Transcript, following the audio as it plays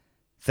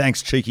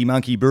Thanks, Cheeky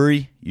Monkey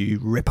Brewery, you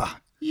ripper.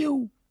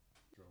 You.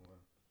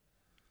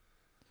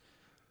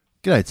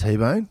 G'day,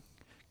 T-Bone.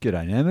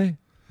 G'day, Nami.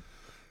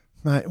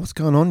 Mate, what's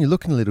going on? You're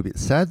looking a little bit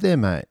sad there,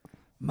 mate.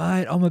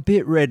 Mate, I'm a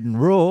bit red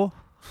and raw.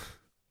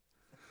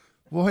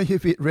 Why are you a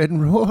bit red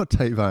and raw,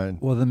 T-Bone?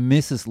 Well, the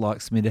missus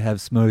likes me to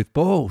have smooth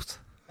balls.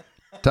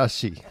 Does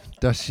she?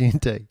 Does she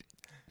indeed?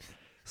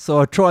 So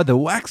I tried the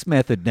wax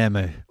method,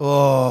 Namu.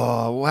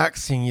 Oh,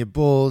 waxing your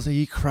balls. Are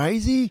you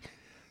crazy?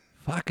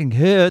 Fucking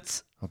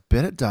hurts. I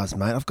bet it does,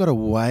 mate. I've got a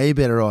way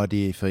better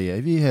idea for you.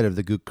 Have you heard of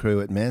the good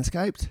crew at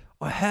Manscaped?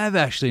 I have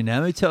actually,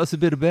 Namu. Tell us a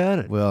bit about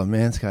it. Well,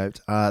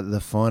 Manscaped are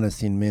the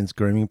finest in men's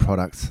grooming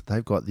products.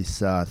 They've got this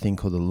thing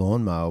called the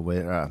lawnmower,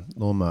 where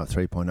lawnmower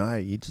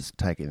 3.0. You just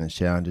take it in the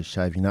shower and just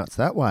shave your nuts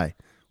that way.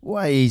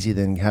 Way easier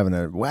than having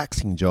a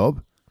waxing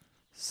job.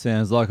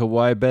 Sounds like a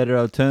way better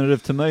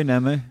alternative to me,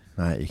 Namu.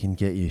 Mate, you can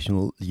get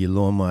your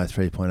lawnmower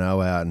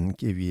 3.0 out and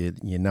give your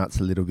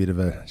nuts a little bit of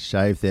a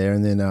shave there,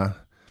 and then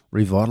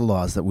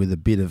revitalise it with a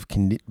bit of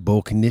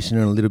ball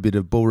conditioner and a little bit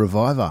of ball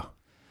reviver.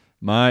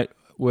 Mate,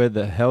 where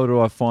the hell do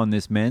I find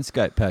this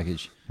Manscaped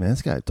package?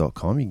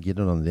 Manscaped.com, you can get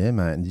it on there,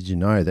 mate. And did you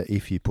know that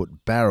if you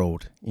put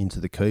barreled into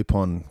the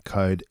coupon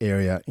code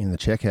area in the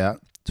checkout,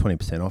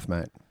 20% off,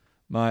 mate?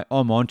 Mate,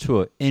 I'm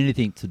onto it.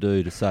 Anything to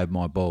do to save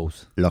my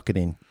balls. Lock it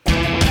in.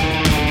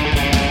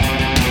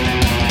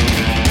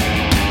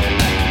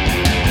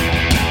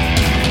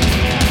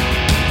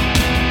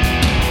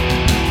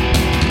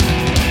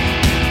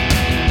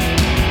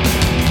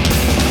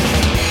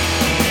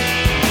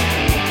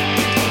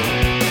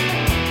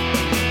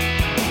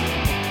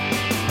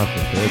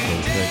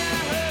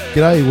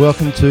 G'day,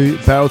 welcome to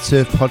Barrel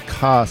Surf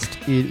Podcast.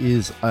 It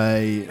is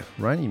a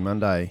rainy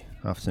Monday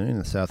afternoon in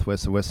the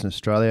southwest of Western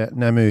Australia.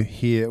 Namu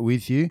here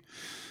with you.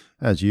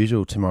 As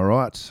usual, to my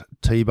right,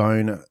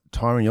 T-Bone,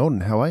 Tyron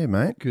Yalden. How are you,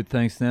 mate? Good,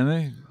 thanks,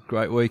 Namu.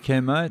 Great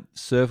weekend, mate.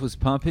 Surf was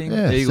pumping.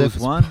 Yeah, Eagles surf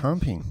was won.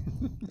 pumping.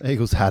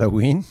 Eagles had a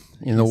win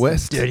in the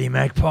West. Dirty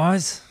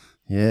Magpies.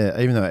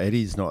 Yeah, even though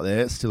Eddie's not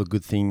there, it's still a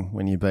good thing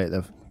when you beat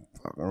the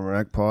fucking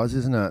Magpies,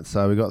 isn't it?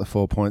 So we got the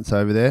 4 points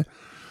over there.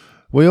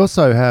 We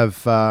also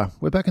have,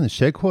 we're back in the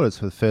shed quarters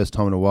for the first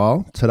time in a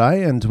while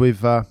today, and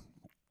we've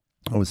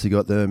obviously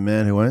got the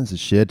man who owns the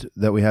shed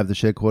that we have the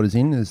shed quarters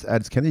in, is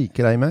Ads Kennedy.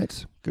 G'day,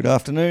 mate. Good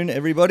afternoon,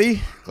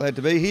 everybody. Glad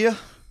to be here.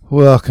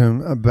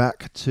 Welcome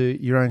back to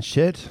your own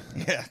shed.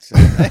 Yeah,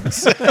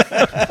 thanks.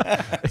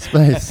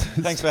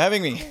 Thanks for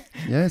having me.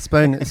 Yeah, it's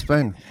been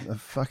a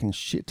fucking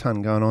shit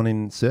ton going on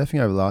in surfing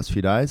over the last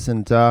few days,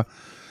 and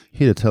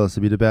here to tell us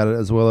a bit about it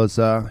as well as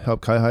help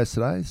co-host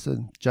today,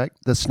 so Jake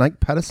the Snake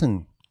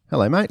Patterson.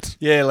 Hello, mate.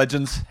 Yeah,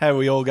 legends. How are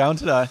we all going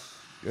today?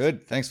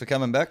 Good. Thanks for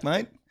coming back,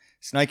 mate.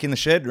 Snake in the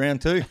shed,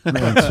 round two.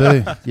 Round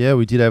two. Yeah,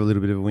 we did have a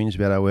little bit of a whinge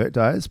about our work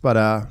days, but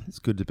it's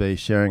good to be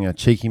sharing a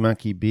Cheeky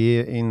Monkey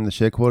beer in the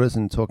shed quarters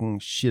and talking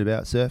shit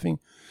about surfing.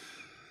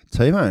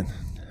 T-Bone,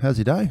 how's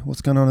your day?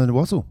 What's going on in the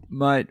Wazzle?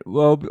 Mate,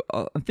 well,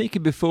 I'm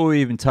thinking before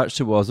we even touch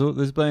the Wazzle,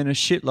 there's been a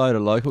shitload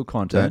of local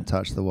content. Don't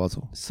touch the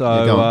Wazzle.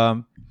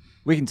 So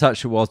we can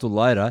touch the Wazzle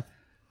later.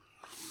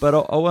 But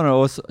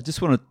I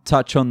just want to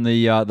touch on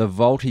the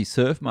Volti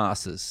Surf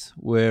Masters,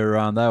 where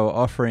they were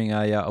offering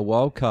a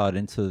wild card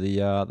into the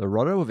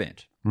Rotto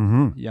event.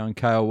 Mm-hmm. Young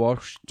Kale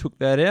Walsh took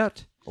that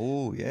out.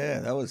 Oh, yeah,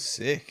 that was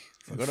sick.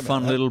 Forgot about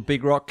Fun that. little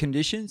Big Rock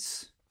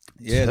conditions.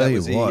 Yeah, Tell that you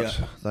was what,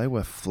 they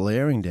were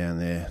flaring down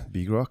there,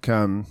 Big Rock.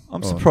 I'm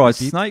surprised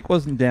Snake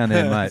wasn't down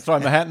there, mate. Throw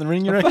my hat in the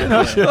ring, you reckon?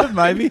 I should,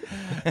 maybe.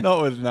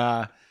 Not with,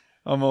 nah.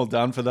 I'm all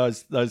done for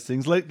those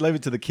things. Leave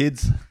it to the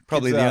kids.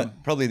 Probably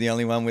the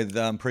only one with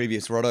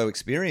previous Rotto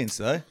experience,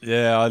 though.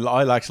 Yeah,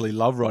 I actually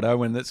love Rotto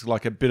when it's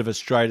like a bit of a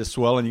straighter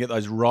swell and you get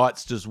those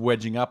rights just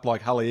wedging up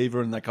like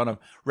Haleiwa and they kind of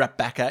wrap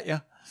back at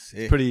you.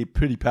 Sick.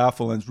 Pretty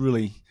powerful, and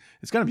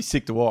it's going to be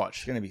sick to watch.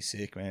 It's going to be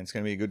sick, man. It's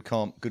going to be a good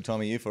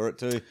time of year for it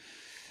too.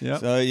 Yeah.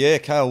 So yeah,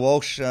 Kale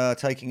Walsh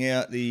taking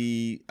out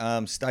the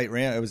state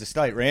round. It was a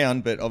state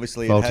round, but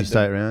obviously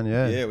State round,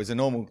 yeah. Yeah, it was a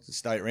normal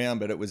state round,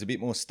 but it was a bit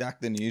more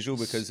stacked than usual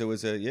because there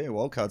was a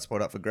wildcard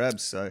spot up for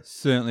grabs. So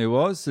Certainly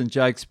was. And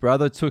Jake's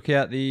brother took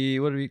out the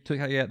over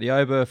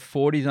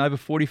 40s and over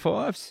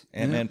 45s.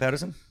 Ant-Man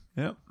Patterson.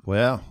 Yeah.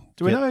 Wow.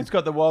 Do we know who's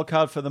got the wild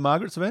card for the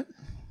Margaret's event?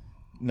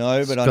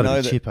 No, but I gotta know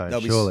be that Chippo,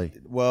 they'll be. surely.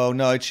 Well,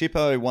 no,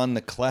 Chippo won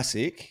the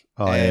Classic.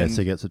 Oh, yeah,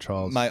 so he gets the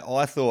trials. Mate,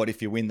 I thought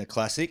if you win the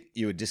Classic,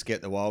 you would just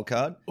get the wild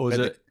card. Or is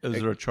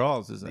there a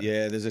trials, is it?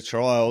 Yeah, there's a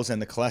trials,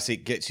 and the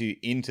Classic gets you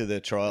into the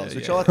trials,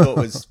 which I thought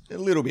was a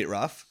little bit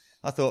rough.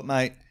 I thought,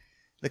 mate,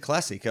 the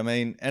Classic, I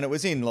mean, and it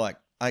was in like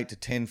 8 to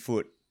 10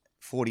 foot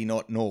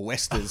 40-knot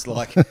nor'westers.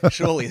 Like,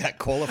 surely that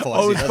qualifies.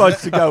 I was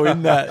supposed to go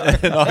in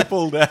that, and I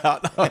pulled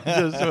out.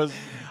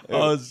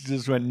 I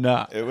just went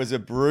nah. It was a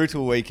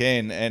brutal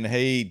weekend, and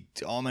he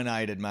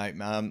dominated, mate.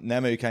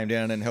 Namu came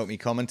down and helped me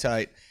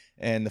commentate.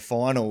 And the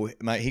final,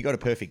 mate, he got a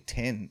perfect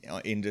 10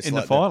 in just in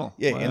like the final.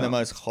 In the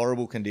most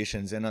horrible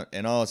conditions. And I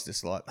was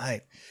just like,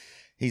 mate,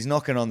 he's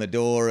knocking on the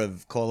door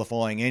of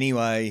qualifying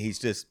anyway. He's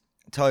just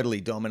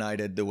totally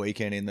dominated the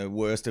weekend in the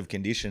worst of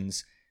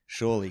conditions.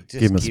 surely just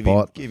Give him a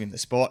spot. Give him the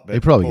spot. But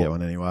He'll probably get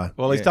one anyway.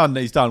 Well, he's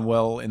done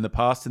well in the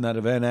past in that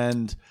event,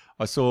 and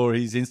I saw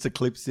his Insta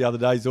clips the other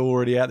day. He's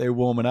already out there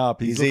warming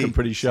up. He's looking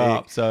pretty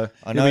sharp. Sick. So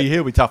I know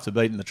he'll be tough to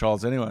beat in the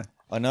trials anyway.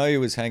 I know he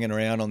was hanging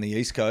around on the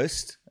East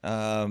Coast.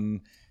 I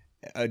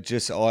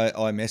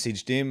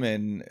messaged him,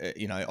 and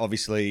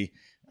obviously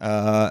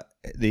both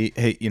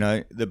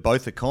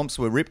the comps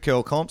were Rip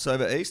Curl comps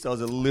over East. I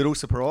was a little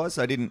surprised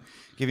they didn't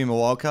give him a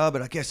wild card,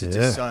 but I guess it's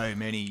just so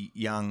many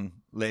young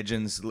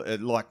legends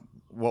like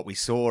what we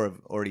saw have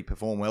already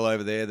performed well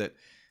over there that.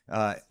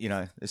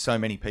 There's so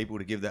many people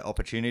to give that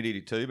opportunity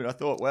to. But I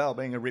thought, wow,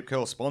 being a Rip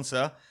Curl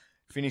sponsor,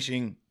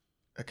 finishing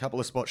a couple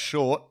of spots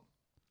short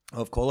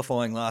of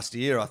qualifying last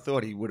year, I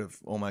thought he would have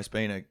almost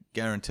been a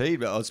guaranteed.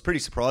 But I was pretty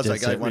surprised they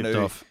gave one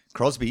to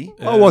Crosby.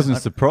 I wasn't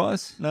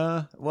surprised.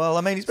 No. Well,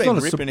 I mean, he's been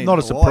ripping in not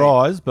a Hawaii.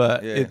 surprise,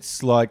 but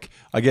it's like,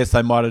 I guess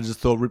they might have just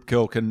thought Rip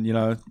Curl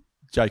can,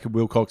 Jacob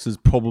Wilcox is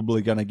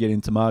probably going to get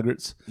into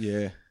Margaret's.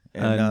 Yeah.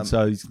 And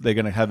so they're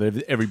going to have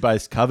every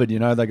base covered,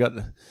 They got...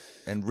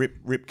 And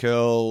Rip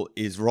Curl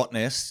is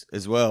Rottnest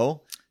as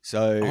well.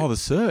 So the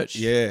search.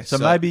 Yeah. So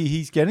maybe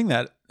he's getting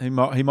that. He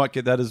might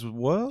get that as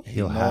well.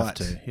 He'll have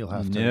to. You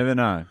never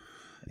know.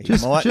 He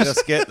might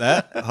just get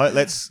that.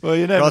 Let's well,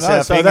 you never cross know.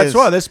 our So fingers. that's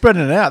right. They're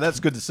spreading it out. That's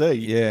good to see.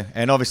 Yeah,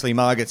 and obviously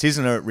Margaret's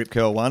isn't a Rip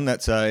Curl one.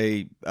 That's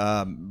a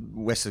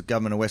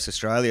Government of West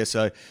Australia.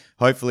 So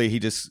hopefully he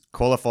just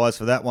qualifies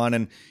for that one.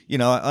 And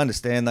I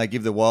understand they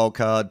give the wild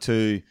card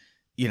to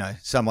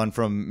someone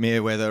from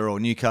Merewether or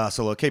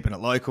Newcastle, or keeping it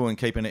local and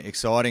keeping it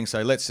exciting.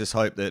 So let's just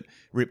hope that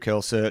Rip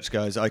Curl search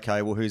goes,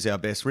 okay, well, who's our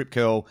best Rip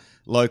Curl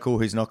local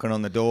who's knocking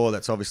on the door?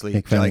 That's obviously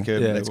Fanning.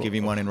 Jacob. Yeah, let's give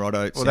him one in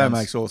Roddo. Well, that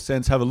makes all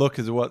sense. Have a look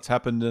at what's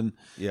happened in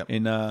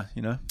Newcastle.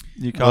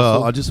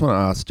 Well, I just want to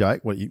ask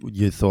Jake what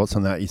your thoughts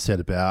on that. You said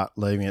about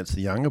leaving it to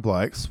the younger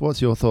blokes.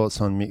 What's your thoughts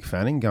on Mick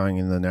Fanning going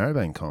in the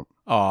Narrowband comp?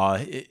 Oh,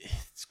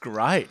 it's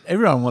great.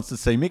 Everyone wants to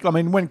see Mick. I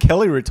mean, when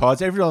Kelly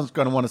retires, everyone's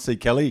going to want to see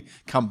Kelly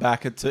come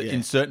back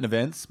in certain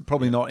events.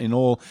 Probably not in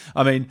all.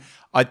 I mean,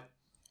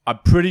 I'm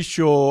pretty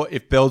sure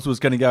if Bells was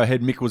going to go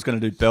ahead, Mick was going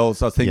to do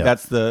Bells. I think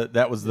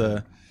that was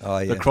the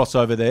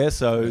crossover there.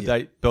 So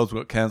Bells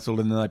got cancelled,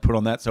 and then they put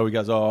on that. So he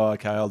goes, oh,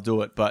 okay, I'll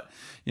do it. But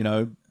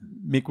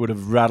Mick would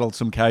have rattled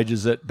some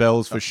cages at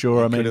Bells for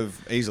sure. He could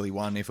have easily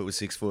won if it was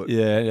 6 foot.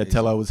 Yeah,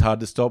 Tello was hard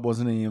to stop,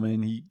 wasn't he? I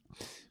mean,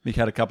 Mick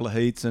had a couple of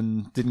heats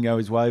and didn't go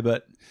his way,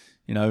 but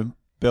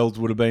Bells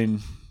would have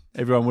been.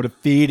 Everyone would have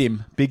feared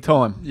him big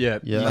time. Yeah,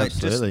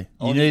 absolutely.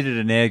 You needed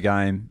an air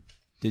game,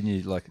 didn't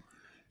you?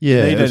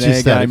 Yeah, Need an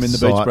air game in the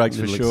beach breaks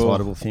for sure.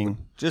 Excitable thing.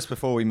 Just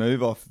before we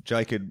move off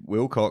Jacob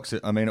Wilcox,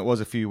 I mean, it was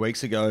a few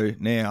weeks ago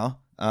now,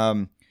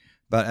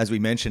 but as we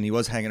mentioned, he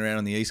was hanging around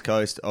on the East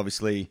Coast.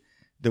 Obviously,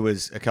 there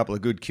was a couple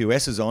of good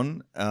QSs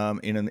on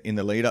in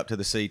the lead up to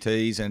the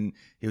CTs, and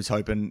he was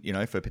hoping,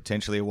 for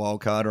potentially a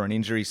wild card or an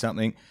injury,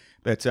 something.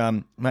 But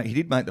mate, he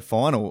did make the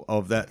final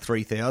of that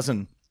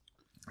 3,000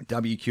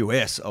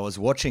 WQS. I was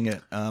watching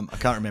it. I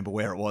can't remember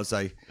where it was.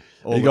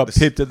 He got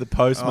pipped at the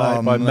post,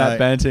 mate, by Matt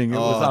Banting. It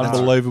was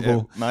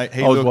unbelievable. Mate,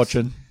 I was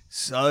watching.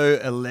 So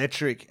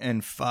electric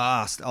and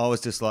fast. I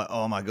was just like,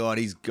 oh my God,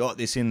 he's got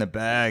this in the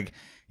bag.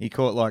 He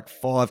caught like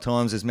 5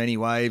 times as many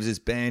waves as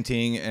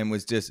Banting, and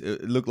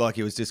it looked like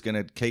he was just going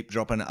to keep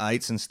dropping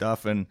 8s and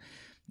stuff. And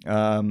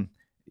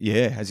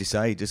as you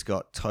say, he just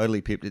got totally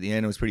pipped at the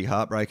end. It was pretty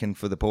heartbreaking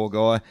for the poor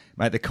guy.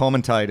 Mate, the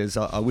commentators,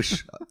 I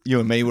wish you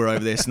and me were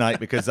over there, Snake,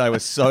 because they were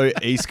so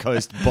East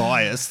Coast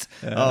biased.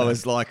 I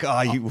was like,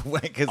 you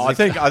wankers. I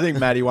think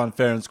Matty won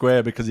fair and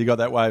square because he got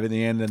that wave in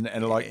the end,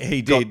 and like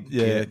he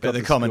did. But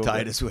the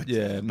commentators were.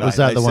 Yeah, was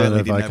that the one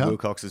that didn't have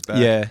Wilcox's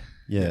back?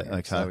 Yeah,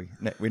 okay. So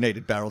we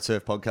needed Barrel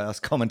Surf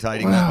Podcast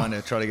commentating that one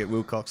to try to get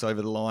Wilcox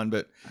over the line.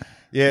 But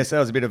yeah, so that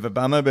was a bit of a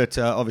bummer. But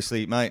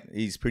obviously, mate,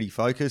 he's pretty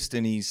focused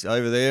and he's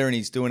over there and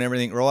he's doing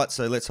everything right.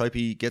 So let's hope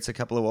he gets a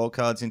couple of wild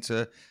cards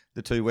into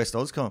the 2 West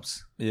Oz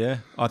comps. Yeah,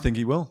 I think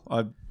he will.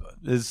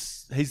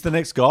 He's the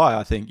next guy,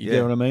 I think. You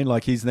get what I mean?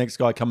 Like, he's the next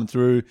guy coming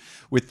through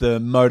with the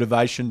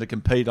motivation to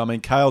compete. I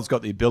mean, Kale's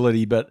got the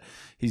ability, but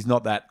he's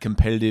not that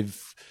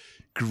competitive,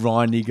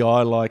 grindy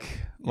guy like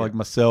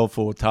myself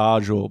or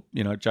Taj or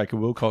Jacob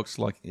Wilcox.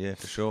 Yeah,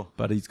 for sure.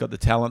 But he's got the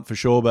talent for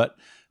sure. But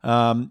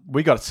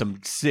we got some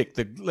sick.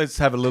 Let's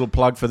have a little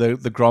plug for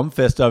the Grom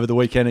Fest over the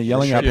weekend at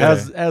Yellingup.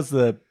 How's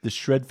the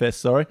Shred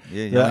Fest? Sorry,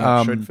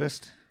 Yellingup Shred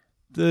Fest.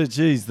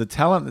 The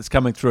talent that's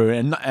coming through,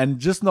 and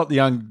just not the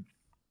young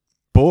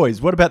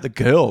boys. What about the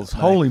girls?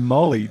 Mate, holy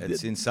moly,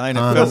 it's insane.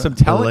 We've got some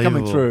talent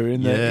coming through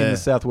in the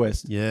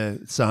southwest. Yeah,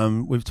 it's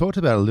we've talked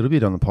about a little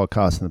bit on the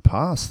podcast in the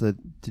past that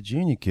the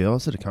junior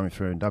girls that are coming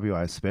through in WA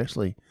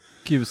especially.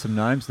 Give us some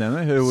names,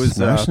 Nemo, who was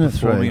Smashing it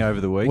performing through. over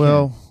the weekend.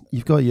 Well,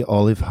 you've got your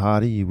Olive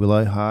Hardy, your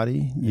Willow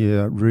Hardy,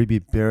 your Ruby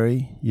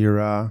Berry,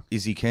 your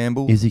Izzy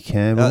Campbell.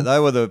 They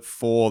were the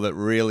 4 that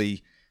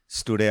really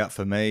stood out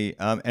for me.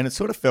 And it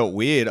sort of felt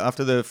weird.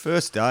 After the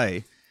first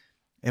day,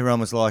 everyone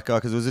was like,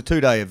 because it was a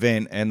 2-day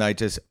event and they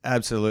just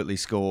absolutely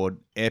scored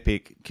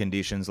epic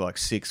conditions, like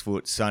 6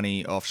 foot,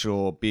 sunny,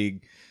 offshore,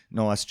 big,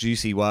 nice,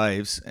 juicy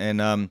waves.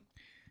 And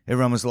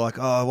everyone was like,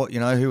 "Oh, what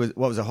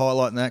was a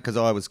highlight in that?" Because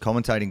I was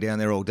commentating down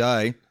there all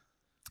day.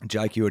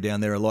 Jake, you were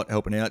down there a lot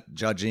helping out,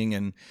 judging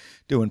and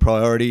doing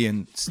priority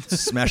and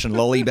smashing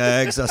lolly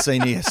bags. I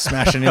seen you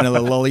smashing into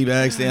the lolly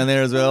bags down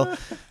there as well.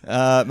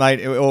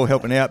 Mate, all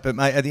helping out. But,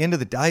 mate, at the end of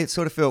the day, it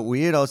sort of felt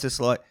weird. I was just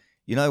like,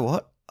 you know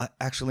what? I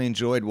actually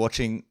enjoyed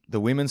watching the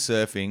women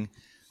surfing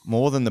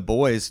more than the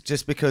boys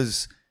just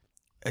because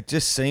it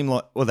just seemed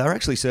like, well, they were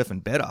actually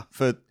surfing better.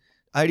 For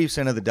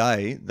 80% of the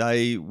day,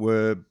 they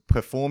were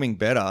performing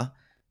better,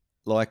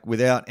 like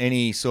without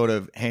any sort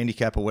of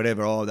handicap or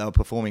whatever. Oh, they were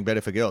performing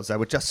better for girls. They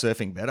were just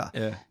surfing better.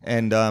 Yeah.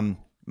 And,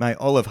 mate,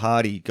 Olive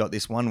Hardy got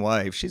this one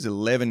wave. She's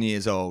 11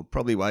 years old,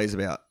 probably weighs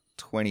about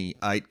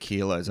 28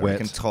 kilos, I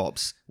reckon,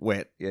 tops,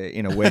 wet, yeah,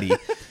 in a wetty.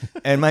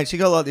 And, mate, she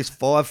got like this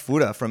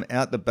 5-footer from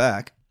out the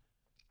back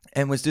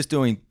and was just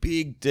doing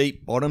big,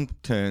 deep bottom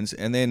turns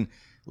and then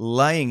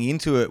laying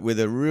into it with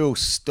a real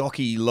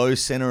stocky, low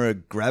center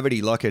of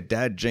gravity like her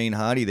dad, Gene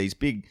Hardy, these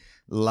big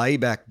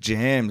layback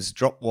jams,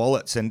 drop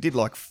wallets, and did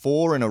like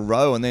 4 in a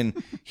row and then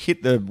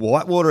hit the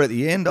whitewater at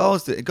the end.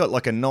 It got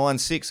like a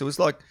 9.6. It was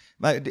like,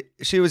 mate,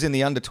 she was in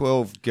the under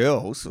 12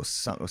 girls or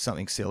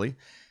something silly.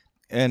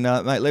 And,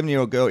 mate,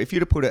 11-year-old girl, if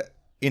you'd have put it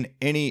in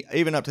any,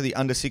 even up to the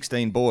under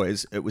 16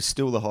 boys, it was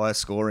still the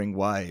highest scoring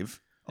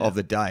wave of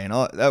the day. And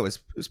it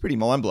was pretty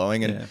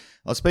mind-blowing. And I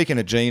was speaking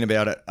to Gene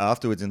about it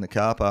afterwards in the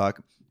car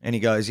park, and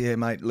he goes, yeah,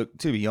 mate, look,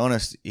 to be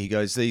honest, he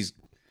goes, these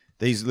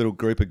little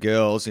group of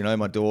girls, you know,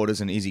 my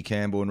daughters and Izzy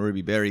Campbell and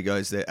Ruby Berry,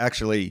 goes, they're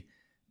actually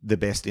the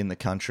best in the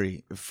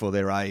country for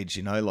their age,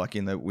 you know, like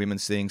in the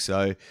women's thing.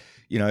 So,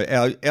 you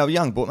know, our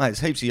young boys, mate, there's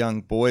heaps of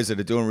young boys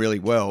that are doing really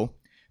well,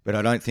 but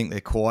I don't think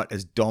they're quite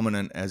as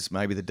dominant as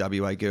maybe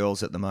the WA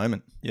girls at the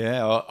moment.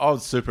 Yeah, I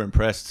was super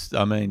impressed.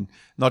 I mean,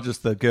 not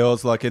just the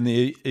girls, like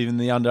even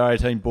the under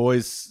 18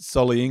 boys,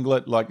 Solly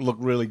Inglet, like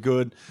looked really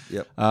good.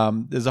 Yep.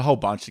 There's a whole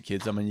bunch of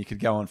kids. I mean, you could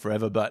go on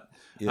forever, but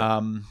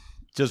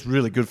just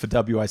really good for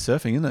WA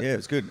surfing, isn't it? Yeah,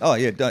 it's good. Oh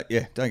yeah, don't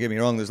get me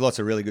wrong. There's lots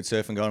of really good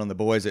surfing going on the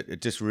boys.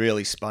 It just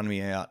really spun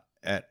me out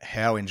at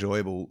how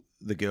enjoyable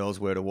the girls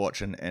were to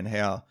watch and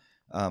how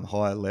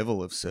high a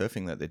level of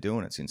surfing that they're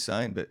doing. It's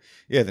insane. But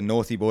yeah, the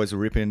Northie boys were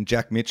ripping.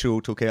 Jack Mitchell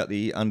took out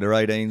the under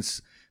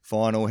 18s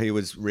final. He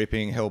was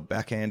ripping, held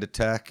backhand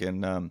attack,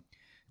 and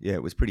yeah,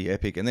 it was pretty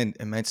epic. And then,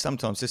 man,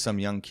 sometimes just some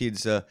young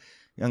kids,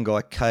 young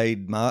guy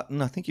Cade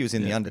Martin, I think he was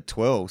in the under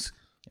 12s,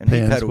 and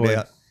he paddled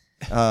out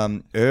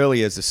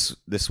early as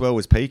the swell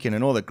was peaking,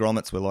 and all the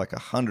grommets were like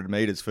 100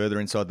 metres further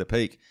inside the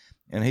peak.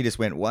 And he just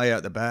went way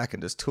out the back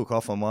and just took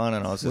off on one,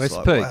 and I was just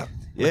wow.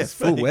 Yeah,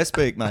 full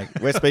Westpeak, mate.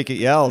 Westpeak at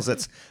Yowls.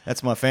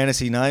 That's my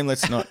fantasy name.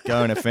 Let's not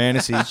go into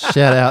fantasy.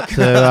 Shout out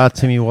to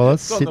Timmy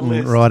Wallace,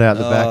 sitting right out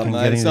the back and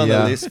getting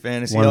the list,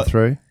 fantasy. One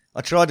through.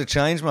 I tried to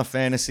change my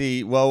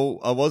fantasy. Well,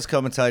 I was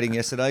commentating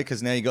yesterday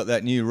because now you got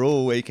that new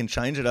rule where you can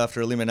change it after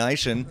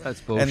elimination.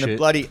 That's bullshit. And the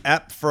bloody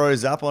app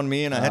froze up on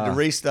me, and I had to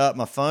restart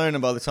my phone,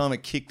 and by the time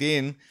it kicked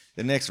in,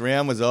 the next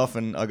round was off,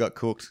 and I got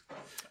cooked.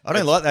 I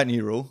don't like that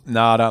new rule.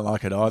 No, I don't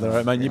like it either.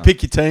 I mean, you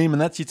pick your team,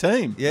 and that's your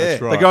team. Yeah,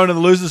 that's right. They go into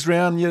the losers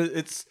round.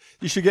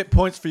 You should get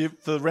points for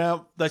the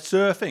round. They're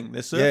surfing.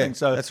 Yeah,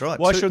 so that's right.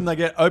 Why shouldn't they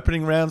get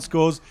opening round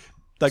scores?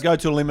 They go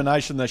to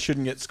elimination. They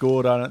shouldn't get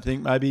scored. I don't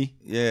think. Maybe.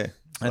 Yeah.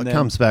 And it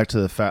comes back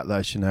to the fact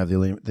they shouldn't have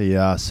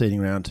the seeding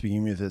round to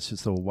begin with. It's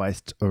just a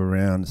waste of a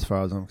round, as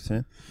far as I'm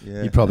concerned.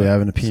 Yeah. You probably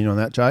have an opinion on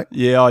that, Jake.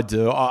 Yeah, I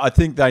do. I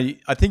think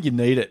you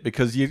need it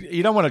because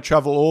you don't want to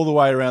travel all the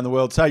way around the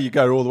world. Say you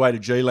go all the way to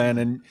G-Land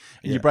and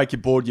you break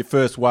your board, your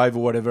first wave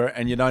or whatever,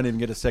 and you don't even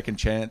get a second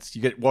chance.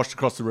 You get washed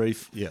across the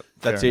reef. Yep.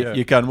 That's it. Yeah.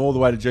 You come all the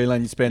way to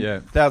G-Land. You spend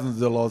thousands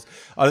of dollars.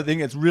 I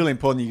think it's really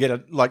important you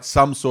get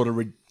some sort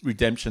of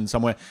redemption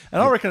somewhere.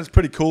 And I reckon it's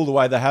pretty cool the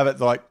way they have it,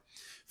 like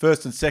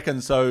first and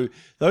second. So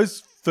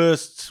those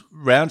first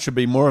round should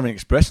be more of an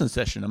expression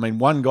session. I mean,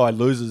 one guy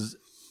loses,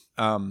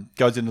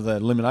 goes into the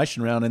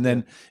elimination round, and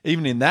then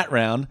even in that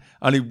round,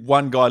 only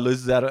one guy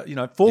loses out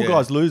of, four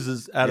guys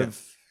loses out of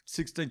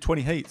 16,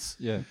 20 heats.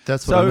 Yeah,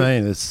 that's what I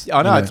mean.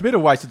 I know it's a bit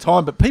of a waste of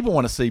time, but people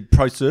want to see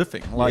pro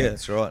surfing. Like,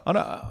 that's right.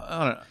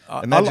 I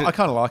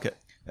kind of like it.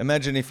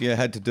 Imagine if you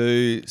had to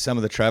do some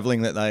of the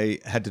travelling that they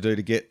had to do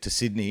to get to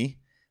Sydney.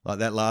 Like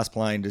that last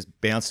plane just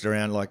bounced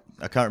around. Like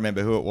I can't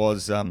remember who it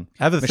was. Have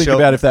a think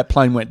about if that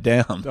plane went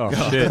down. Oh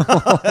shit!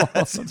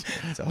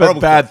 it's a horrible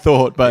bad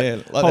thought.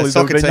 But like holy,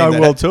 there'll be no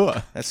world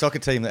tour. That soccer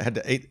team that had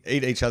to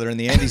eat each other in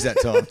the Andes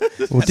that time.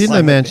 Well, didn't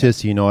the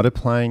Manchester United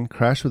plane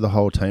crash with the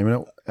whole team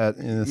in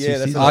the 60s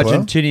as well?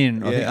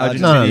 Argentinian.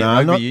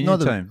 Argentinian not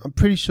team. I'm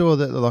pretty sure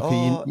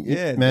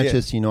that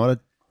Manchester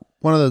United,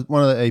 one of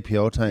the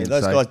EPL teams.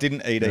 Yeah, those guys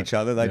didn't eat each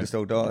other. They just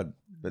all died.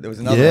 But there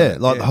was another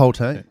one. The whole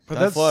team. But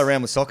don't fly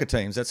around with soccer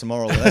teams. That's the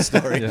moral of that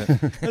story.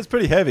 That's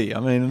pretty heavy. I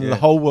mean, the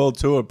whole world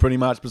tour, pretty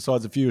much,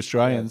 besides a few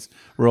Australians,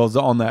 were all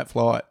on that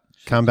flight.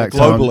 Come back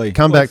globally.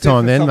 Come back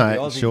time then,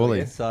 mate.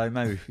 Surely. So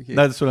maybe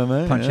that's what I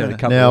mean. Punch out a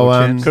couple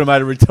of champs. Could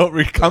have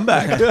made a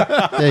comeback.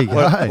 There you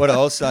go. What I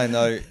was saying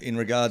though, in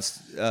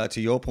regards to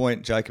your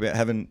point, Jake, about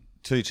having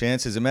two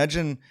chances.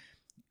 Imagine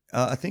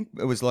I think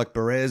it was like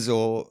Perez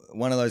or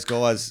one of those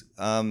guys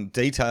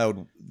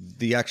detailed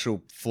the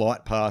actual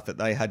flight path that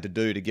they had to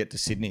do to get to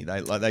Sydney.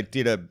 They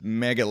did a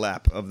mega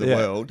lap of the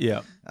world.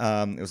 Yeah.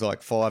 It was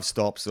like 5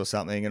 stops or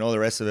something and all the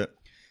rest of it.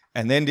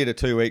 And then did a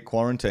 2-week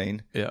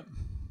quarantine. Yeah.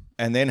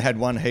 And then had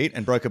one heat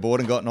and broke a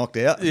board and got knocked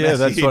out. Yeah,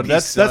 that's my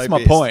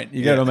pissed. point.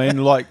 You get what I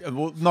mean? Like,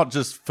 well, not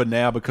just for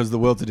now because the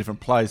world's a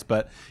different place,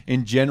 but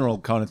in general,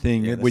 kind of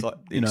thing. Yeah, that's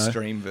like the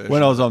extreme version.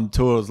 When I was on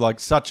tour, it was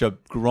like such a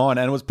grind,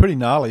 and it was pretty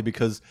gnarly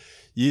because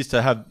you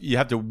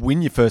have to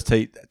win your first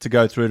heat to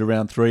go through to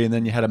round 3, and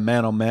then you had a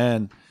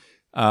man-on-man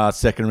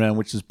second round,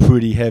 which is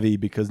pretty heavy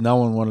because no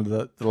one wanted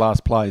the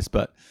last place.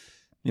 But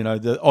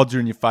the odds are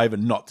in your favour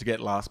not to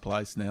get last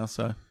place now.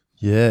 So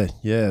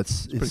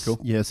it's pretty cool.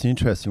 Yeah, it's an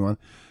interesting one.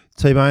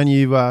 T-Bone,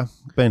 you've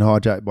been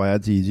hijacked by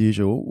Adsy as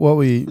usual. What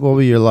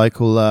were your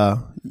local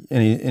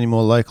any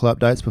more local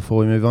updates before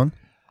we move on?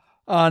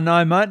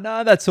 No, mate.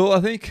 No, that's all,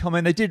 I think. I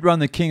mean, they did run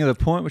the King of the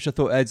Point, which I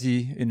thought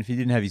Adsy, and if he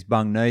didn't have his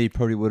bung knee, he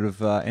probably would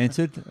have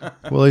entered.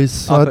 Well, I'd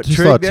just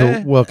like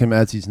to welcome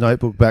Adsy's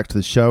notebook back to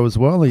the show as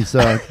well. He's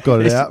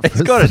got it out.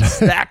 He's got it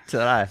stacked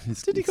today.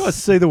 Did you guys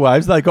see the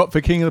waves they got for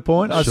King of the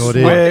Point? I Sure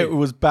swear did. it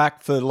was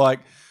back for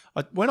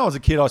when I was a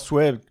kid, I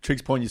swear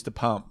Triggs Point used to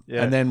pump.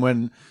 Yeah. And then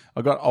when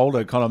I got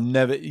older, kind of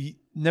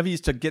never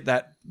used to get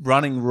that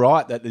running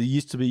right that there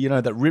used to be,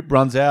 that rip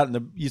runs out and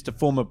they used to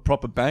form a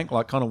proper bank,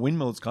 like kind of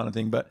windmills kind of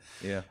thing. But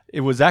Yeah.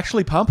 it was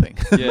actually pumping.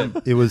 Yeah.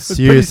 It was It's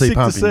seriously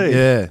pretty sick to pumping. see.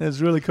 Yeah. It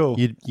was really cool.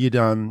 You'd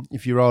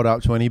if you rolled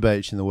up to any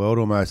beach in the world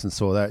almost and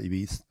saw that, you'd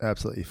be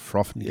absolutely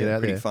frothing to get out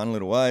pretty there. fun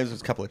little waves.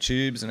 There's a couple of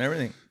tubes and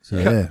everything. So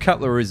Yeah.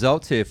 Couple of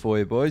results here for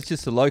you, boys.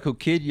 Just a local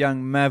kid,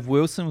 young Mav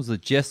Wilson, was the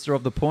jester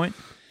of the point.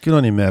 Good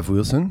on you, Mav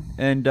Wilson.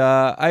 And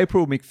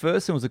April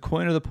McPherson was the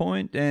queen of the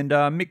point. And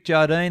Mick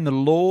Jardine, the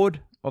lord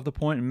of the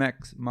point. And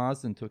Max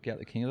Marsden took out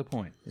the king of the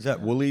point. is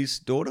that Woolie's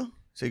daughter?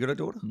 Has he got a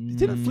daughter?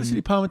 Didn't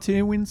Felicity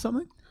Palmatier win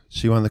something?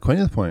 She won the Queen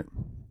of the Point.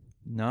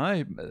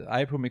 No,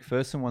 April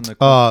McPherson won the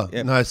Oh,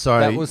 Yep. no,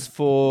 sorry. That was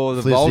for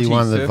the Felicity Volty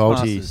won the Surf Volty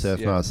Masters. Surf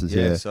Yeah. Masters,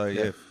 Yeah. yeah. So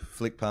yeah,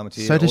 Flick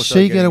Palmatier. So does also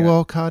she get a getting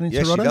wild card into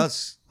Yeah, Roto? she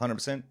does.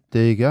 100%.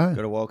 There you go.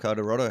 Got a wild card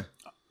to Roto.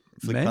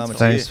 Flick Man, Palmatier.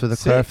 Thanks for the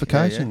Sick.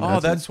 clarification. Yeah,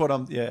 That's what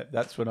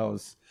that's when I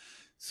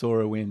saw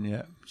her win.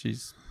 Yeah.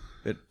 She's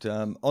But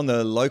on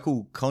the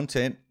local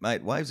content,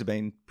 mate, waves have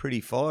been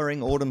pretty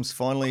firing. Autumn's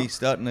finally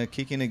starting to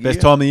kick in a gear.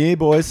 best time of the year,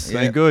 boys.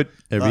 Yeah. Been good.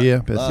 Every year,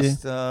 best year.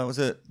 Last, was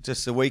it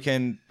just the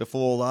weekend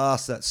before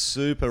last? That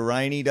super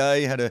rainy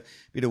day had a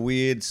bit of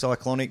weird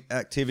cyclonic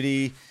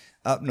activity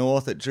up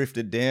north. It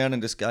drifted down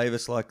and just gave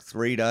us like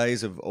 3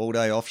 days of all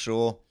day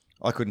offshore.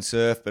 I couldn't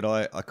surf, but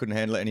I couldn't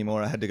handle it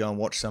anymore. I had to go and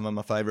watch some of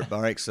my favourite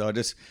barracks, so I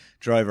just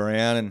drove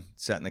around and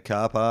sat in the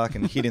car park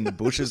and hid in the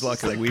bushes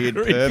like a weird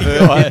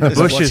pervert, just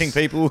Bushes. watching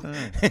people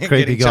Creepy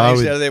getting guy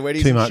changed with out of their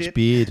weddies too and much shit.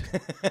 beard.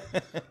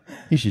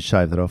 You should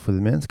shave that off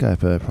with the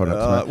Manscaped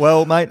product, mate.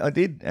 Well, mate, I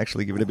did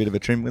actually give it a bit of a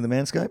trim with the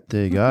Manscaped.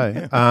 There you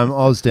go. I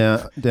was down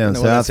know what that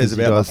south, says as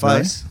you about my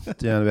guys know. face.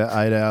 Down about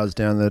 8 hours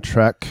down the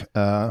track,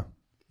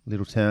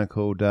 little town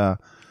called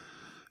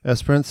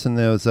Esperance, and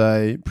there was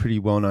a pretty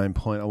well-known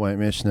point. I won't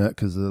mention it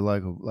because the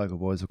local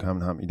boys will come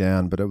and hunt me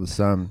down, but it was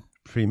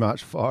pretty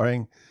much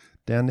firing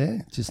down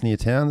there, just near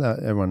town.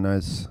 Everyone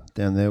knows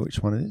down there which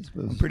one it is.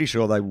 But it was, Pretty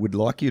sure they would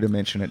like you to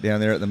mention it down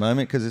there at the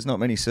moment because there's not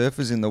many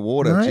surfers in the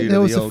water. Mate, due to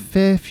there was the a old,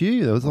 fair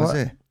few. There was Was like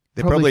there?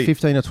 They're probably probably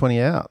 15 or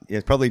 20 out.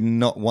 yeah, probably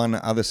not one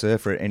other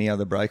surfer at any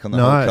other break on the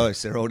No. whole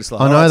coast. They're all just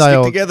like, I know "All right, they stick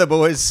all- together,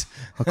 boys."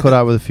 I caught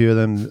up with a few of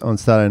them on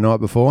Saturday night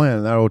beforehand,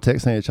 and they were all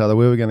texting each other,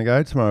 where we're going to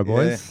go tomorrow,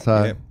 boys. Yeah,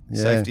 So, yeah.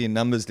 yeah. Safety in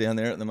numbers down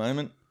there at the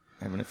moment.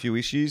 Having a few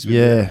issues with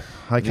Yeah.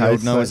 the Okay.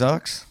 old Noah's So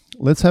Arks.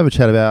 let's have a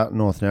chat about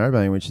North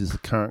Narrabeen, which is the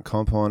current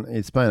comp on.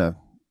 It's been a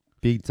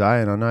big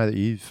day, and I know that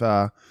you've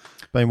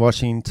been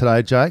watching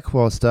today, Jake,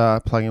 whilst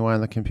plugging away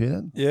on the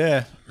computer.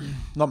 Yeah,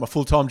 not my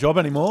full-time job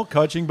anymore,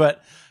 coaching,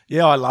 but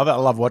yeah, I love it. I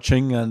love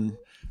watching, and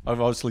I've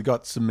obviously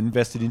got some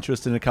invested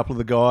interest in a couple of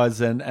the guys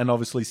and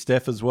obviously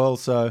Steph as well.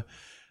 So,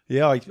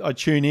 yeah, I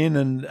tune in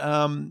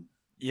and,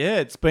 yeah,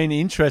 it's been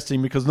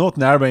interesting because North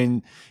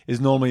Narrabeen is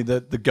normally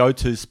the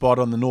go-to spot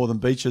on the northern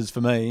beaches for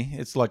me.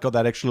 It's like got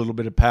that extra little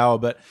bit of power,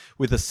 but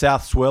with the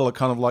south swell, it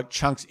kind of like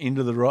chunks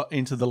into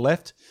the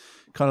left.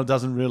 Kind of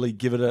doesn't really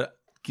give it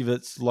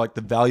like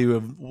the value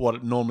of what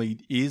it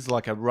normally is,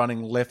 like a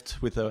running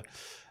left with a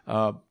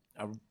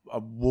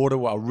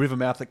river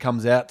mouth that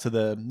comes out to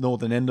the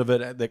northern end of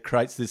it that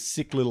creates this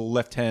sick little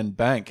left-hand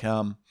bank.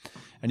 And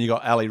you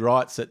got Ali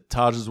Wrights that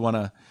Taj won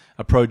a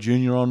pro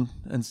junior on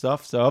and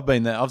stuff. So I've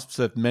been there. I've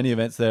surfed many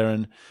events there,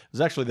 and it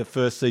was actually the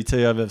first CT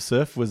I've ever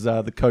surfed was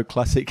the Coke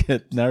Classic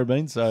at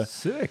Narrabeen. So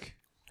Sick.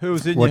 Who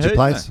was in What's your heat,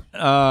 place?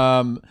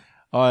 mate?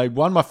 I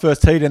won my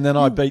first heat, and then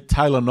I beat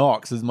Taylor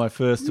Knox as my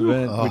first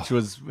event,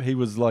 he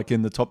was like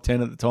in the top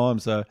 10 at the time.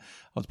 So I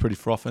was pretty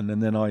frothing.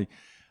 And then I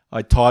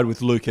tied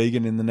with Luke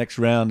Egan in the next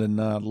round and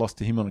lost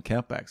to him on a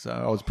countback. So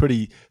I was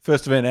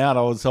first event out,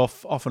 I was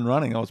off and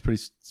running. I was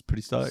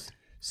pretty stoked.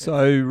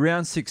 So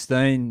round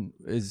 16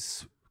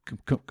 is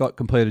got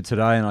completed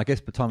today, and I guess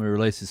by the time we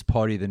release this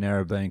potty, the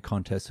Narrabeen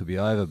contest will be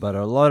over. But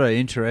a lot of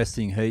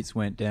interesting heats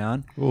went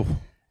down. Oof.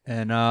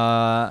 And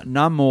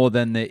none more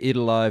than the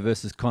Italo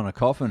versus Connor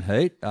Coffin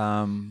heat,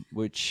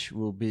 which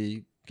will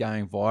be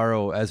going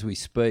viral as we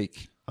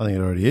speak. I think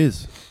it already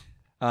is.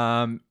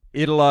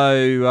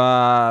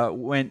 Italo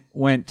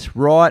went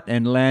right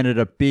and landed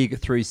a big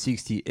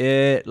 360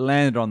 air,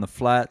 landed on the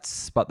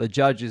flats, but the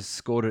judges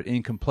scored it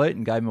incomplete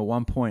and gave him a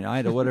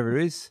 1.8 or whatever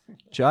it is.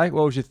 Jake,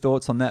 what was your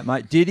thoughts on that,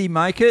 mate? Did he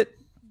make it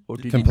or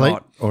did Complete he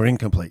not? or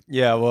incomplete?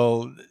 Yeah,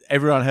 well,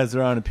 everyone has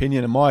their own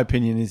opinion, and my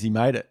opinion is he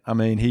made it. I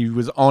mean, he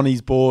was on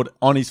his board,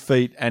 on his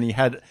feet, and he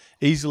had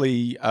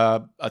easily,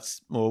 I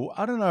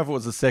don't know if it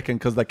was a second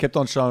because they kept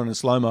on showing in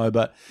slow-mo,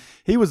 but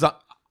he was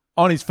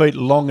on his feet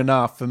long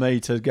enough for me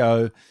to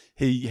go,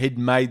 he'd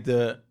made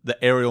the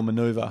aerial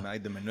maneuver.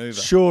 Made the maneuver.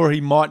 Sure, he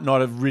might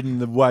not have ridden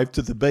the wave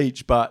to the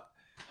beach, but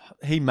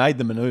he made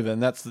the maneuver,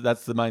 and that's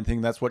the main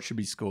thing. That's what should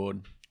be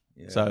scored.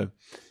 Yeah. So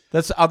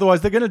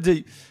otherwise they're going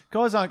to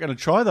guys aren't going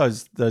to try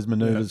those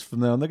maneuvers from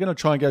now on. They're going to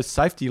try and go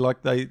safety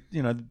like they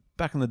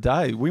back in the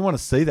day. We want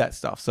to see that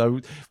stuff. So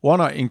why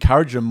not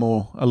encourage them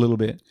more a little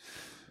bit?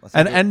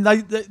 And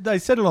they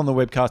said it on the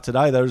webcast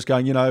today. They were just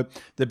going,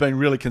 they've been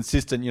really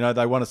consistent.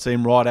 They want to see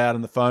him ride out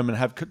in the foam and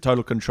have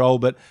total control.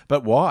 But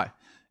why?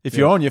 If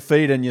you're on your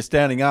feet and you're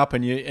standing up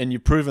and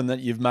you've proven that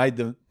you've made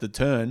the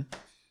turn,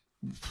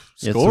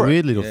 It's a score it.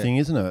 weird little thing,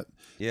 isn't it?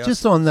 Yeah,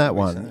 Just on that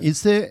one,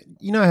 is there?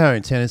 You know how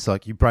in tennis,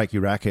 like you break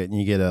your racket and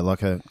you get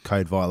a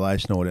code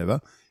violation or whatever.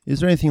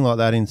 Is there anything like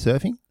that in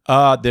surfing?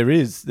 There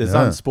is. There's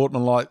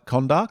unsportsmanlike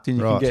conduct, and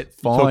you can get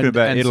fined. Talking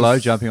about and Italo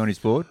jumping on his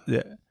board.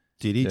 Yeah.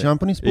 Did he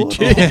jump on his board?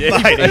 Mate,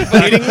 are you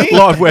kidding me?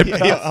 Live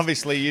webcast. Yeah,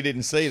 obviously, you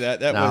didn't see that.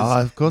 That No,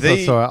 was of course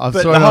I saw it. I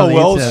But saw the it on whole the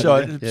world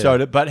internet.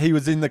 showed it. But he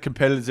was in the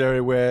competitors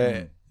area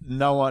where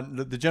no one,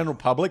 the general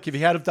public, if he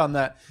had have done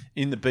that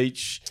in the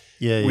beach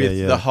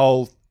with the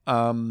whole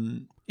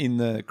in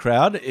the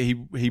crowd,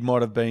 he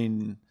might have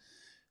been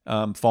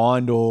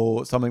fined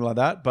or something like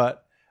that. But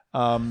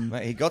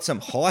Mate, he got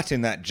some height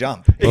in that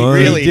jump. he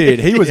really did.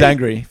 He was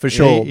angry for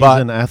sure. He's But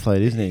an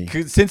athlete, isn't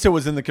he? since it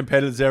was in the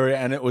competitors area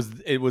and it was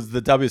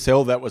the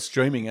WSL that was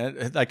streaming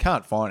it, they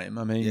can't fine him.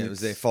 I mean, Yeah, it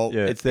was their fault.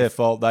 Yeah. It's their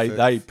fault.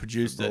 They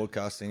produced it.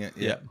 Broadcasting it.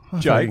 Yeah.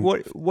 Jake,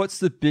 what's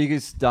the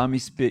biggest dummy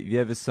spit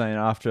you've ever seen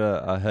after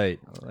a heat?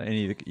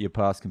 Any of your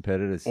past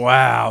competitors?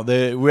 Wow.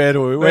 Where do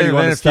you Where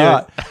want to a few.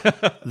 start?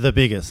 The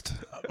biggest.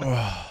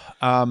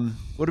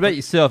 What about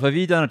yourself? Have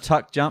you done a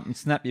tuck jump and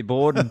snap your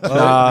board? And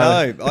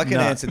Well, no, I can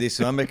answer this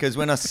one because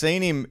when I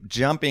seen him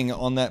jumping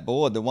on that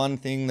board, the one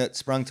thing that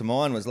sprung to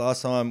mind was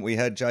last time we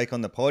had Jake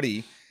on the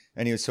potty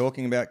and he was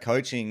talking about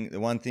coaching. The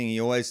one thing he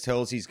always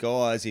tells his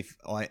guys, if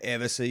I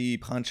ever see you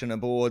punching a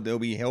board, there'll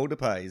be hell to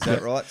pay. Is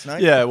that right,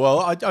 Snake? Yeah,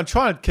 well, I'm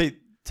trying to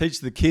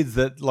teach the kids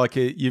that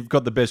you've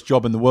got the best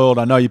job in the world.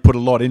 I know you put a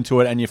lot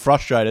into it and you're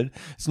frustrated.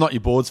 It's not your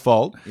board's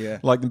fault. Yeah.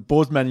 Like the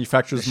board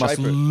manufacturers The must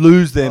shaper.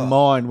 lose their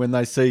mind when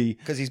they see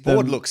Because his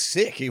board looks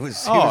sick. He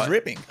was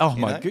ripping. Oh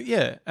you my know? god,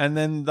 yeah. And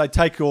then they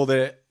take all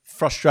their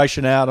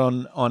frustration out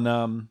on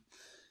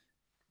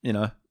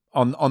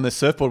the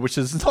surfboard, which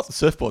is not the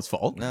surfboard's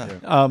fault.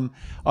 No.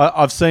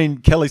 I've seen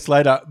Kelly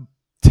Slater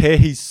tear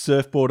his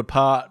surfboard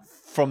apart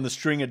from the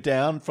stringer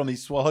down from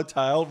his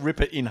swallowtail,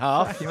 rip it in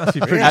half. He must be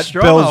pretty at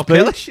strong, Bells old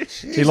Kelly.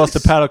 Beach. He lost to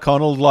Pat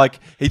O'Connell. Like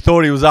he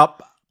thought he was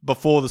up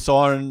before the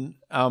siren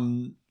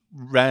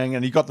rang,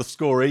 and he got the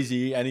score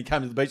easy. And he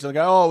came to the beach and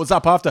go, "Oh, it was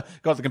up after."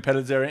 Got to the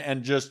competitors area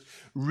and just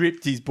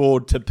ripped his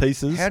board to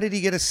pieces. How did he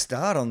get a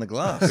start on the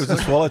glass? It was the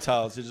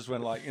swallowtails. He just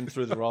went like in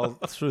through the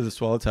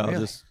swallowtail.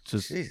 Really? Just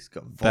Jeez, he's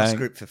got vice bang.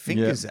 grip for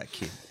fingers, Yeah. that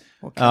kid.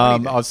 What can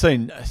he do? I've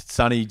seen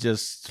Sonny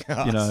just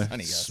Sonny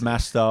goes.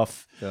 smash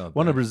stuff. Oh,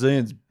 One of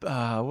Brazilians,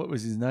 what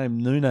was his name?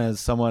 Nunes.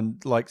 Someone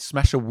like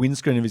smash a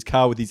windscreen of his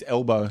car with his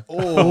elbow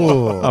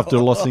after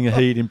losing a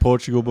heat in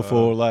Portugal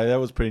before. Like that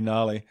was pretty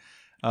gnarly.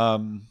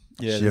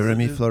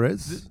 Jeremy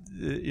Flores.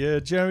 Yeah,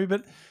 Jeremy,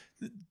 but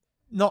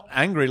not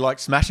angry, like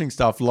smashing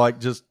stuff, like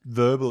just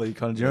verbally.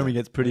 Kind of Jeremy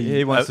gets pretty.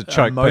 He wants to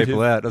choke emotive.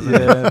 people out, doesn't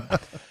Yeah.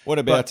 What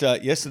about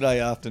yesterday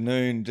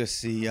afternoon?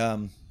 Just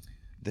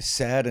the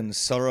sad and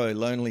sorrow,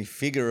 lonely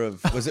figure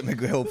of, was it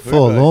Miguel Purbo?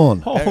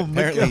 Forlorn. Oh,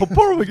 Apparently- Miguel,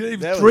 poor Miguel.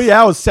 That was- 3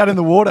 hours sat in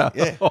the water.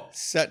 Yeah,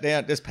 sat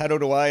down, just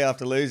paddled away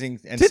after losing,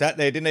 and sat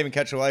there. Didn't even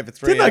catch a wave for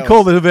 3 Didn't hours. they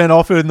call the event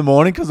off in the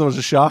morning because there was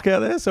a shark out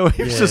there? So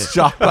he was just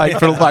shark bait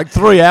for like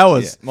 3 Yeah,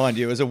 hours. mind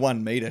you, it was a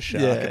 1 meter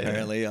shark. Yeah.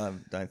 Apparently, I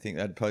don't think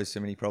that'd pose too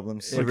many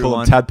problems. We call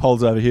them Everyone-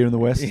 tadpoles over here in the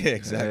West. Yeah,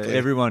 exactly.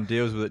 everyone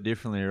deals with it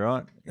differently,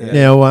 right?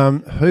 Now,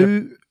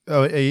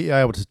 are you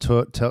able to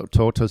talk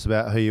to us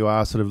about who you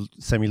are sort of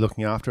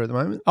semi-looking after at the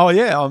moment? Oh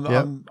yeah,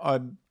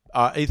 I'm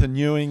Ethan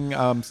Ewing,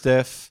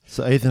 Steph.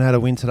 So Ethan had a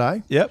win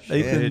today. Yep,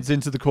 Ethan's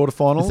into the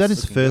quarterfinals. Is that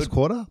his looking first good.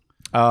 quarter?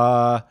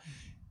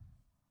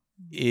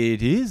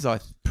 It is. I'm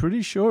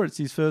pretty sure it's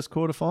his first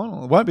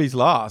quarterfinal. It won't be his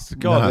last.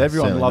 God, No,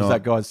 everyone certainly loves not.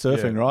 that guy's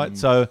surfing, Yeah. right?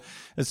 So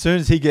as soon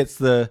as he gets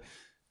the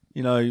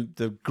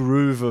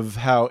groove of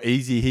how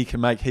easy he can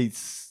make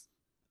heats,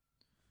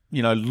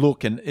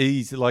 look and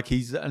ease, like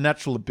his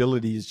natural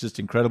ability is just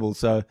incredible.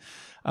 So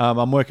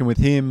I'm working with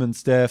him and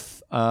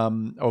Steph.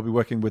 I'll be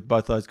working with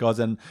both those guys,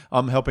 and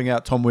I'm helping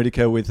out Tom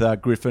Whitaker with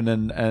Griffin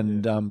and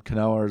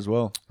Kanoa as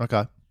well.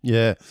 Okay.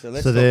 Yeah. So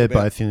So they're talk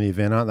about- both in the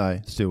event, aren't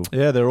they? Still.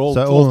 Yeah, they're all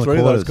So all in the three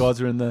of those quarters.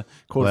 guys are in the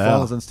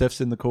quarterfinals, Wow. and Steph's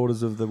in the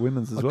quarters of the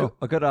women's as well.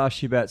 I got to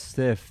ask you about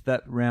Steph.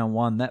 That round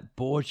one, that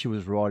board she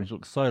was riding, she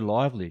looked so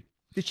lively.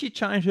 Did she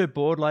change her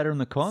board later in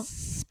the comp?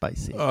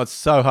 Spacey. Oh, it's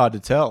so hard to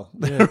tell.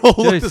 They all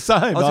look Jeez. the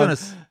same. I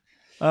was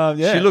gonna.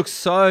 Yeah. She looks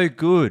so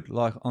good,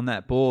 like on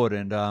that board,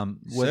 and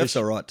whether Surf's she,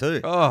 all right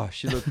too. oh,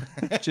 she looked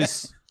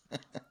just.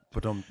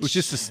 But It was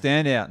just a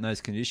standout in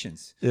those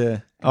conditions.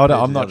 Yeah, compared to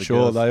I'm the not other sure.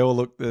 girls. They all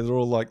look. They're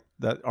all like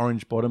that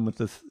orange bottom with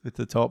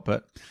the top,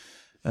 but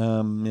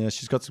yeah,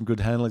 she's got some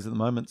good handlers at the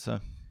moment.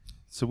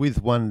 So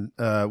with one,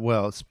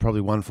 it's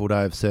probably one full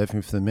day of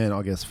surfing for the men,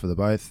 I guess, for the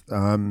both.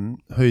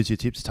 Who's your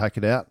tips to take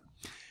it out?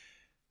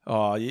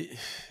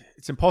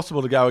 it's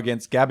impossible to go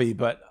against Gabby.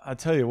 But I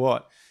tell you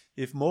what,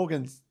 if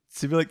Morgan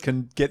Civilik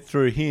can get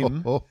through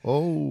him,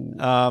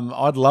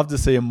 I'd love to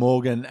see a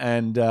Morgan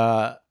and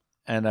a.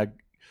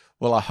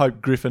 Well, I hope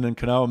Griffin and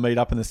Kanoa meet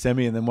up in the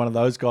semi, and then one of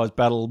those guys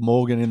battle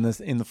Morgan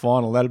in the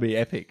final. That'd be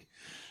epic.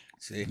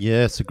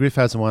 Yeah, so Griff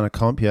hasn't won a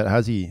comp yet,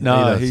 has he?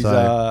 No,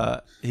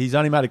 either, he's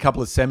only made a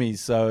couple of semis,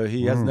 so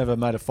he has never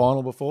made a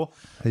final before.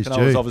 He's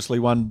Kanoa's due. obviously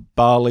won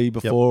Bali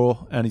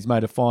before, and he's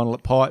made a final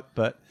at Pipe,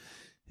 but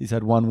he's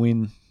had one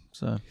win.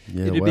 So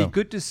Yeah, It'd well. be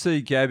good to see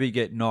Gabby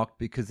get knocked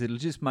because it'll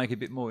just make it a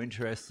bit more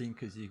interesting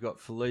because you've got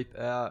Philippe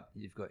out,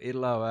 you've got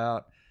Italo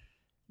out.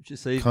 It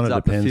just evens Kind of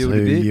up the depends field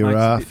who a bit. your makes it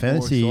a bit more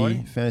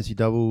fantasy exciting.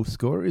 double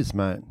scorer is,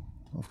 mate.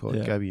 I've got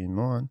Yeah. Gabby in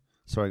mind.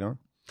 Sorry, go on.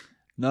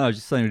 No, I was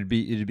just saying it'd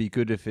be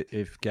good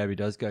if Gabby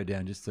does go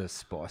down just to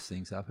spice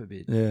things up a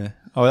bit. yeah.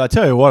 Oh, I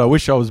tell you what, I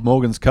wish I was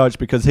Morgan's coach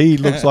because he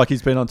looks like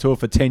he's been on tour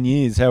for 10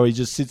 years. How he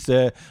just sits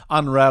there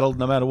unrattled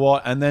no matter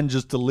what, and then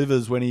just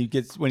delivers when he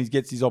gets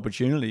his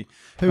opportunity.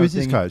 Who I is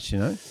his think, coach, you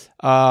know?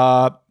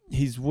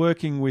 He's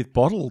working with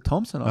Bottle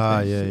Thompson.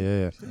 I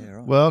think. Yeah.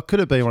 right. Well, could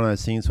it be one of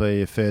those things where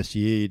your first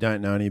year you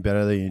don't know any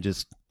better than you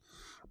just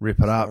rip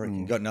it I up? reckon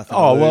And, you got nothing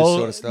Oh to lose well,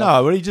 sort of stuff.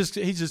 no, but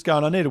he's just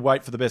going. I need to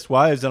wait for the best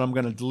waves, and I'm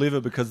going to deliver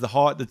because the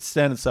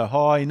standard's so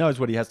high. He knows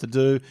what he has to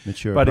do,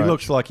 Mature but he approach.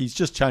 looks like he's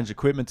just changed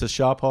equipment to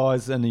sharp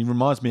highs, and he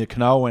reminds me of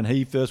Kanoa when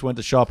he first went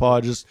to sharp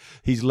high. Just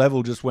his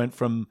level just went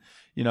from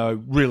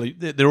really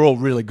they're all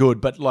really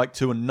good, but like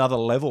to another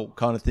level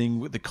kind of thing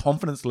with the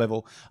confidence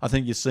level. I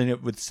think you've seen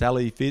it with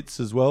Sally Fitz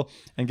as well,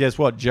 and guess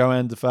what?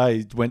 Joanne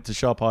DeFay went to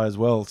sharp high as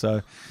well.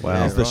 So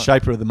Wow. he's the Right.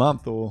 shaper of the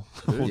month or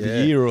the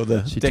Yeah. year or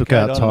the she decade. took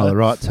out I don't Tyler know.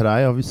 Wright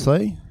today,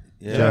 obviously.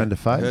 Yeah. Joanne I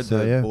DeFay. heard So,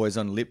 the yeah. boys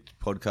on Lip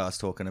podcast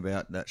talking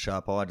about that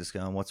sharp eye, just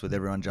going, what's with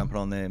everyone jumping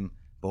on them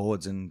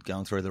boards and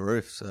going through the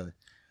roof. So,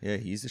 yeah,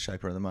 he's the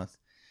shaper of the month.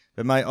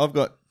 But, mate, I've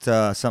got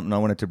something I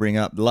wanted to bring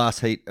up. The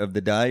last heat of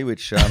the day,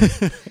 which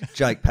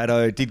Jake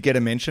Paddo did get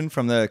a mention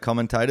from the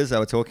commentators. They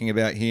were talking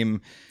about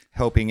him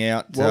helping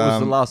out. What was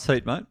the last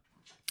heat, mate?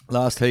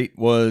 Last heat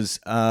was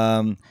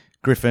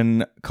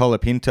Griffin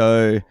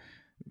Colapinto.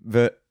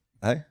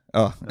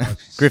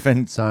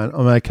 Griffin. Saying,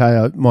 I'm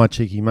okay. My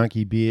cheeky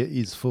monkey beer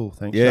is full.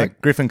 Thanks, Yeah,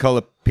 Jake. Griffin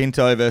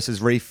Colapinto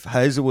versus Reef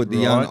Hazelwood, the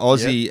young Right,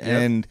 Aussie. yep.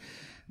 And,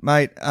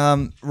 mate,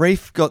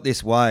 Reef got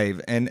this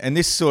wave. And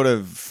this sort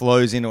of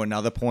flows into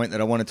another point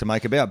that I wanted to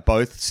make about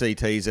both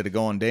CTs that have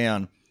gone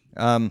down.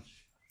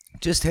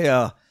 Just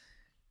how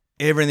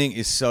everything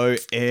is so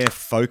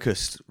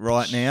air-focused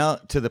right now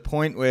to the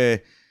point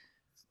where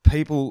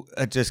people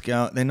are just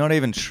going, they're not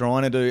even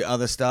trying to do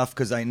other stuff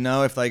because they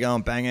know if they go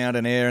and bang out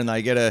an air and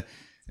they get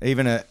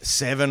even a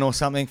 7 or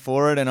something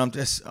for it. And I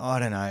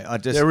don't know.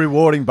 They're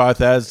rewarding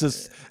both as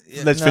just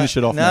let's finish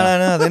it off now.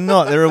 No, they're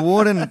not. They're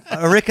rewarding.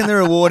 I reckon they're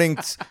rewarding.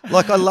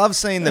 Like, I love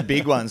seeing the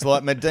big ones,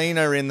 like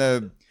Medina in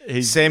the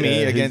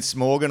semi against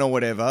Morgan or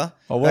whatever.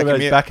 Oh, what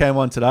about his backhand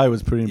one today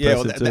was pretty Yeah,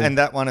 impressive too. and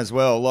that one as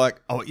well. Like,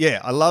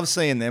 I love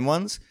seeing them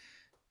ones,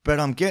 but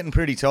I'm getting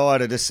pretty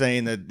tired of just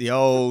seeing the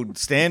old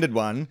standard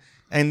one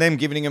and them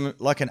giving him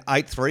like an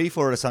 8-3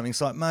 for it or something.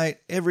 It's like, mate,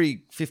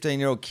 every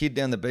 15-year-old kid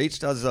down the beach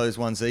does those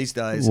ones these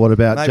days. What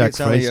about Maybe Jack it's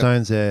only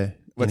Freestone's there?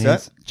 What's And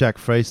that? Jack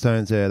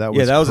Freestone's there. That was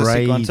Yeah, that was crazy.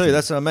 a sick one too.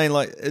 That's what I mean.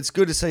 Like, it's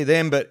good to see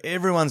them, but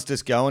everyone's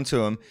just going to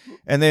them.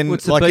 And then,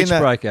 What's the like beach in that,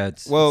 break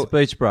ads? Well, it's a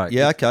beach break.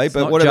 Yeah, okay, It's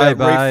but not what J about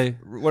Bay.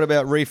 What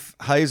about Reef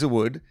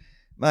Hazelwood,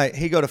 mate?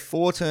 He got a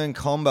 4-turn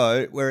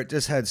combo where it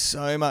just had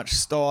so much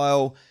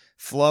style,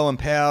 flow, and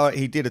power.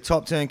 He did a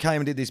top turn, came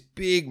and did this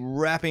big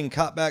wrapping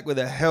cutback with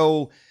a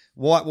hell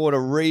whitewater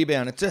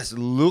rebound. It just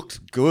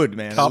looked good,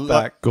 man.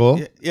 Cutback. Gore?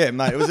 Yeah,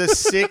 mate. It was a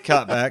sick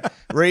cutback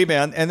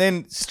rebound, and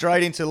then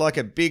straight into like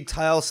a big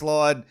tail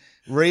slide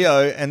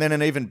Rio, and then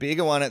an even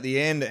bigger one at the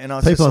end. And I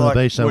was People just on like, the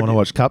beach don't want to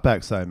watch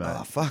cutbacks, though, mate.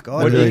 Oh fuck! I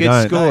What do. do you get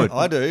don't. scored?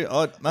 I do.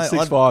 Mate,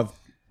 6-5.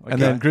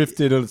 And then Griff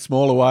did a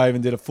smaller wave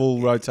and did a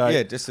full rotate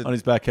Yeah, just on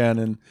his backhand,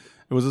 and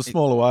it was a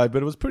smaller wave,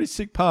 but it was a pretty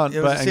sick punt.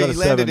 It was but and sick. got a He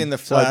landed 7. in the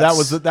So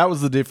flats. that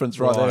was the difference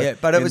right there. Yeah,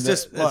 but it In was the-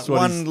 just that's like what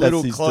one his-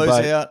 little that's his debate.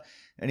 closeout,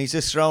 and he's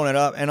just throwing it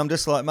up. And I'm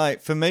just like,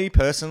 mate, for me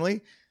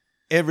personally,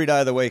 every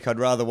day of the week, I'd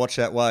rather watch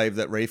that wave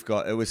that Reef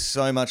got. It was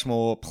so much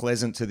more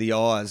pleasant to the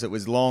eyes. It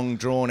was long,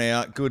 drawn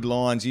out, good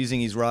lines, using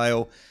his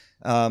rail.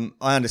 I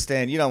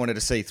understand you don't want to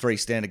see 3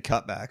 standard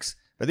cutbacks,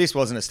 but this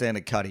wasn't a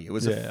standard cutty. It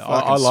was a fucking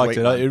I liked sweet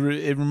it. one.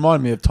 It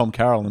reminded me of Tom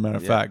Carroll, as a matter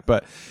of fact.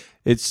 But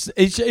it's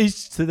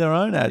each to their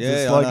own ads. Yeah,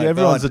 it's I like know,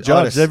 everyone's a but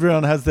judge. just-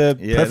 everyone has their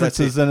Yeah,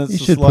 preferences, that's it. and it's You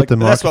just should like put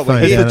the That's what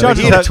microphone we're here down. to at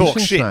do. the Here to talk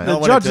competition, shit. mate. No the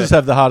one judges to-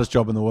 have the hardest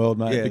job in the world,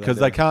 mate, Yeah, because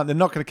they they do. can't. They're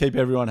not going to keep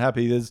everyone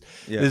happy.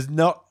 There's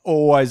not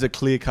always a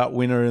clear cut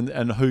winner,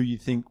 and who you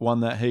think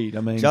won that heat.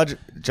 I mean,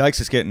 Jake's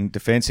just getting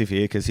defensive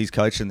here because he's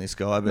coaching this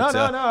guy. But,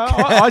 no.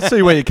 I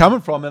see where you're coming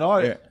from, and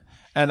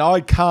Yeah. I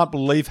can't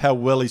believe how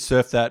well he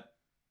surfed that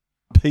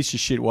piece of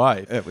shit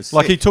wave. It was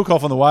like sick. he took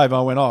off on the wave.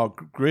 I went, oh,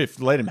 Griff,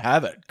 let him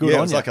have it. Good Yeah, on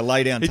it was you. like a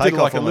lay down He takeoff. did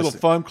like a little almost.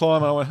 foam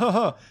climb, and I went, ha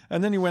ha.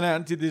 And then he went out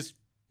and did this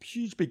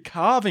huge big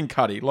carving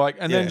cutty,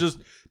 and then Yeah. just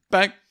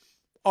back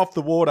off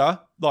the water,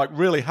 like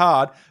really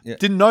hard. Yeah.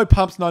 Didn't no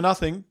pumps, no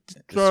nothing.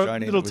 Throw, straight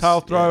in. little It was- tail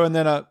throw, yeah. and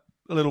then a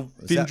little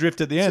fin that- drift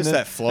at the it's end. just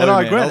And- that flow, and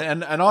I man. agree. I-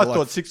 And I I like-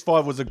 thought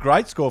 6.5 was a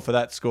great score for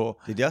that score.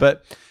 Did ya?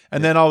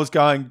 And then I was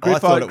going, Griff,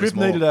 thought it was Griff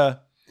more. needed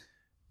a.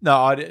 No,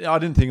 I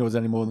didn't think it was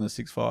any more than a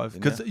 6.5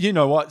 because you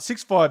know what,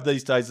 6.5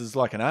 these days is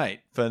like an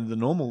 8 for the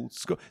normal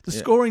score. The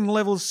scoring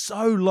level is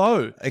so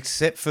low.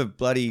 Except for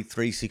bloody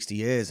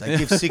 360 airs. They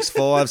give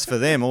 6.5s for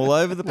them all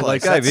over the Well, they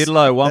place. gave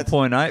Idlo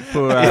 1.8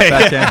 for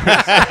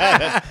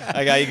backhand.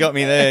 Okay, you got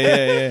me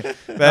there. Yeah.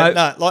 But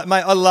no, like,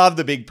 mate, I love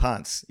the big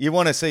punts. You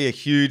want to see a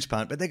huge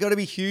punt, but they got to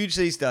be huge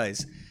these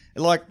days.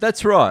 Like,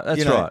 That's right. That's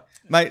you know, right.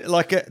 mate.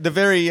 Like the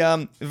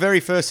very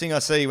first thing I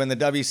see when the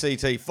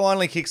WCT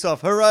finally kicks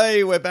off,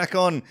 hooray, we're back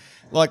on.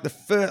 Like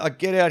I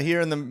get out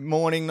here in the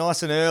morning,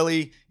 nice and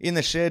early, in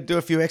the shed, do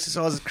a few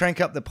exercises, crank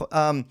up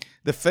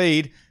the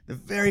feed. The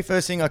very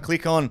first thing I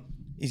click on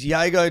is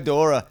Yago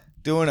Dora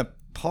doing a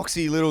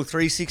poxy little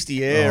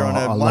 360 air on a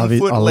I 1 love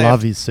foot it. I left.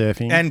 love his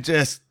surfing. And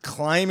just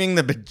claiming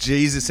the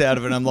bejesus out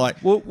of it. I'm like,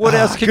 Well, what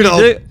else can good you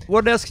old- do?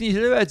 What else can you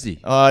do, Adsy?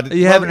 Uh, Are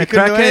you well, having he a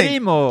couldn't crack do at anything.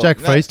 him, or Jack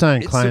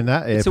Freestone It's claimed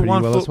that air It's a pretty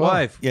 1 well foot as well.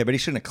 wave. Yeah, but he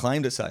shouldn't have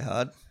claimed it so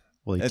hard.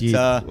 Well, he It's, did.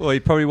 Well, he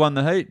probably won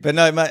the heat. But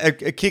no, mate,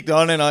 it kicked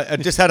on, and I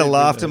just had a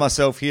laugh to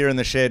myself here in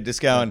the shed,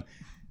 just going,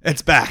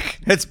 "It's back!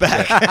 It's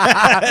back!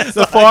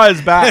 The fire's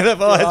back. the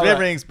fire's, Love it.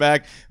 everything's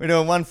back. We're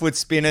doing 1 foot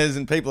spinners,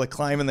 and people are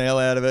claiming the hell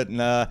out of it.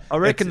 And I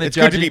reckon it's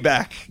the good to judging be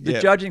back. The Yeah.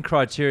 judging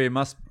criteria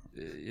must.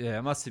 Yeah,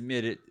 I must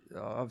admit it.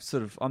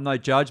 I'm no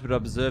judge, but I've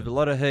observed a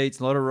lot of heats,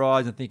 a lot of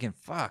rides, and thinking,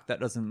 "Fuck, that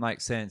doesn't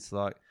make sense."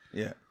 Like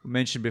Yeah. we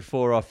mentioned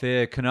before off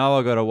air,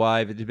 Kanoa got a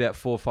wave. It did about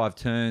 4 or 5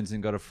 turns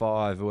and got a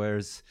 5,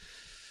 whereas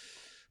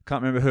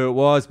can't remember who it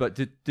was, but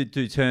did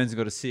 2 turns and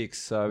got a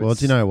 6. So Well, it's-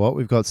 do you know what?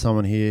 We've got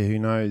someone here who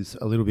knows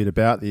a little bit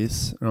about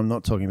this, and I'm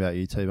not talking about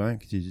you, T-Bone,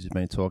 because you've just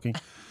been talking.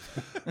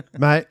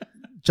 Mate,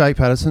 Jake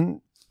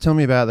Patterson, tell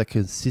me about the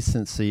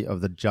consistency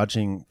of the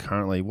judging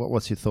currently.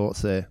 What's your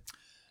thoughts there?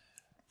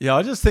 Yeah,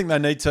 I just think they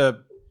need to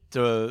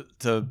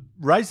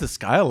raise the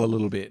scale a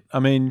little bit. I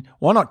mean,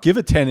 why not give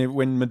a 10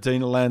 when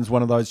Medina lands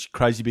one of those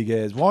crazy big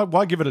airs?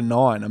 Why give it a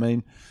 9? I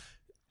mean,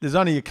 there's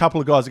only a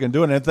couple of guys that can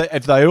do it. And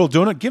if they're all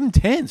doing it, give them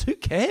 10s. Who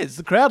cares?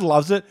 The crowd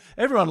loves it.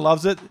 Everyone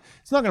loves it.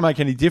 It's not going to make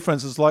any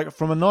difference. It's like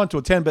from a 9 to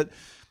a 10, but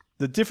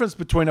the difference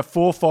between a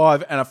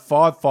 4.5 and a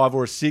 5.5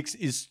 or a 6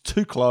 is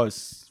too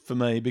close for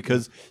me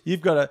because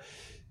you've got to...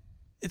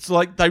 It's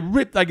like they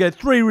get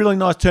 3 really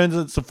nice turns,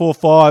 it's a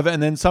 4.5,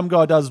 and then some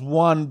guy does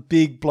one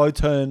big blow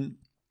turn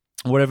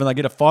or whatever, and they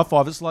get a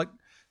 5.5. It's like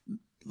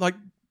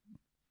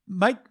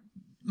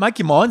make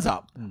your minds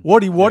up.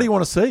 What do you want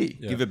to see?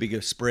 Give a bigger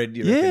spread.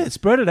 You Yeah, reckon?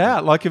 spread it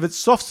out. Like if it's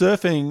soft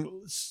surfing,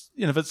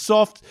 if it's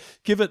soft,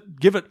 give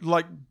it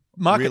like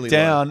mark Really it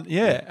down. low.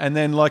 Yeah. And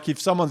then like if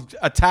someone's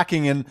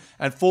attacking and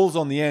falls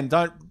on the end,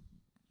 don't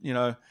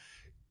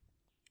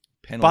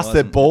bust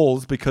their Penalising.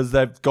 balls because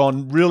they've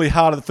gone really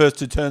hard at the first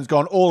 2 turns,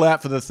 gone all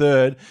out for the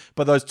third,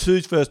 but those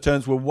 2 first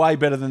turns were way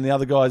better than the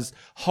other guy's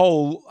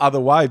whole other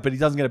wave, but he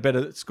doesn't get a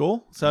better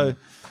score. So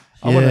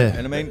I want Yeah.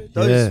 And I mean,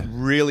 those Yeah.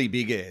 really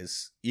big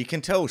airs, you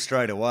can tell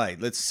straight away.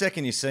 The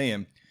second you see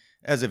them,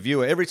 as a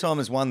viewer, every time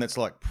there's one that's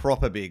like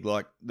proper big,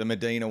 like the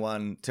Medina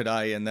one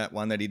today and that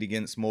one that he did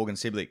against Morgan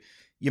Sibley,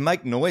 you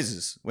make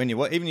noises when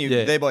you even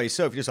you're there by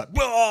yourself. You're just like,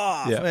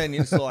 whoa, and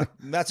it's like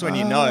that's when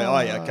you know, oh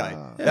yeah,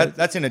 okay,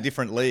 that's in a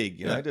different league,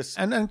 you know. Just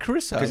and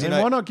Carissa, 'Cause, I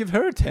mean, why not give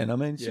her a 10? I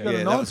mean, she got a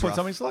that 9 was point rough.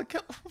 something. It's like,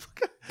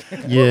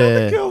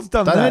 Yeah. the girl's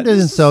done They that. don't do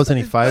themselves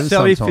any favours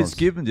Sally sometimes.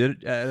 Fitzgibbon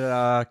did it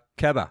at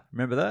Cabba.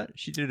 Remember that?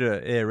 She did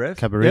an air rev.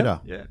 Cabaretta.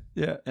 Yeah.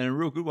 Yeah. And a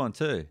real good one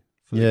too.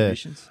 For the Yeah.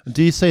 conditions.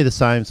 Do you see the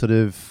same sort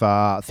of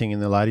thing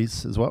in the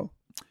ladies as well?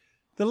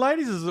 The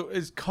ladies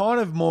is kind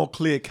of more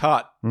clear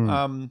cut.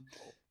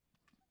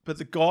 But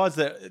the guys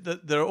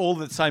they're all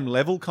the same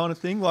level kind of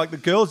thing. Like the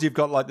girls, you've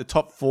got like the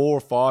top 4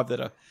 or 5 that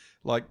are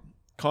like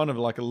kind of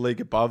like a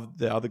league above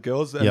the other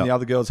girls, and Yep. the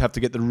other girls have to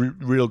get the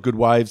real good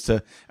waves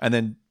and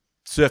then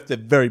surf their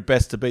very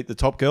best to beat the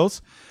top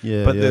girls.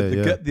 Yeah, but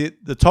yeah.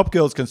 the top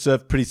girls can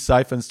surf pretty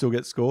safe and still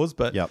get scores.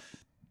 But Yep.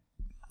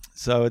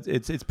 So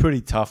it's pretty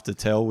tough to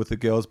tell with the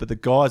girls, but the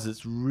guys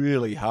it's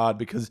really hard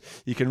because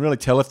you can really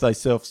tell if they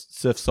surf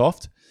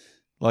soft.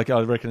 Like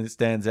I reckon it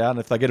stands out, and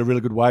if they get a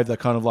really good wave, they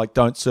kind of like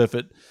don't surf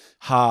it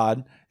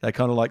hard. They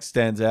kind of like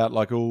stands out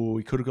like, oh,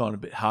 we could have gone a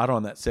bit harder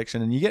on that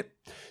section, and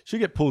should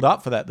get pulled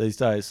up for that these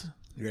days.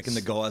 You reckon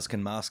the guys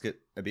can mask it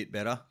a bit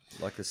better,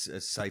 like a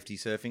safety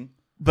surfing?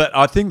 But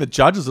I think the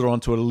judges are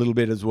onto it a little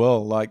bit as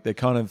well. Like they're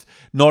kind of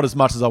not as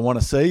much as I want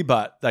to see,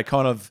 but they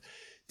kind of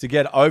to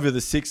get over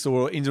the 6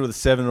 or into the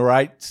 7 or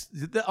 8.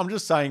 I'm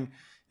just saying,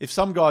 if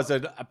some guys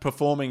are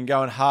performing and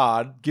going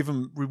hard, give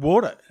them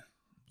reward it.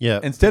 Yeah.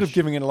 Instead of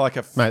giving it like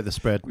a... Make the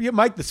spread. Yeah,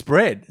 make the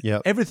spread. Yeah.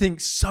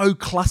 Everything's so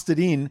clustered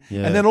in.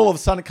 Yeah. And then all of a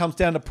sudden it comes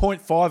down to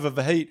 0.5 of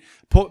a heat.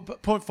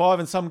 0.5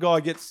 and some guy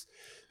gets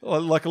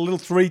like a little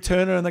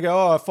 3-turner and they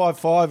go,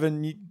 5-5.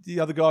 And the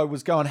other guy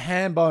was going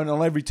ham bone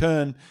on every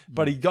turn,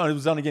 but he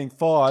was only getting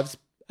 5s.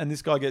 And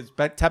this guy gets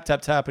back, tap,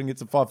 tap, tap and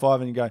gets a 5-5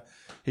 and you go,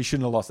 he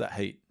shouldn't have lost that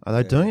heat. Are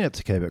they doing it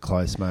to keep it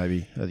close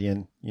maybe at the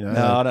end? You know,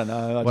 No, I don't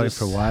know. Waiting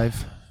for a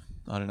wave.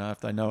 I don't know if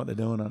they know what they're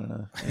doing. I don't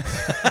know.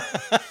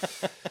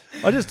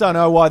 I just don't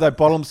know why they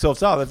bottle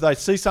themselves up. If they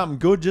see something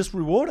good, just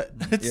reward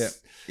it.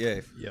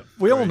 Yeah.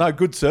 We all know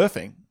good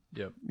surfing.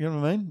 Yep. You know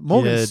what I mean?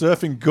 Morgan's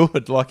surfing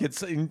good. Like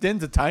it's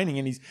entertaining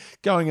and he's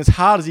going as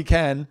hard as he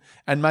can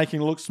and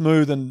making it look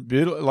smooth and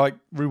beautiful, like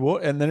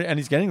reward and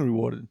he's getting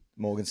rewarded.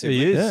 Morgan He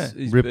Sibley. is. Yeah.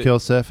 He's Rip curl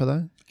surfer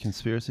though?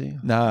 Conspiracy?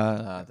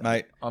 Nah,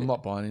 Mate. I'm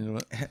not buying into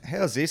it.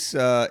 How's this?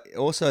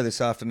 Also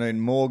this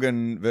afternoon,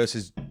 Morgan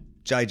versus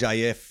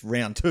JJF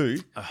round 2.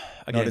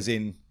 Not as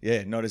in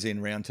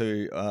round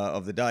 2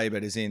 of the day,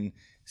 but as in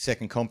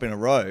second comp in a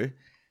row.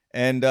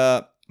 And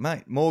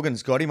mate,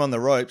 Morgan's got him on the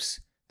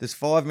ropes. There's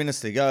 5 minutes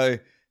to go.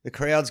 The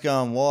crowd's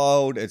going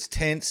wild. It's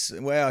tense.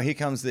 Wow, here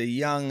comes the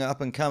young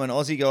up and coming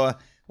Aussie guy.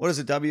 What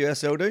does the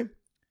WSL do?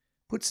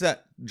 Puts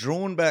that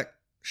drawn back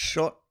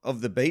shot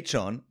of the beach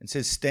on and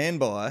says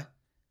standby,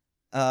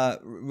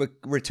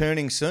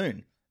 returning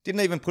soon.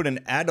 Didn't even put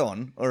an ad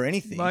on or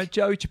anything. Mate,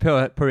 Joey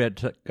Chappelle probably had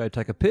to go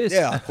take a piss.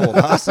 Yeah, poor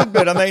bastard.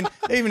 But I mean,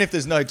 even if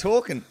there's no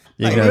talking,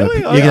 You mate, can have a- really?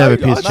 you can have a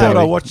piss, I thought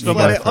I Joey. watched it on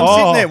I'm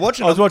sitting there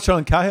watching I was it. watching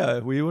on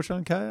KO. Were you watching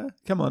on KO?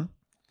 Come on.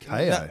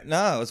 No,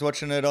 I was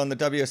watching it on the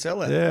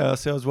WSL app. Yeah, I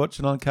see. I was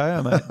watching on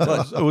KO, mate.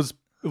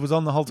 It was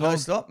on the whole time. No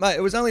stop, mate.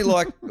 It was only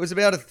like it was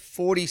about a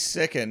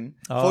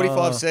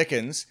 45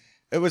 seconds.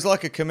 It was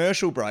like a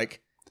commercial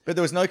break, but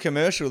there was no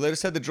commercial. They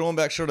just had the drawn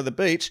back shot of the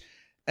beach,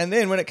 and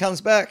then when it comes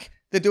back,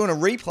 they're doing a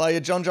replay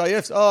of John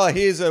JF's. Oh,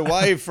 here's a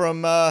wave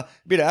from a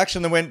bit of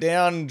action that went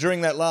down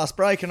during that last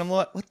break, and I'm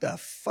like, what the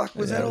fuck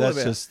was that all about?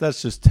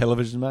 That's just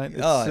television, mate. They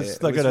got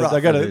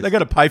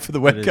to pay for the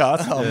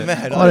webcast. Oh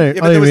man, I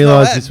didn't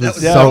realise this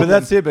was Yeah, so- but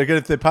that's it. Because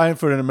if they're paying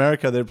for it in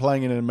America, they're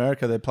playing it in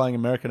America. They're playing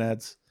American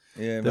ads.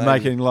 Yeah, They're maybe.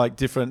 making like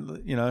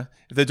different. You know,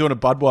 if they're doing a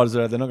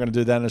Budweiser ad, they're not going to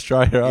do that in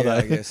Australia, are Yeah,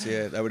 I they? guess.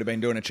 Yeah, they would have been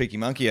doing a cheeky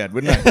monkey ad,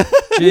 wouldn't they?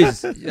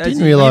 Jeez.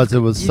 Didn't realise it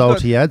was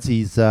Salty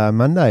Adsies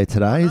Monday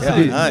today. It's Yeah, a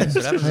bit, I know. That's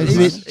what happens. He's a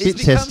bit He's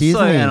become testy, so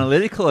isn't he?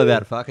 analytical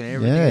about fucking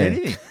everything. Yeah. and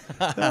anything.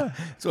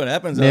 That's what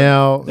happens.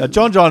 Now,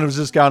 John was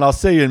just going, I'll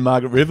see you in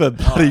Margaret River,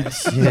 buddy,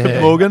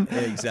 Yeah. Morgan. Yeah,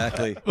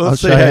 exactly. I'll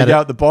Let's see show you how how you to- go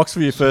at the box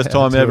for your first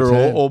time to a ever,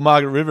 turn. or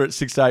Margaret River at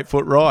 6 to 8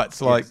 foot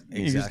rights. Like,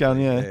 Exactly, you're just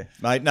going, yeah.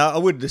 Mate, no, I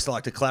would just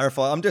like to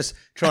clarify. I'm just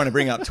trying to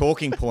bring up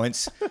talking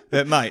points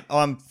that, mate,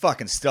 I'm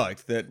fucking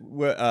stoked that,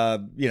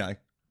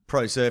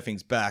 pro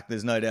surfing's back.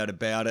 There's no doubt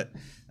about it.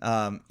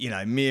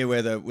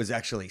 Merewether was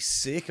actually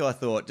sick. I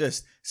thought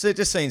just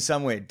seeing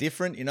somewhere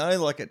different,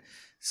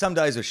 some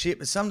days were shit,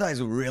 but some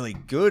days were really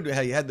good.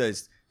 How you had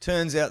those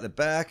turns out the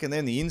back and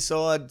then the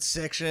inside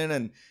section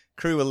and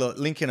crew were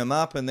linking them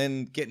up and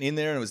then getting in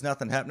there and there was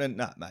nothing happening.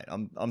 Nah, mate,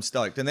 I'm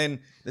stoked. And then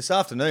this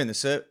afternoon,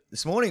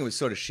 this morning was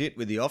sort of shit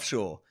with the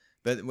offshore,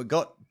 but we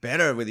got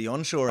better with the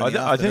onshore.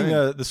 I think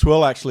the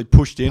swell actually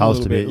pushed in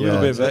Pulsed a little a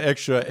bit, bit of an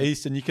extra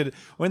east, and you could,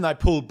 when they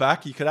pulled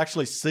back, you could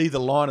actually see the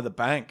line of the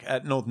bank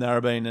at North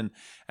Narrabeen,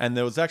 and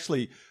there was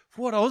actually,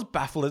 what I was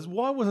baffled is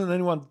why wasn't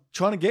anyone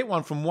trying to get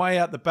one from way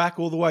out the back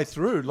all the way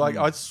through? Like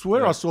I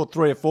swear I saw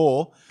 3 or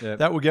 4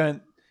 that were going,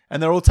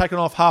 and they're all taken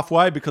off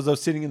halfway because they were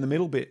sitting in the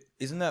middle bit.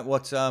 Isn't that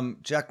what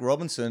Jack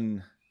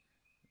Robinson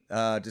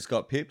just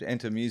got pipped?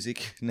 Enter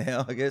music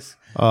now, I guess.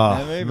 oh, You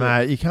know what I mean?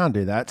 mate, you can't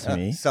do that to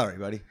me. Sorry,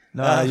 buddy.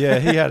 No, he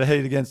had a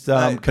heat against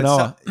Mate, but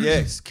Kanoa.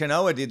 yes,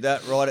 Kanoa did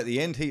that right at the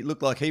end. He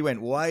looked like he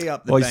went way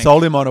up the Well, bank. he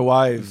sold him on a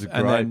wave,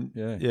 and great-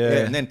 then yeah.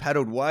 and then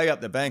paddled way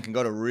up the bank and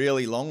got a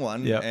really long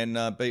one Yep. and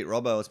beat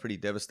Robbo. I was pretty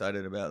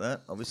devastated about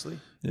that, obviously.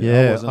 I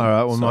Yeah, wasn't. all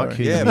right, well, Sorry. might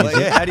cue Yeah, the but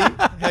music.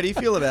 how do you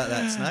feel about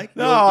that, Snake?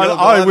 No, Your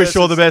I guy wish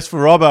all the versus- best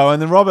for Robbo,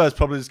 and then Robbo's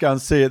probably just going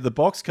to see it at the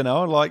box,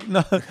 Kanoa. Like,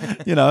 no,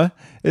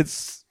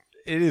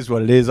 it is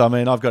what it is. I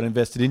mean, I've got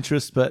invested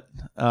interest, but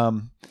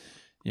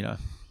it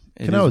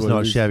is Kanoa's what not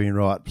it is. shabby in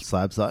right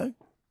slabs, though.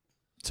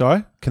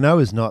 Sorry.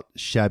 Kanoa's not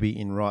shabby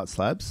in right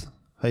slabs.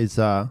 He's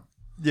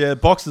Yeah,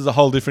 box is a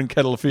whole different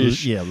kettle of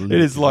fish. Yeah, it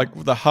is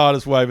like the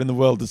hardest wave in the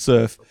world to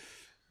surf.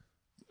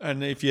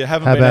 And if you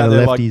haven't how been about out the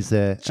there, like lefties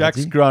there?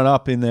 Jack's Adzi? grown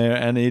up in there,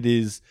 and it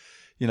is,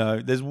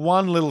 there's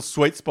one little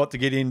sweet spot to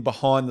get in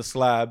behind the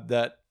slab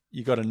that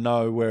you got to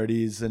know where it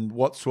is and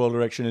what swell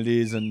direction it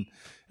is and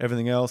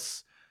everything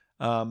else.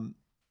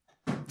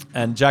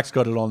 And Jack's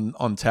got it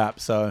on tap,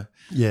 so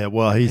Yeah,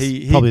 well,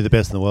 he's probably the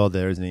best in the world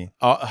there, isn't he?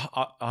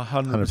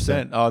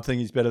 100%. I think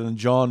he's better than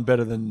John,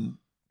 better than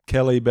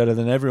Kelly, better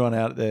than everyone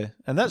out there,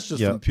 and that's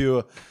just from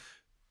pure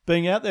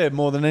being out there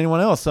more than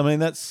anyone else. I mean,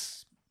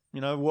 that's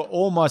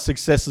all my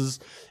successes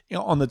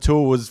on the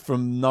tour was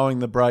from knowing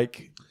the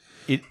break,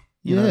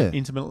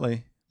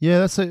 intimately. Yeah,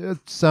 that's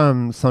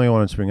something I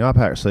wanted to bring up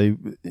actually.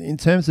 In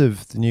terms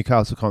of the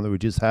Newcastle comp that we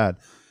just had,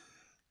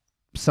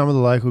 some of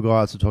the local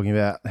guys were talking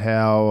about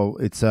how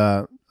it's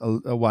a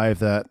wave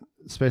that,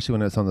 especially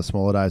when it's on the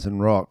smaller days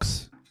and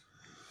rocks,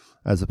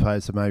 as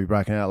opposed to maybe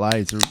breaking out late,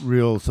 it's a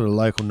real sort of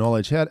local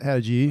knowledge. How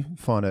did you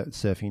find it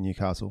surfing in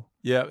Newcastle?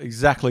 Yeah,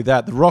 exactly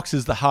that. The rocks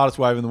is the hardest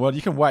wave in the world.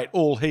 You can wait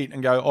all heat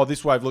and go, oh,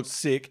 this wave looks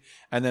sick,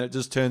 and then it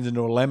just turns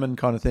into a lemon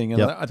kind of thing.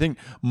 And I think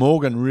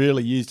Morgan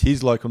really used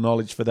his local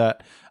knowledge for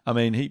that. I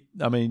mean,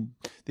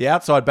 the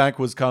outside bank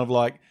was kind of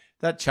like,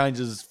 that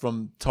changes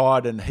from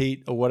tide and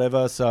heat or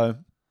whatever, so...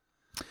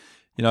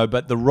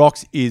 but the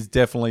rocks is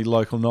definitely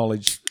local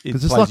knowledge.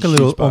 Because it's like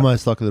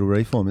almost like a little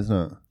reform, isn't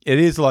it? It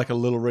is like a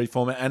little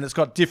reform, and it's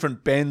got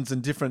different bends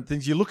and different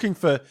things. You're looking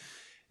for,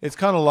 it's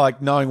kind of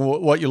like knowing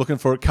what you're looking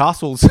for at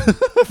castles,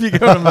 if you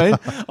get what I mean.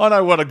 I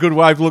know what a good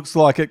wave looks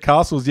like at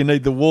castles. You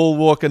need the wall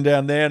walking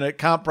down there, and it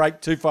can't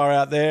break too far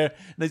out there. It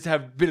needs to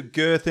have a bit of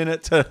girth in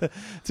it to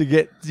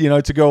get,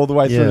 to go all the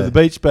way through to the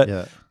beach.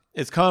 But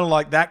it's kind of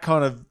like that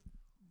kind of,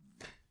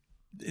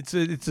 it's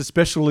a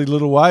specially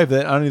little wave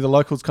that only the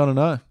locals kind of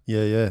know.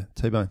 Yeah,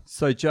 T-Bone.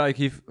 So, Jake,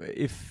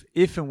 if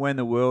and when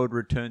the world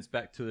returns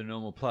back to the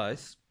normal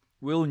place,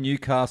 will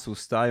Newcastle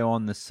stay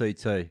on the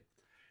CT?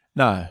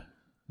 No.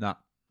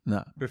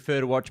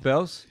 Prefer to watch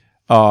Bells?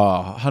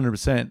 Oh,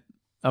 100%.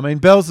 I mean,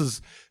 Bells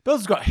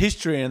has got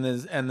history and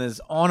there's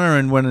honour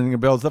in winning the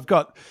Bells. They've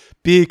got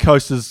beer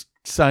coasters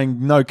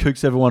saying no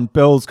kooks ever won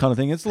Bells kind of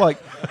thing. It's like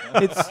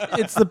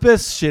it's the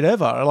best shit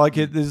ever. Like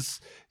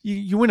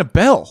you win a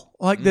bell.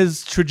 Like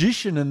there's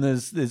tradition and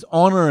there's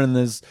honor and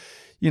there's,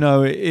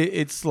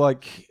 it's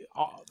like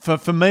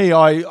for me,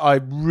 I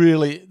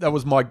really, that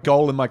was my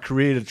goal in my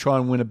career to try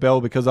and win a bell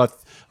because I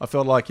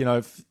felt like,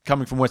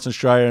 coming from Western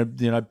Australia,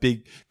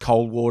 big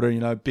cold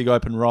water, big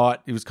open right.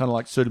 It was kind of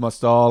like suited my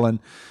style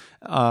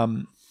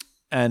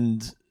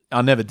and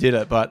I never did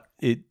it, but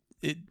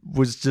it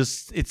was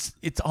just, it's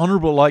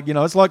honourable. Like,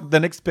 it's like the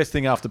next best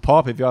thing after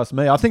pipe, if you ask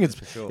me. I think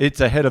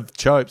it's ahead of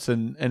Chopes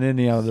and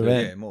any other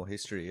event. Yeah, more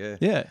history, yeah.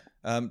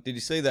 Yeah. Did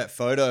you see that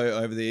photo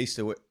over the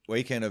Easter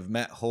weekend of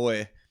Matt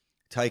Hoy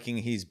taking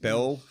his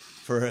bell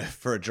for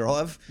a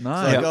drive? No.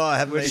 I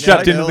haven't been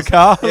strapped into the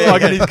car,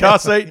 like in his car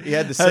seat. He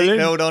had the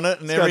seatbelt on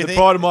it and everything. The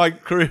pride of my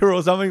career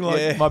or something,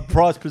 like my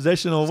prized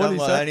possession or something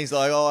what do you say? And he's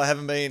like, I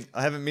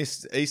haven't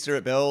missed Easter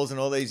at Bells in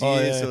all these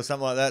years or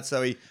something like that.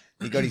 So he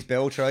got his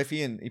bell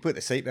trophy and he put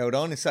the seatbelt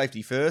on, his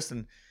safety first,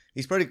 and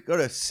he's probably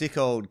got a sick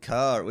old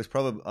car. It was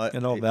probably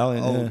an old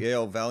Valiant,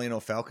 old Valiant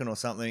or Falcon or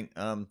something.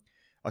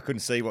 I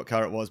couldn't see what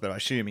car it was, but I'm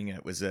assuming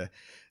it was the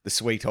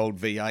sweet old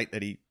V8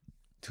 that he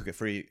took a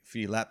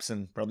few laps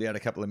and probably had a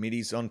couple of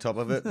middies on top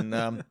of it. And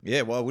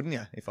why wouldn't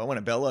you? If I want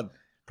a bell, I'd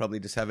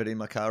probably just have it in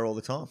my car all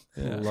the time.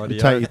 Yeah. You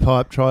take your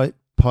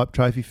pipe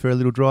trophy for a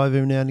little drive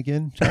every now and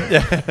again.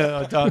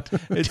 I don't.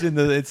 It's in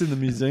the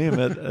museum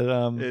at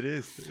It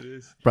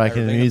is. Break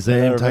in the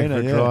museum, take for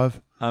a drive.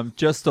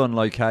 Just on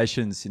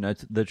locations,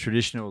 the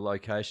traditional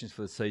locations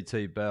for the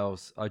CT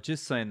Bells. I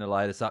just seen the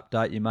latest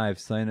update. You may have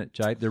seen it,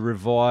 Jake. The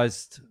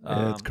revised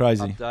it's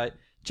crazy update.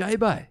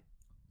 J-Bay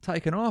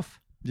taken off.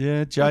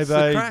 Yeah,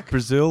 J-Bay,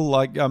 Brazil.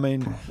 Like, I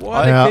mean,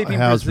 why are they keeping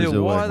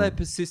Brazil? Why are they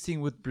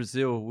persisting with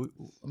Brazil?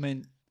 I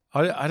mean,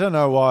 I don't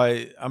know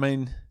why. I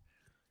mean,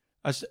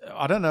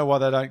 I don't know why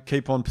they don't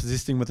keep on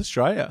persisting with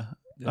Australia.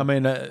 Yeah. I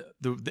mean,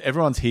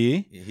 everyone's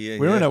here.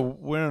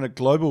 We're in a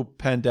global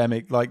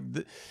pandemic. Like,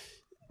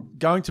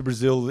 going to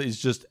Brazil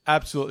is just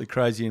absolutely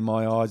crazy in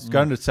my eyes.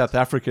 Going to South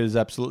Africa is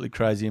absolutely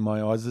crazy in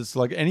my eyes. It's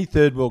like any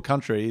third world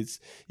country.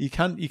 You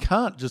can't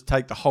just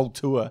take the whole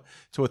tour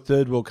to a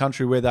third world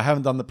country where they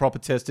haven't done the proper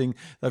testing.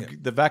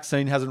 The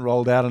vaccine hasn't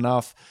rolled out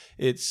enough.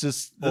 It's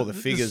just the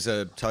figures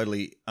are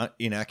totally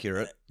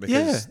inaccurate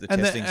because the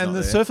testing's not the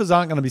there. surfers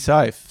aren't going to be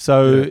safe.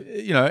 So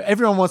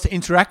everyone wants to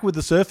interact with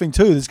the surfing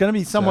too. There's going to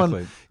be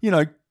someone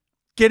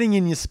getting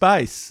in your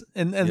space,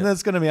 and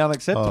that's going to be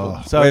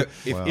unacceptable.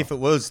 If it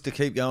was to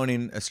keep going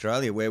in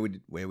Australia, where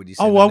would you?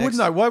 Why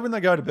wouldn't they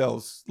go to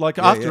Bells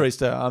after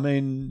Easter? I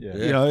mean,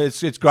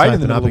 it's great in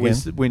the middle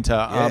of winter.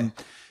 Yeah.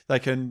 They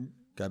can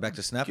go back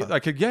to Snapper. They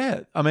could,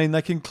 I mean,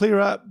 they can clear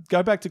up,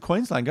 go back to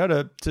Queensland,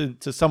 go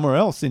to somewhere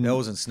else in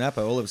Bells and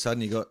Snapper. All of a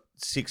sudden, you got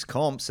 6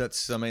 comps.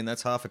 That's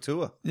half a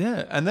tour.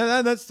 Yeah, and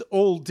that's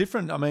all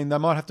different. I mean, they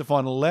might have to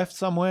find a left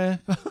somewhere.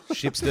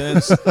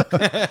 Shipsterns.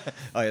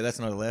 Oh yeah, that's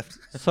not a left.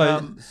 So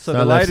no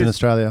the lefts latest in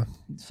Australia.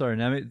 Sorry,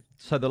 Nami.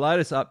 So the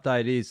latest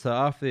update is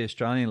after the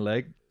Australian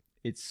leg,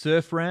 it's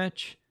Surf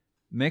Ranch,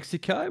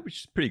 Mexico,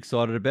 which is pretty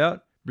excited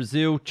about.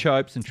 Brazil,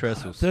 Chopes, and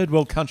Trestles. Third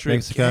world country.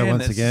 Mexico again.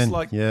 once again.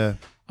 Like, yeah.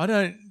 I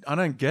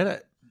don't get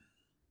it.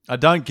 I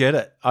don't get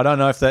it. I don't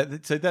know if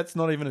that's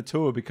not even a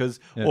tour because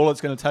all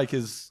it's going to take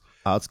is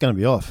it's going to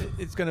be off.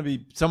 It's going to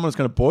be someone's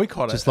going to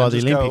boycott it. Just like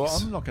the Go,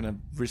 Olympics. I'm not going to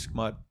risk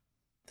my.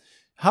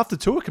 Half the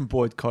tour can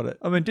boycott it.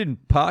 I mean,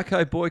 didn't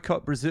Parco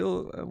boycott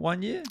Brazil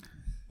 1 year?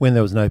 When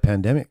there was no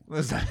pandemic.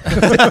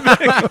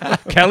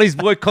 Kelly's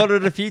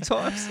boycotted a few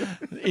times.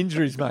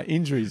 Injuries, mate.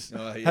 Injuries.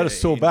 Oh, yeah, Had a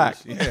sore back.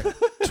 Yeah.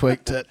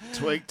 Tweaked it.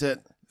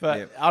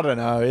 But I don't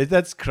know.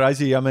 That's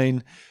crazy. I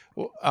mean,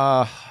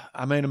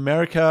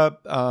 America.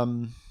 I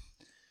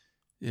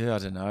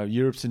don't know.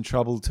 Europe's in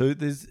trouble too.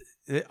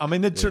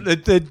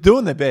 They're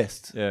doing their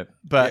best. Yeah,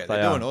 but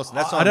they're doing awesome.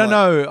 That's I don't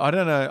know.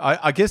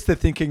 I guess they're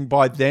thinking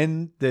by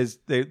then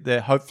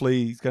they're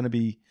hopefully going to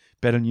be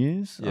better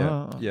news.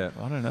 Yeah.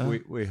 I don't know.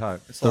 We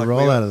hope. It's The like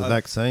rollout of the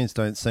vaccines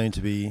don't seem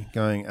to be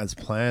going as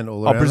planned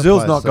all around.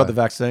 Brazil's the place, not got so- the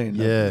vaccine.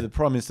 Yeah. The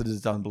Prime Minister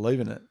just doesn't believe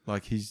in it.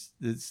 Like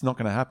it's not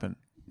going to happen.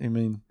 I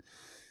mean,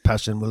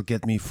 Passion will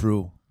get me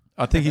through.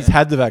 I think he's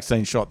had the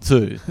vaccine shot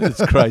too.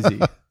 It's crazy.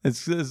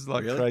 It's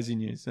like Really? crazy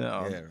news.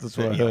 Yeah, That's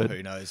what I yeah, heard.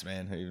 Who knows,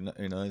 man?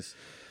 Who knows?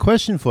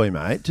 Question for you,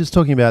 mate. Just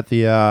talking about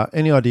the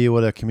any idea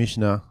what a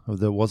commissioner of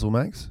the WASL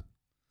makes?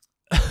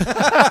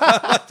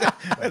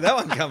 Where'd that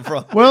one come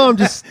from? Well,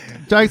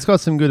 Jake's got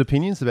some good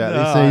opinions about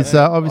this. He's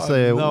obviously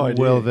I a have no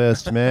idea.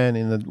 well-versed man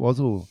in the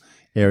WASL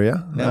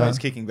area. Now he's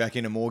kicking back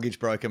into mortgage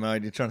broker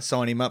mode. You're trying to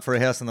sign him up for a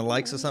house in the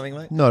lakes or something,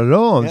 mate? Not at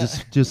all. I'm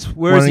just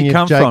Where has wondering he if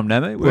come Jake- from,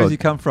 Nami? Where Well, has he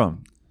come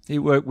from? He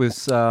worked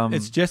with.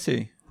 It's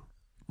Jesse.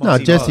 No,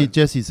 What's he like?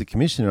 Jesse's the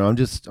commissioner. I'm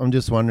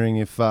just wondering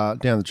if down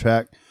the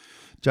track,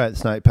 Jake the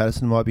Snake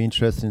Patterson might be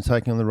interested in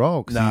taking on the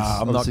role. 'cause Nah,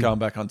 he's I'm not obviously- going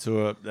back on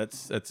tour.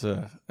 That's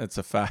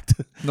a fact.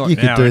 Not You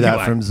could now, do that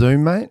anyway. from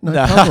Zoom, mate. No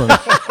Nah. problem.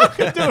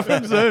 Do it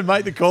from Zoom.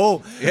 Make the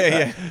call.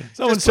 Yeah.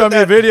 Someone Just show put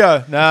me a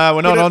video. Nah,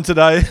 we're not on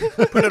today.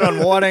 Put it on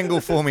wide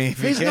angle for me if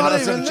you He's can. not I'll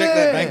even check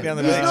there. that bank down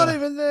the He's beach. not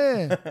even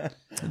there.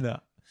 No.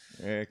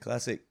 Yeah,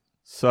 classic.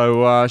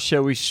 So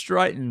shall we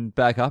straighten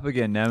back up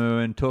again, Namu,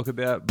 and talk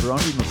about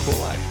Bronte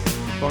McCauley?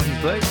 Bronte's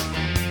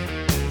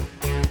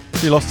beat.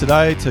 She lost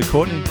today to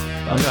Courtney.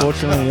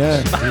 Unfortunately,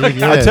 yeah.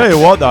 Yeah. I tell you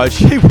what, though,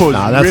 she was.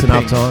 Nah, that's ripping.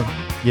 enough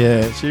time.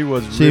 Yeah. She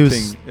was She ripping.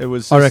 was- It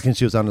was. I just- reckon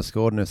she was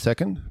underscored in her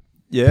second.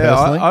 Yeah,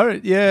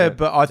 personally.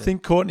 but I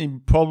think Courtney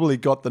probably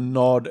got the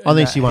nod. I in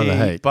think that she won the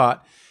heat.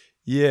 But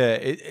yeah,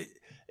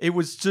 it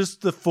was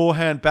just the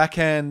forehand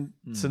backhand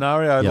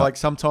scenario. Yeah. Like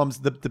sometimes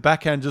the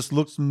backhand just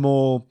looks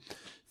more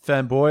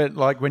flamboyant.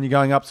 Like when you're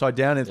going upside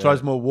down, it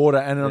throws more water,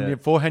 and on your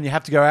forehand you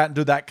have to go out and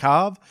do that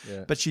carve.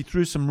 Yeah. But she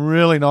threw some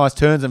really nice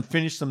turns and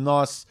finished some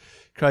nice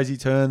crazy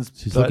turns.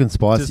 She's But looking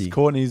spicy. Just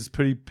Courtney's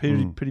pretty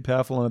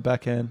powerful on the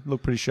backhand.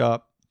 Looked pretty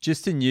sharp.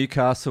 Just in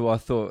Newcastle, I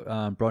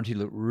thought Bronte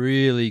looked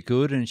really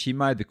good, and she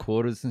made the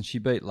quarters and she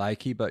beat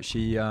Lakey, but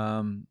she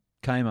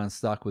came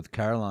unstuck with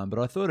Caroline. But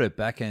I thought her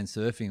backhand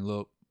surfing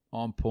looked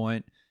on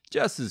point,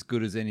 just as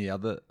good as any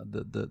other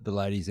the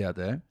ladies out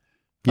there.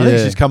 I think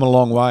Yeah. she's come a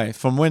long way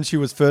from when she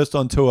was first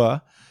on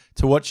tour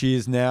to what she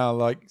is now.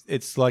 Like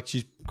it's like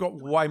she's got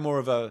way more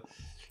of a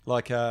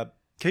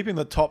keeping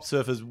the top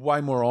surfers way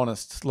more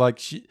honest. Like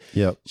she'd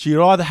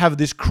either have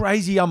this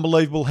crazy,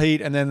 unbelievable heat,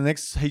 and then the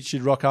next heat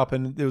she'd rock up,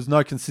 and there was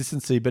no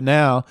consistency. But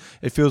now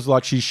it feels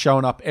like she's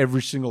showing up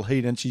every single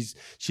heat, and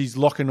she's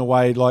locking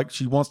away. Like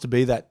she wants to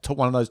be that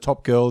one of those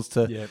top girls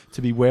to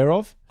be aware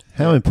of.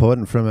 How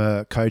important from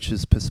a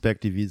coach's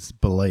perspective is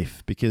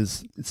belief?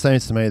 Because it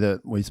seems to me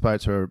that we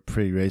spoke to her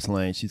pretty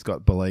recently and she's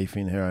got belief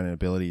in her own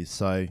abilities.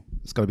 So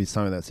it's got to be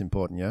something that's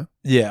important, yeah?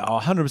 Yeah,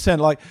 100%.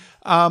 Like,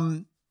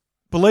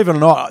 believe it or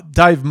not,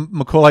 Dave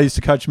McCauley used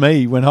to coach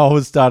me when I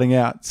was starting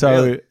out. So,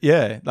 Really?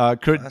 yeah,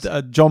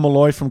 John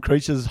Malloy from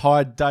Creatures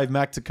hired Dave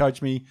Mack to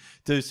coach me,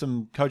 do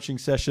some coaching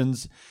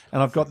sessions,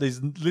 and I've got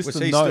these list Was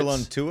of he notes. still on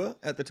tour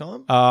at the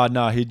time?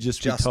 No, he'd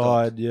just Just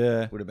retired,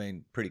 yeah. Would have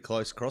been pretty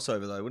close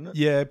crossover though, wouldn't it?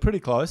 Yeah, pretty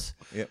close.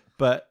 Yep.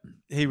 But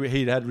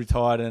he had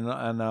retired, and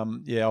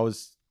I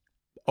was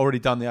already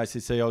done the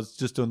ACC. I was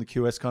just doing the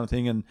QS kind of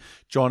thing, and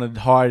John had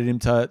hired him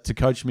to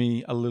coach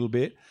me a little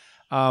bit.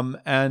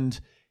 And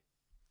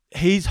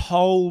his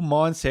whole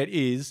mindset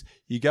is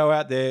you go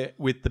out there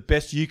with the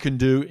best you can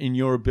do in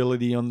your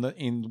ability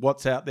in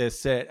what's out there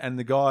set, and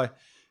the guy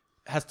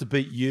has to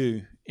beat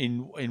you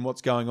in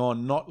what's going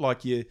on. Not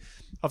like you.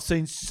 I've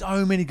seen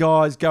so many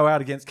guys go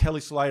out against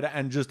Kelly Slater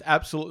and just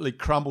absolutely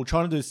crumble,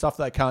 trying to do stuff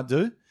they can't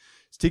do.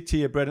 Stick to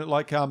your bread,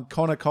 like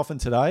Connor Coffin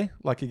today,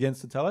 like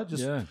against the teller,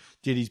 just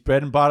did his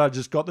bread and butter,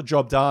 just got the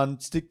job done,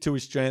 stick to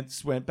his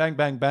strengths, went bang,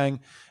 bang, bang,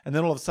 and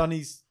then all of a sudden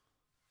he's,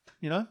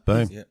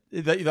 Boom. Yeah.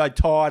 they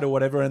tied or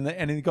whatever,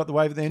 and he got the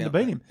wave at the end to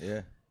beat him.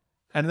 Yeah.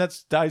 And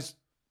that's Dave's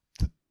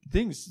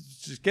things.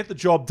 Just get the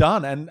job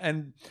done.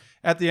 And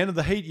at the end of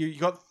the heat, you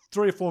got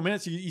 3 or 4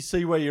 minutes. You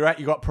see where you're at.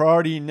 You got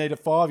priority. You need a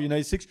 5. You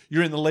need 6.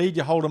 You're in the lead.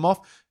 You hold them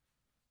off.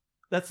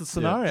 That's the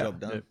scenario. Job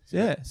done.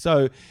 Yeah.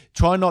 So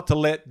try not to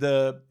let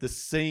the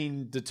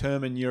scene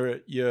determine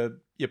your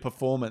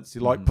performance.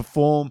 You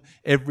perform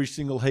every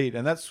single heat,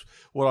 and that's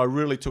what I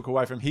really took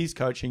away from his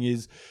coaching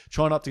is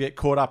try not to get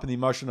caught up in the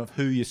emotion of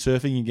who you're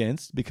surfing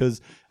against, because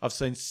I've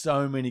seen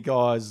so many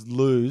guys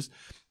lose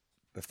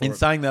in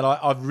saying that,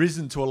 I've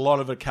risen to a lot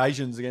of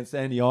occasions against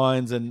Andy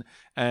Irons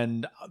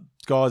and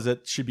guys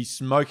that should be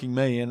smoking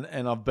me,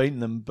 and I've beaten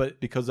them, but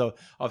because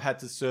I've had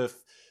to surf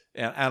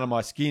out of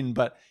my skin.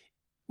 But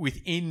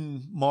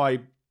within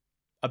my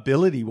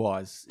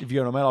ability-wise, if you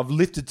know what I mean, I've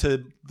lifted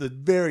to the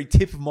very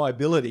tip of my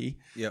ability,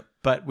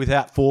 but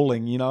without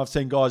falling. You know, I've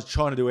seen guys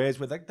trying to do airs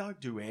where they don't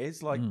do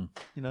airs, like,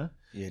 you know.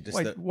 Yeah,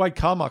 Wade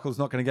Carmichael's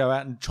not going to go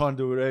out and try and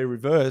do an air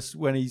reverse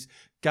when his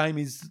game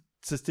is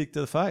to stick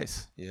to the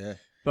face. Yeah.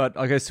 But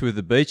I guess with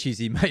the beaches,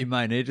 he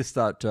may need to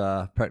start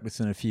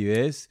practicing a few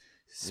airs.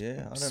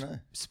 Yeah, I don't know.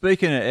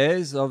 Speaking of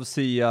airs,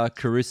 obviously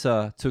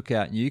Carissa took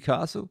out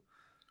Newcastle,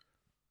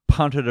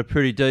 punted a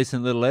pretty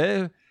decent little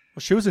air. Well,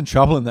 she was in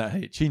trouble in that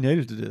heat. She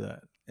needed to do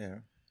that. Yeah.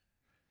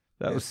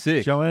 That was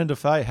sick. Joanne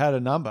Defay had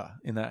a number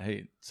in that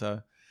heat.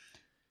 So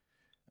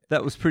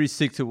that was pretty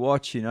sick to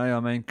watch, you know. I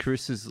mean,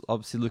 Carissa's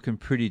obviously looking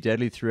pretty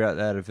deadly throughout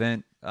that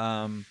event.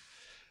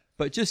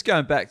 But just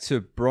going back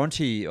to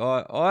Bronte,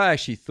 I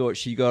actually thought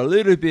she got a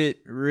little bit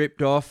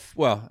ripped off.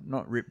 Well,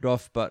 not ripped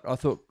off, but I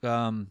thought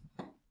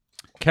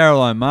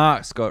Caroline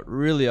Marks got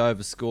really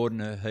overscored in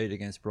her heat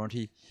against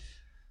Bronte.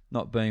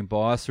 Not being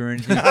biased or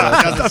anything.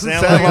 Doesn't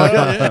sound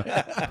like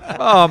it.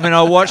 Oh, I mean,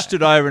 I watched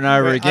it over and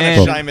over again.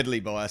 Unashamedly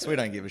biased. We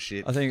don't give a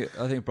shit. I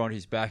think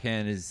Bronte's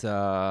backhand is,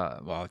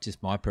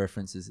 just my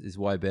preference is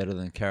way better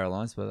than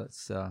Caroline's, but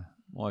that's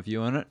my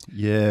view on it.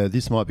 Yeah,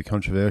 this might be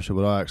controversial,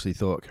 but I actually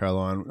thought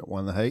Caroline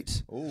won the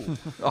heat. Ooh.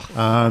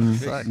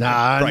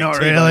 Not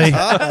really.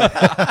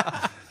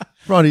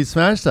 Bronte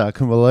smashed her. I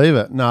couldn't believe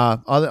it.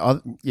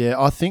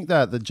 I think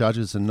that the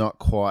judges are not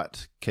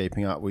quite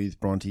keeping up with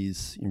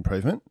Bronte's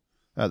improvement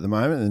at the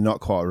moment. They're not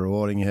quite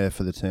rewarding her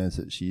for the turns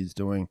that she is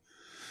doing.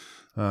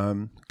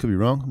 Could be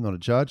wrong. I'm not a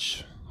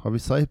judge,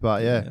 obviously,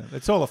 but yeah.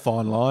 It's all a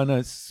fine line.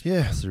 It's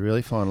a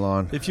really fine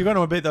line. If you're going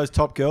to beat those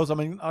top girls, I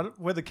mean,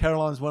 whether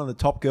Caroline's one of the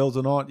top girls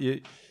or not,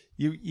 you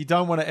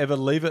don't want to ever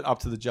leave it up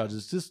to the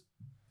judges. Just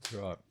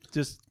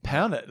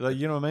pound it. Like,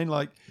 you know what I mean?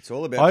 Like, it's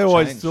all about. I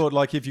always thought,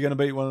 like, if you're going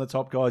to beat one of the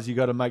top guys, you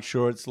got to make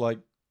sure it's like,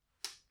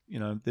 you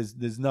know,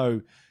 there's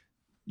no.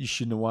 You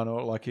shouldn't have won,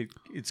 or like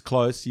it's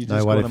close. You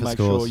just want to make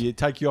sure you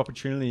take your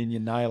opportunity and you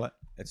nail it.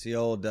 It's the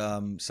old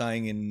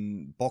saying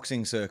in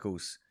boxing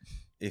circles: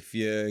 if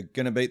you're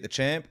going to beat the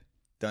champ,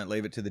 don't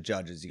leave it to the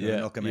judges. You got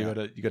to knock them out.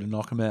 You got to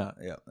knock them out.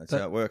 Yeah, that's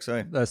how it works.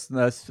 Eh? That's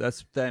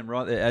damn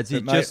right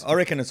there. Mate, I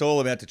reckon it's all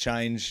about to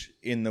change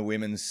in the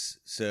women's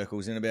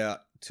circles in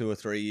about 2 or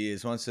 3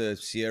 years. Once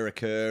Sierra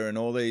Kerr and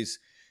all these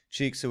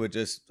chicks who are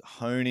just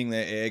honing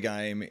their air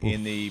game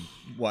in the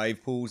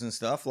wave pools and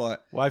stuff. Like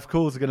wave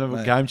pools are going to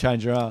be a game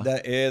changer.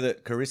 That air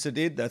that Carissa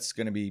did, that's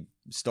going to be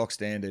stock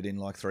standard in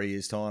like 3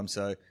 years' time.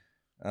 So,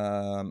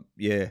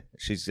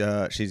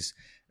 she's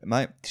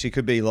mate. She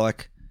could be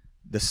like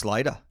the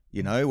Slater,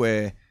 you know,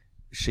 where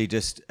she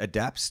just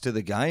adapts to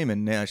the game,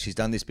 and now she's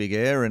done this big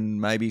air, and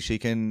maybe she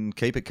can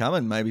keep it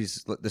coming. Maybe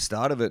it's the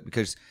start of it,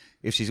 because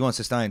if she wants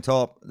to stay in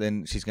top,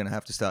 then she's going to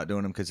have to start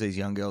doing them, because these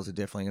young girls are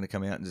definitely going to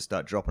come out and just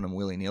start dropping them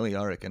willy-nilly,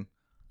 I reckon.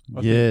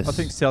 I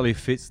think Sally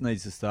Fitz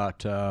needs to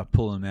start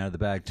pulling them out of the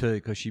bag too,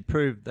 because she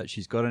proved that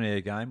she's got an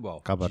air game.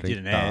 Well, she did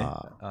an air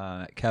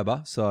at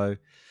Cabba. So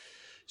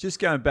just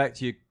going back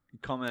to your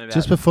comment about...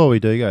 Just before we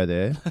do go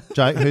there,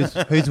 Jake,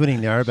 who's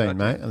winning Narrabeen,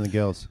 mate, and the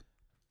girls?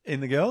 In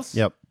the girls?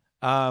 Yep.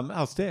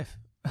 Steph.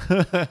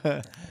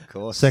 Of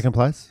course. Second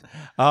place?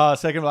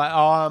 Second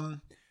place.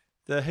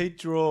 The heat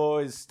draw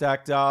is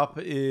stacked up.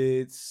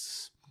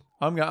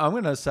 I'm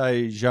going to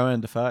say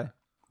Joanne Defay.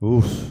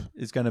 Oof.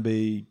 Is going to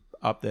be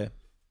up there.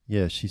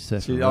 Yeah, she's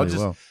definitely really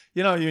well.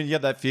 You know, you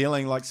get that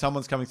feeling like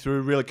someone's coming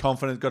through really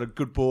confident, got a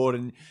good board,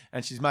 and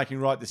she's making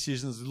right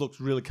decisions, looks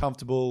really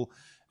comfortable,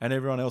 and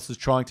everyone else is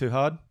trying too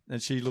hard,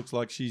 and she looks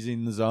like she's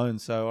in the zone.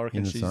 So I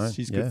reckon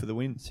she's good for the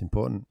win. It's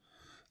important.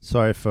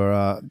 Sorry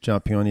for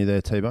jumping on you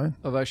there, T-Bone.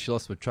 I've actually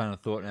lost my train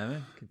of thought now,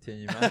 man.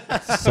 Continue,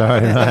 mate.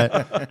 Sorry,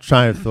 mate.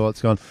 Train of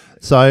thought's gone.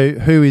 So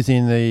who is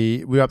in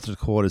the... We're up to the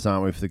quarters,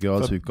 aren't we, for the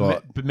girls? We've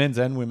got... men's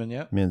and women,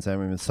 yeah. Men's and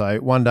women. So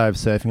 1 day of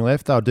surfing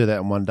left. They'll do that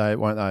in 1 day,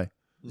 won't they?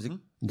 Is it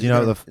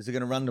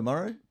going to run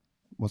tomorrow?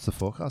 What's the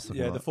forecast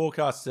looking like? The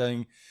forecast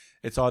saying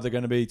it's either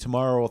going to be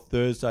tomorrow or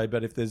Thursday,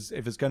 but if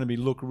it's going to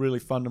look really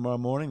fun tomorrow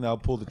morning, they'll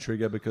pull the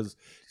trigger, because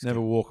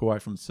never walk away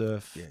from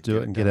surf. Yeah, do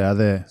it and get out of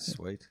there.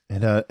 Sweet.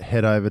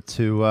 Head over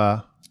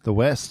to the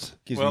west.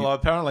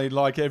 Apparently,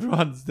 like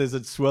there's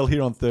a swell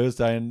here on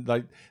Thursday, and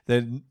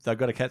they've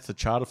got to catch the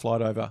charter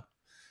flight over.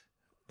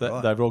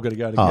 They've all got to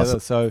go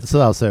together. So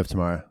they'll surf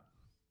tomorrow.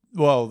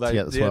 Well,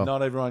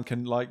 not everyone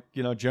can,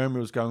 Jeremy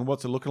was going,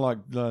 what's it looking like?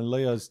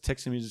 Leo's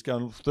texting me just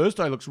going,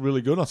 Thursday looks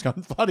really good. I was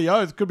going, bloody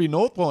hell, it could be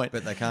North Point.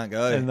 But they can't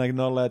go. And they're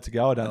not allowed to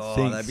go, I don't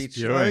think. They'd be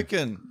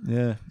choking.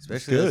 Yeah.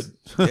 Especially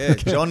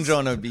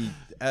John would be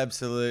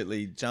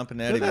absolutely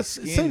jumping out of his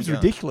skin. It seems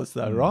ridiculous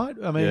though, right?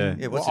 I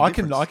mean, I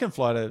can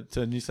fly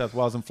to New South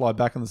Wales and fly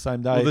back on the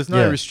same day. Well, there's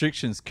no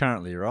restrictions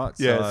currently, right?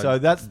 So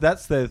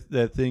that's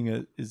their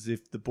thing, is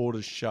if the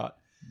border's shut,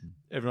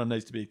 everyone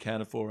needs to be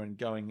accounted for and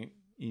going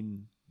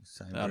in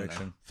Same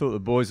direction. Thought the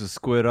boys would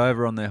squirt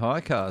over on their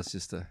high cars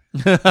just to.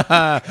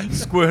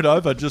 Squirt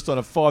over just on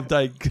a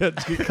 5-day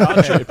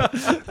car trip.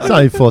 It's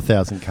only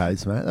 4,000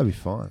 Ks, mate. That'll be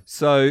fine.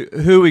 So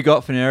who we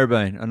got for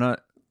Narrabeen? I know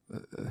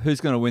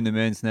who's going to win the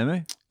men's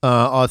Nemu?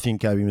 I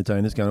think Gaby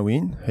Medina's going to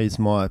win. He's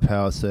my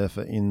power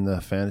surfer in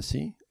the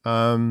fantasy.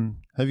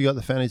 Have you got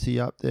the fantasy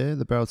up there,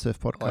 the Barrel Surf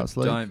Podcast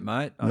League? Don't,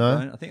 mate. I No?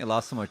 don't. I think the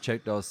last time I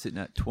checked, I was sitting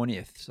at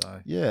 20th.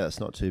 So Yeah, it's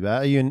not too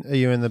bad. Are you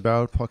in the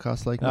Barrel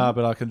Podcast League? Nah, mate?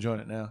 but I can join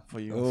it now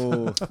for you.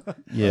 Oh,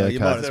 Yeah, you okay.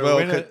 might as well.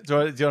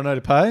 Do you know to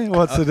pay?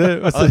 What's the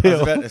deal? What's the I was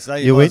deal? about to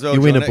say You might win- as well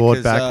you win join a it board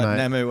 'cause, back, mate.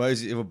 Namu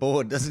owes you a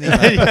board, doesn't he?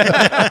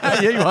 Yeah,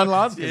 you won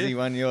last Because year. he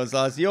won yours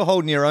last. You're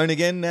holding your own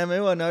again,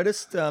 Namu. I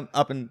noticed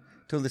up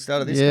until the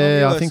start of this. time. Yeah,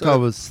 You I were think sort I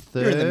of- was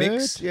third. You're in the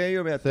mix. Yeah,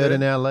 you're about Third third.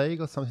 in our league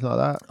or something like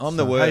that. I'm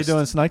the So- worst. How you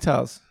doing, Snake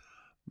Tails?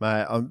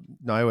 Mate, I'm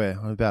nowhere.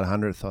 I'm about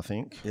 100th, I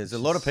think. Yeah, there's a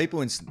lot of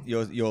people in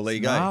your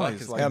league. Eh? gnarly.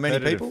 It's like How many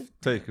competitive. people?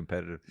 too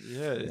competitive.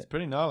 Yeah, it's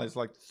pretty gnarly. It's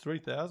like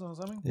 3,000 or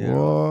something. Yeah.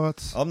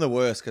 What? I'm the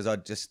worst because I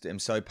just am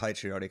so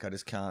patriotic. I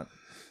just can't.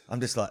 I'm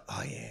just like,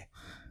 oh yeah.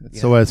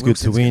 It's always good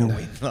to Wilson's gonna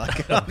win.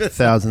 Like, I'm just,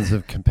 Thousands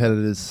of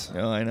competitors.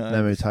 oh, I know.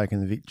 Namu taking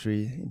the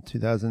victory in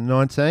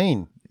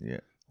 2019. Yeah.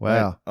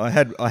 Wow. I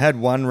had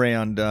one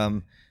round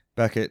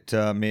back at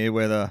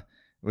Merewether.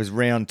 It was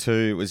round 2.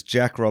 It was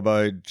Jack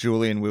Robbo,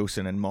 Julian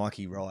Wilson, and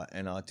Mikey Wright,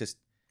 and I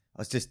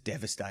was just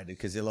devastated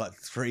because they're like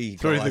three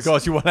The guys.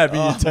 guys you want to have in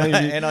your team.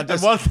 mate, and I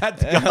just want that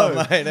to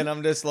go. mate, and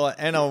I'm just like,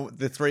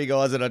 the 3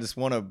 guys that I just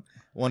want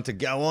to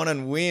go on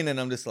and win, and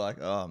I'm just like,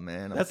 oh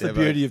man, I'm That's the devo.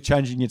 beauty of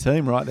changing your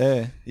team right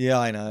there. Yeah,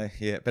 I know.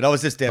 Yeah, but I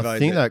was just devo. I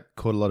think that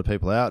caught a lot of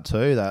people out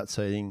too, that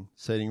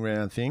seating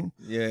round thing.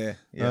 Yeah,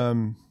 yeah.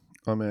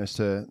 I managed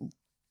to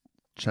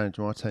change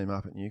my team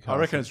up at Newcastle. I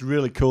reckon it's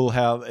really cool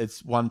how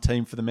it's one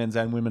team for the men's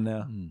and women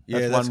now. Yeah,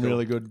 That's that's one cool.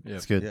 really good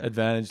it's good. Yeah.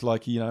 advantage.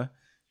 Like,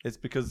 it's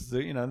because,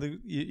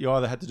 you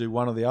either had to do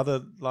one or the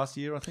other last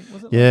year, I think,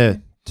 was it? Yeah,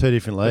 2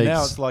 different But leagues.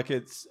 now it's like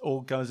it's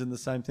all goes in the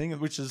same thing,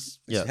 which is,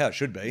 That's how it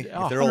should be.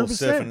 Oh, If they're all 100%.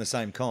 surfing the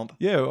same comp.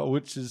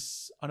 which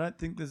is, I don't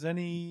think there's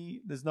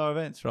no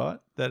events, right?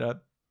 That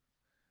are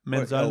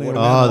men's What only. about or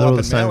Oh, Up they're all in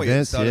the same Maui at the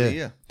events, start of the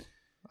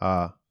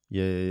yeah.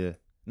 year? Yeah.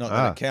 Not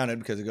that it counted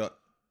because it got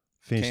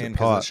Finished canned the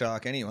because of the pipe.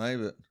 shark anyway.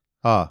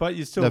 But But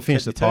you still They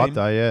finished the kept your pipe team.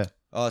 though, yeah.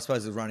 I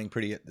suppose it's running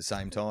pretty at the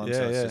same time. Yeah,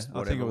 so it's yeah. just I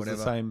whatever, think it was whatever.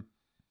 the same.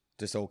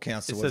 Just all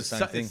counts It's towards the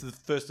same thing it's the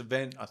first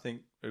event, I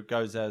think, it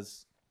goes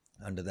as.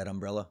 under that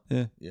umbrella.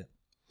 Yeah. Yeah.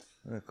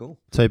 Oh, cool.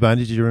 T-Bone,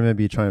 did you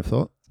remember your train of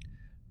thought?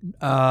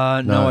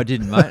 No, No. I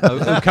didn't, mate.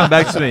 It'll come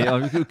back to me.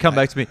 It'll come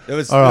back to me. There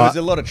was All right.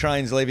 a lot of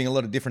trains leaving a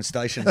lot of different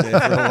stations there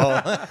for a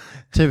while.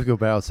 Typical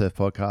Barrel Surf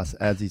podcast.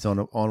 Ads on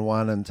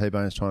one and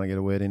T-Bone's trying to get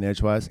a word in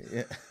edgeways.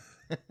 Yeah.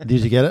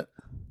 Did you get it?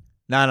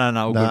 No, all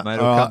No. good, mate.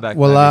 It'll All come right. back.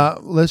 Well,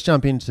 maybe. let's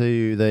jump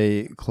into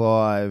the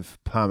Clive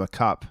Palmer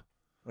Cup.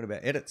 What about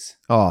edits?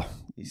 Oh,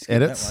 You skipped that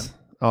edits? one.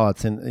 Oh,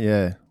 it's in,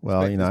 yeah.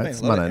 Well, been- there's been it's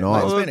a lot Monday of- night.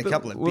 There's been a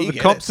couple of the big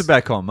comps edits. are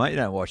back on, mate. You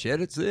don't watch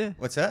edits there.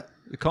 What's that?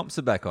 The comps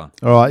are back on.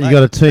 All right, you Mate,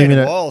 got a it's been a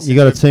 2-minute. while You since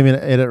got a we've-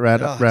 2-minute edit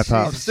wrap Oh, up. Jesus.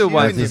 I'm still You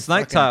waiting and for your snake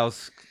fucking-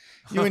 tails,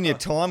 You and your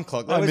time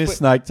clock. They I always miss put-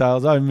 Snake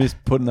Tails. I miss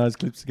putting those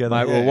clips together.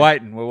 mate. Yeah. We're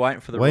waiting. We're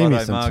waiting for the We righto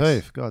miss them marks.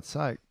 too, for God's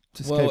sake.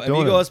 Just Well, keep have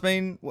doing you it. guys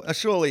been?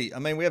 Surely, I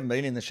mean, we haven't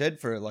been in the shed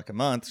for like a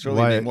month. Surely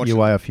you've Way, been watching.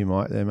 you're way off your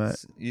mic there,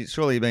 mate.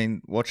 Surely you've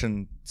been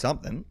watching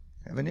something,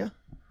 haven't you?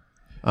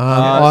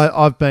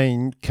 I've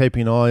been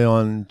keeping an eye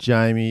on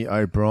Jamie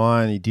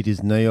O'Brien. He did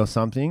his knee or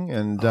something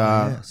and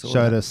yeah, I saw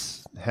showed that.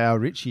 us how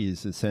rich he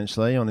is,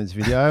 essentially, on his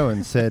video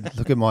and said,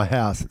 look at my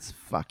house. It's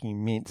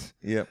fucking mint.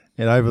 Yep.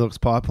 It overlooks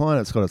Pipeline.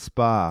 It's got a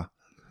spa.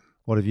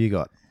 What have you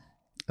got?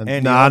 And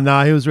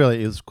Andy, he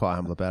was quite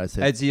humble about it. He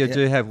said, Edsy, I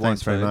do have one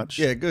thanks very for much.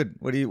 Yeah, good.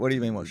 What have you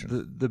been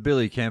watching? the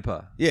Billy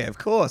Kemper. Yeah, of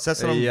course.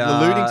 That's what I'm Yeah,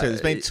 alluding to.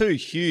 There's been 2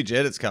 huge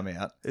edits come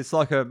out. It's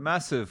like a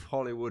massive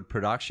Hollywood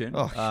production.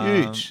 Oh,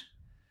 huge.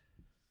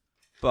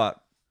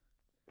 But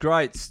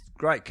great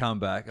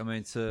comeback. I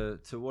mean, to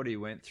what he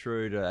went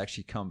through to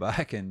actually come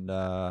back and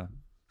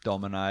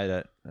dominate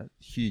at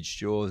huge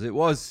jaws. It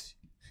was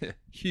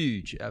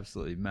huge,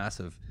 absolutely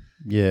massive.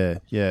 Yeah.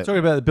 Talking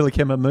about the Billy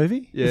Kemper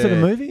movie? Is it a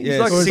movie? Yeah,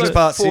 It's like it's a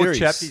 6-part 4 series.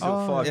 chapters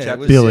or 5 Yeah, it chapters.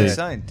 was Billy.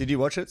 insane. Did you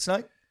watch it,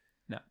 Snake?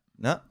 No.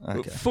 No?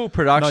 Okay. Full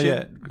production.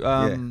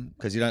 Not yet.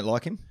 Because you don't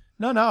like him?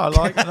 No, I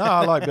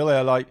like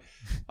Billy.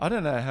 I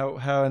don't know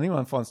how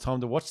anyone finds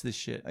time to watch this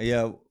shit.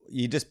 Yeah,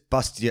 you just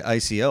bust your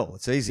ACL.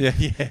 It's easy.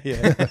 Yeah.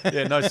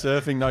 Yeah, no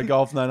surfing, no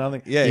golf, no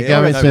nothing. Yeah, You yeah.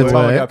 go I and no spend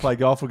time to go work. play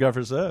golf or go for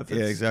a surf.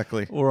 Yeah,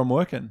 exactly. Or I'm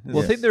working.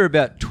 Well, I think they're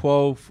about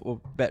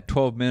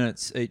 12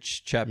 minutes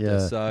each chapter.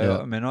 Yeah, So yeah.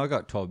 I mean, I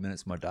got 12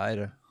 minutes of my day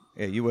to.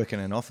 Yeah, you work in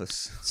an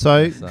office.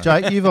 So,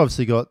 Jake, you've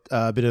obviously got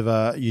a bit of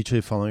a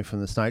YouTube following from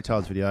the Snake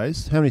Tails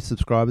videos. How many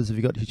subscribers have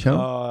you got to your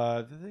channel?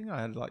 I think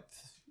I had like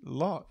a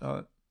lot.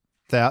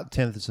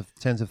 Tens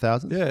of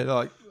thousands?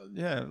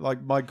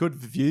 Like my good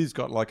views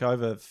got like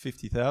over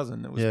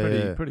 50,000. It was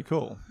Yeah. pretty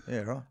cool. Yeah,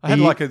 right. I had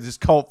You- like this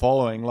cult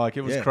following. Like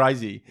it was Yeah.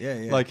 crazy.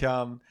 Yeah. Like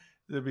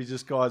there'd be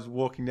just guys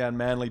walking down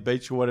Manly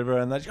Beach or whatever,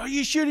 and they'd go, "Are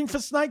you shooting for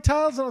snake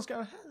tails?" And I was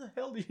going, "How the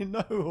hell do you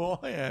know who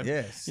I am?"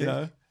 Yeah, you sick.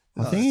 know.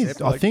 I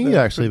think you'd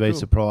actually be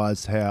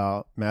surprised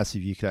how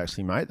massive you could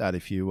actually make that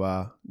if you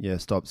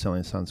stopped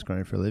selling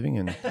sunscreen for a living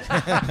and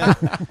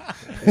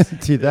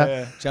did that.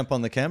 Yeah. Jump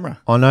on the camera.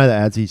 I know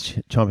that Adsy's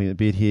chomping a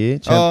bit here.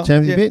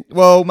 Chomping a bit?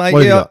 Well, mate,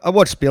 What have you got? I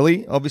watched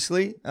Billy,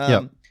 obviously.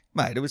 Yep.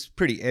 Mate, it was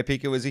pretty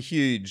epic. It was a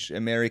huge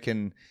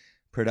American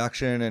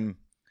production, and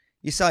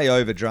you say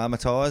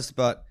over-dramatised,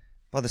 but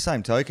by the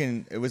same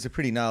token, it was a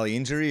pretty gnarly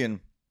injury.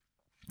 And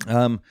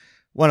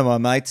one of my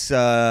mates,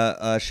 shout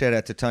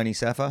out to Tony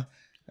Saffa,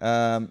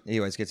 he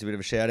always gets a bit of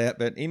a shout out,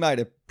 but he made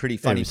a pretty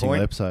funny Every single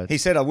point. episode. He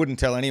said, I wouldn't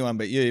tell anyone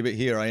but you, but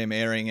here I am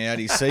airing out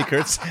his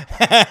secrets.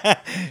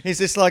 He's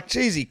just like,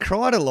 geez, he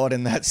cried a lot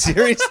in that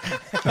series.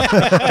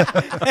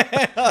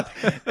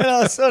 and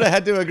I sort of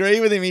had to agree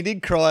with him. He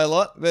did cry a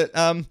lot, but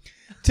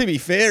to be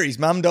fair, his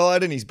mum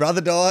died and his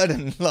brother died,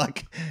 and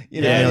he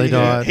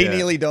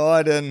nearly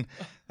died, and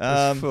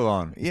full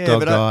on. yeah, Dog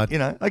but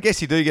died. I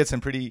guess you do get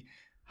some pretty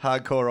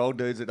hardcore old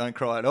dudes that don't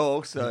cry at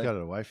all. So You got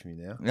it away from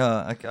you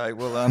now. Oh, okay.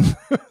 Well,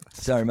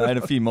 sorry, mate.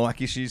 A few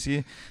mic issues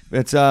here,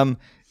 but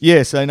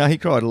yeah. So no, he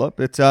cried a lot.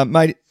 But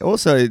mate,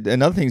 also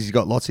another thing is he's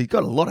got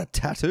a lot of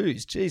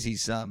tattoos. Jeez,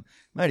 he's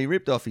mate, he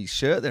ripped off his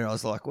shirt there. I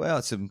was like, wow,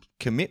 it's some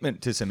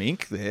commitment to some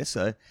ink there.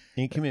 So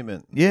In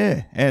commitment.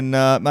 yeah, and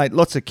mate,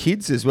 lots of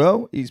kids as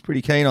well. He's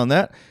pretty keen on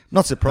that.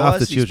 Not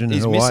surprised. Half the children in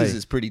his Hawaii. missus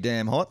is pretty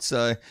damn hot.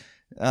 So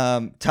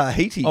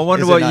Tahiti. I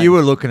wonder is her what name. you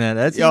were looking at,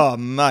 Adsy. Oh,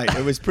 mate,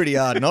 it was pretty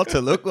hard not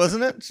to look,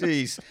 wasn't it?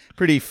 She's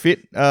pretty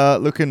fit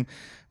looking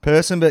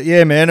person, but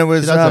yeah, man, it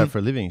was. She does that for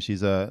a living.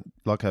 She's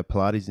like a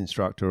Pilates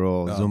instructor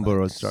or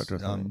Zumba instructor or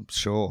something. I'm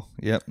sure.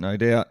 Yep, no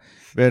doubt.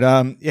 But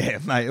yeah,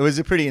 mate, it was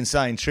a pretty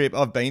insane trip.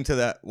 I've been to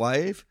that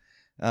wave.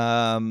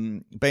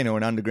 Been to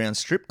an underground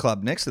strip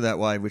club next to that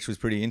wave, which was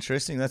pretty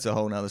interesting. That's a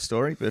whole nother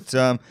story. But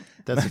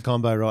That's a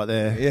combo right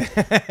there.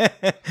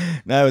 yeah,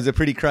 no, it was a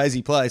pretty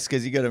crazy place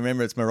because you got to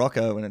remember it's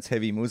Morocco and it's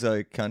heavy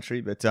muzo country.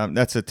 But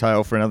that's a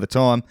tale for another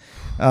time,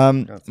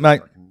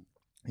 mate.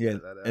 Yeah,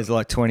 there's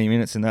like 20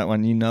 minutes in that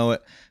one, you know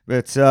it.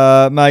 But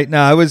mate,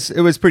 no,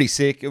 it was pretty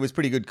sick. It was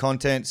pretty good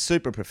content,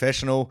 super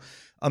professional.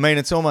 I mean,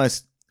 it's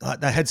almost like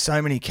they had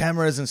so many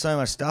cameras and so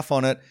much stuff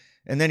on it,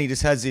 and then he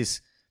just has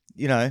this,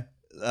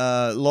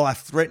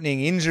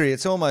 life-threatening injury.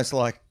 It's almost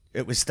like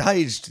it was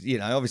staged.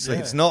 Obviously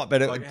it's not, but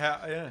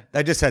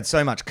they just had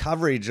so much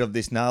coverage of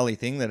this gnarly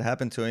thing that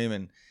happened to him,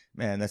 and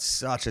man, that's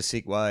such a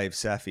sick wave,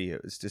 Safi.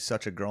 It was just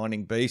such a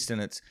grinding beast,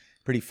 and it's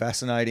pretty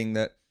fascinating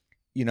that.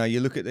 You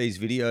look at these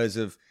videos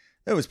of,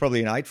 that was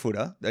probably an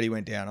 8-footer that he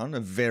went down on,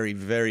 a very,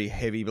 very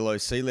heavy below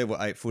sea level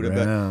 8-footer.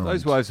 Wow.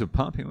 Those waves were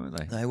pumping, weren't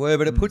they? They were,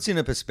 but it puts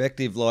into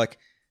perspective, like,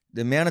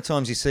 the amount of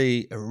times you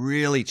see a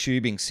really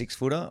tubing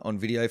 6-footer on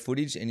video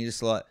footage, and you're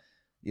just like,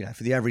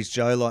 for the average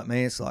Joe like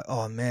me, it's like,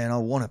 oh man, I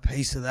want a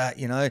piece of that,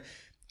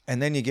 And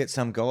then you get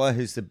some guy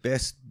who's the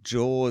best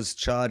Jaws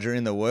charger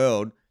in the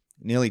world,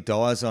 nearly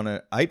dies on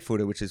an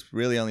 8-footer, which is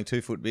really only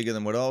 2 foot bigger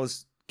than what I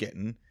was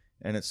getting.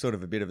 And it's sort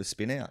of a bit of a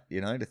spin out,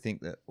 to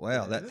think that,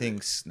 wow, that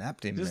thing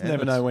snapped him. You just man.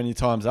 never know when your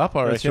time's up,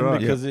 I That's reckon,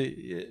 right, because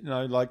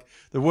like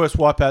the worst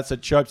wipeouts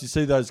at Chopes, you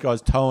see those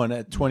guys towing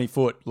at 20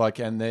 foot,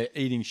 and they're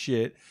eating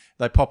shit.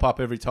 They pop up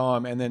every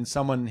time, and then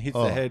someone hits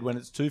the head when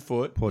it's 2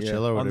 foot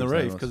Porcello on the whatever his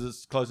name reef was. because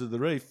it's closer to the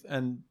reef,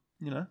 and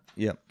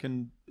Yep.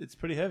 it's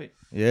pretty heavy.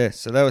 Yeah,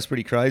 so that was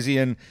pretty crazy.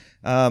 And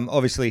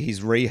obviously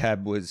his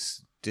rehab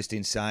was just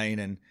insane.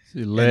 And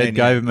Laird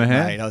gave him a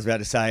hand. Mate, I was about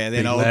to say, and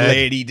then Big old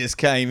Laird. Lairdy just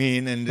came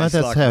in and Mate, just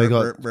that's like... how he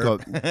rup,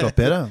 got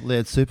better.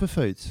 Laird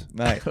Superfoods.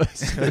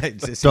 Mate,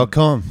 just,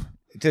 .com.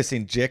 just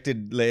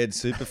injected Laird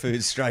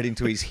superfoods straight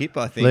into his hip,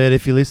 I think. Laird,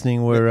 if you're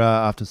listening, we're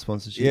after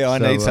sponsorship. Yeah, I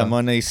so, need some.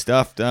 I need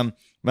stuffed.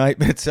 Mate,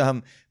 but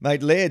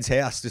mate, Laird's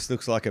house just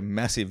looks like a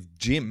massive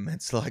gym.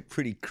 It's like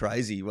pretty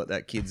crazy what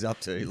that kid's up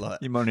to.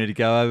 Like, You might need to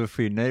go over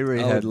for your knee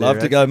rehab. I would love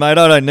there, to go, mate.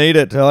 I don't need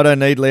it. I don't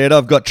need Laird.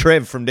 I've got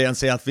Trev from down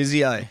south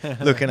Physio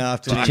looking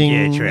after me.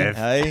 Ching. Yeah, Trev.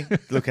 Hey,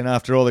 looking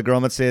after all the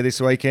grommets there this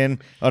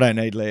weekend. I don't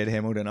need Laird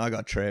Hamilton. I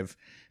got Trev.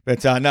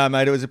 But no,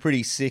 mate, it was a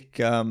pretty sick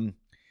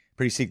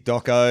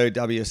doco.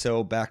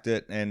 WSL backed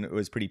it, and it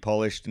was pretty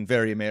polished and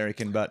very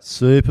American. But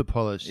Super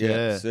polished,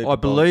 yeah. super I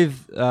polished.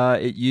 believe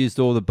it used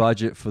all the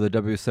budget for the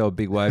WSL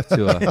Big Wave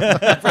Tour.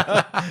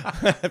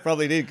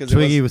 Probably did because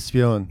Twiggy was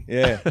spewing.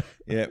 Yeah.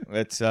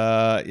 It's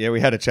we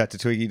had a chat to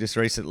Twiggy just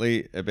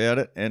recently about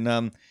it,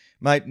 and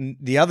mate,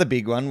 the other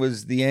big one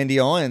was the Andy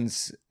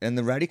Irons and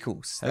the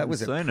Radicals. That Haven't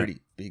was a seen it. pretty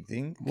big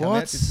thing. Come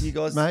What? out. Did you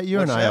guys, Mate,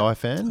 you're an watch that? AI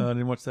fan. I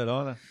didn't watch that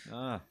either.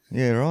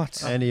 Yeah,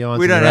 right. Andy Irons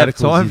We and don't the have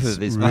Radicals time is for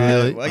this, really,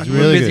 mate. Well, it's you We're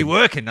really busy good.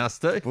 working, us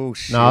too.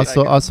 Bullshit. No, I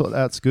thought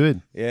that's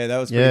good. Yeah, that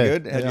was pretty Yeah.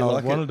 good. How'd you I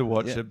like wanted it? to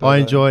watch Yeah. it. But I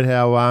enjoyed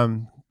how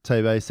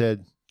TV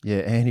said, yeah,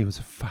 Andy was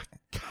a fucking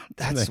cunt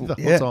That's to me the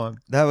yeah. whole time.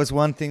 That was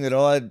one thing that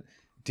I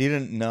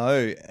didn't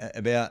know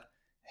about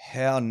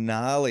how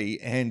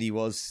gnarly Andy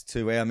was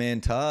to our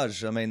man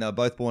Taj. I mean, they were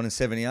both born in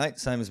 78,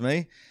 same as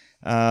me.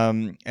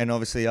 And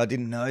obviously I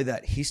didn't know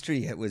that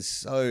history. It was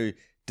so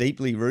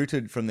deeply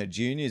rooted from the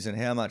juniors and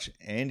how much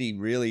Andy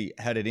really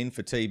had it in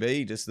for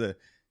TB, just the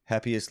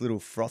happiest little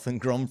froth and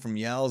grom from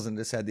Yales, and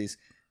just had this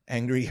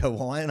angry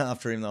Hawaiian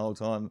after him the whole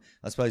time.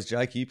 I suppose,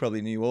 Jake, you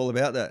probably knew all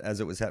about that as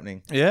it was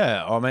happening.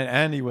 Yeah, I mean,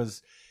 and it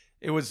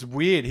was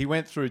weird. He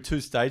went through 2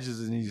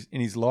 stages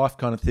in his life,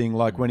 kind of thing.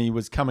 Like when he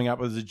was coming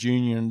up as a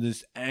junior and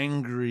this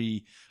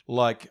angry,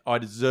 like, I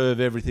deserve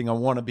everything. I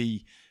want to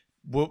be,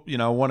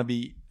 I want to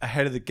be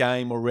ahead of the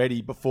game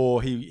already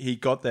before he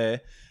got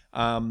there.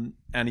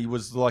 And he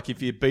was like,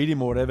 if you beat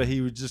him or whatever,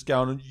 he would just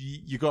go,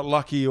 you got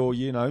lucky, or,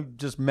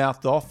 just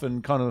mouthed off,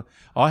 and kind of,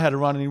 I had a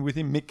run in with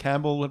him. Mick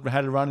Campbell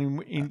had a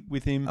run in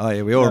with him. Oh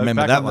yeah, we all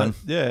remember that one.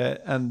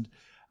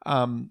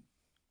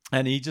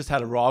 And he just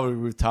had a rivalry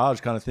with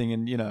Taj, kind of thing.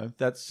 And,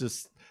 that's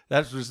just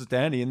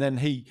Andy. And then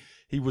he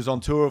was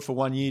on tour for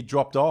 1 year,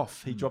 dropped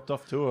off. He dropped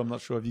off tour. I'm not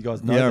sure if you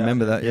guys know that. I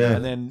remember that, yeah.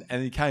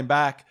 And he came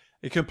back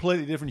a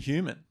completely different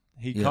human.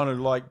 He kind of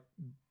like...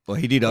 Well,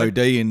 he did OD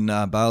in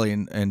Bali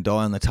and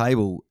die on the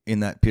table in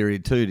that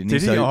period too, didn't he?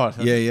 Did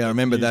he? Yeah. I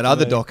remember that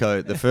other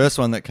doco, the first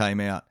one that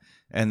came out,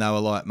 and they were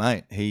like,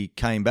 mate, he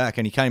came back,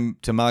 and he came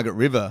to Margaret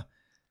River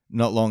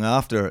not long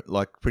after,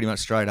 like pretty much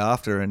straight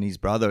after, and his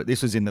brother,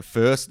 this was in the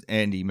first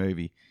Andy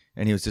movie,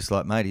 and he was just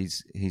like, mate,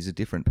 he's a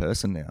different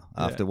person now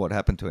after what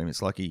happened to him.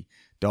 It's like he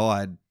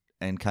died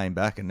and came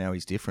back, and now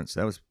he's different. So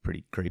that was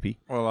pretty creepy.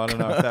 Well, I don't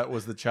know if that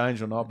was the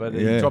change or not, but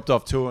he dropped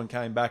off tour and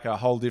came back a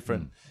whole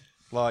different...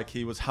 Like,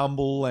 he was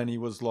humble, and he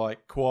was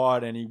like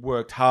quiet, and he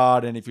worked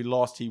hard, and if he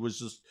lost, he was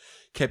just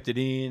kept it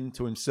in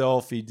to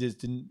himself. He just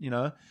didn't,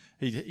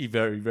 he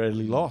very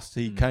rarely lost.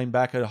 He came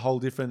back a whole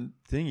different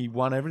thing. He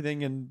won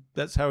everything, and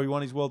that's how he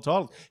won his world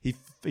titles. He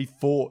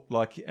fought,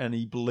 like, and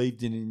he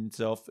believed in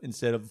himself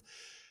instead of,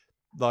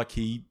 like,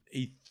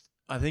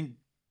 I think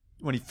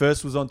when he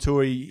first was on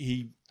tour,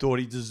 he thought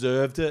he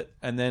deserved it,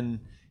 and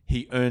then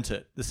he earned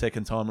it the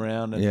second time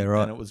around, and,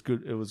 and it was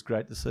good. It was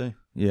great to see.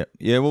 Yeah.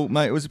 Well,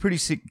 mate, it was a pretty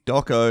sick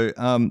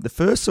doco. The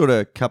first sort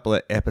of couple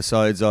of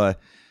episodes, they're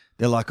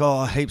like,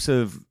 heaps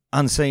of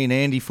unseen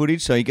Andy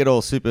footage, so you get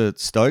all super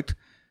stoked.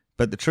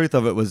 But the truth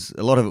of it was,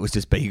 a lot of it was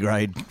just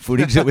B-grade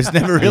footage. It was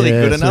never really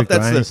good enough.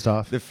 That's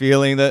the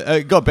feeling that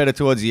it got better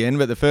towards the end.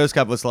 But the first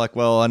couple was like,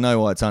 well, I know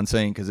why it's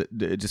unseen, because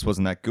it just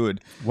wasn't that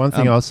good. One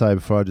thing I'll say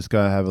before I just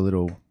go have a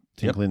little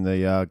tinkle in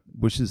the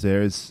bushes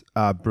there is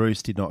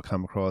Bruce did not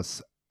come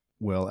across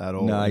well at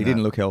all. No, he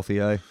didn't look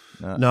healthy, eh?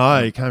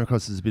 No, he came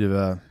across as a bit of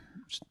a...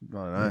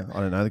 I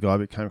don't know the guy,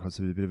 but came across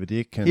as a bit of a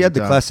dick. And, he had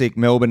the classic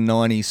Melbourne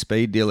 90s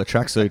speed dealer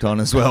tracksuit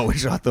on as well,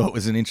 which I thought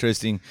was an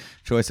interesting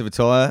choice of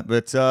attire.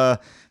 But,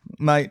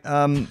 mate,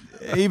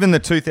 even the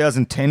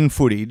 2010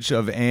 footage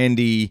of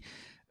Andy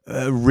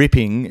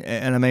ripping,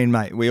 and I mean,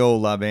 mate, we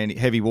all love Andy.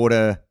 Heavy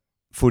water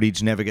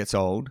footage never gets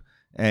old,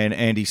 and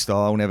Andy's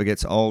style never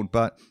gets old.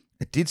 But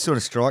it did sort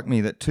of strike me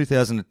that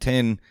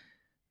 2010...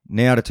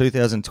 now to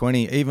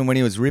 2020, even when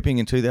he was ripping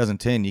in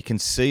 2010, you can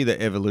see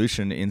the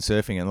evolution in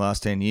surfing in the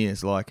last 10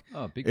 years. Like,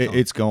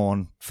 it's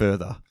gone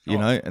further, you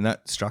know, and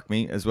that struck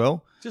me as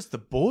well. Just the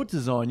board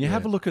design. You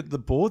have a look at the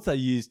boards they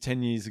used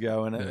 10 years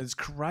ago, and it's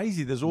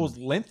crazy. There's always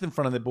length in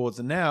front of their boards,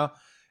 and now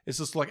it's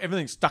just like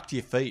everything's stuck to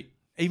your feet.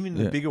 Even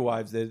the bigger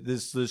waves,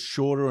 they're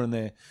shorter and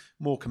they're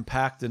more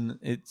compact, and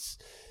it's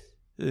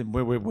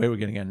where we're going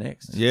to go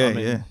next.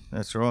 Yeah,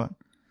 that's right.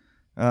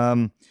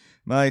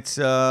 Mate,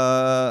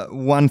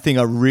 one thing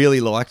I really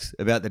liked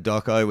about the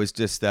doco was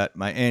just that,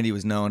 mate, Andy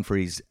was known for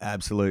his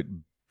absolute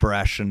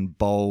brash and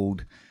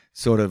bold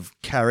sort of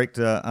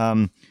character.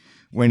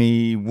 When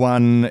he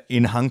won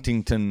in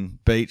Huntington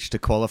Beach to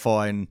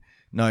qualify, and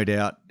no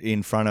doubt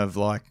in front of,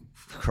 like,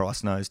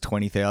 Christ knows,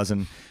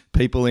 20,000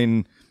 people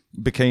in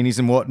bikinis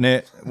and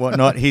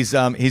whatnot.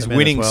 His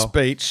winning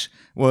speech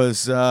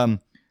was,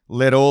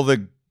 let all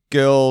the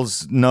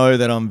girls know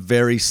that I'm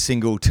very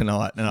single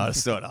tonight. And I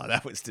just thought,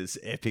 that was just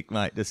epic,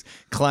 mate. Just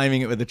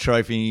claiming it with the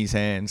trophy in his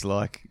hands.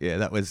 Like,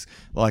 that was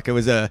like, it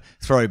was a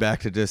throwback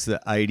to just the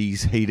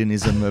 80s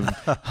hedonism of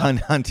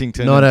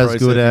Huntington. Not as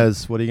good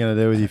as, what are you going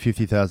to do with your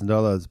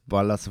 $50,000?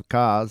 Buy lots of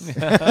cars.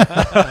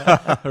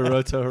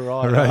 Hiroto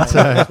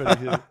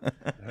Hirai.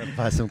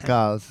 Buy some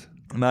cars.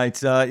 Mate,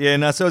 so it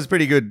was a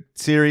pretty good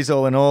series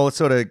all in all. It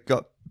sort of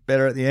got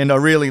better at the end. I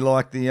really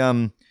liked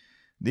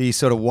the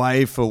sort of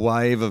wave for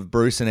wave of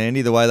Bruce and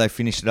Andy, the way they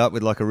finished it up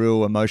with like a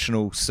real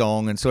emotional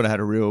song, and sort of had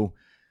a real,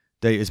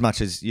 as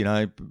much as, you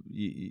know,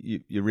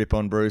 you rip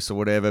on Bruce or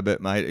whatever, but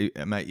mate,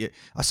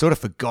 I sort of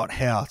forgot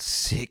how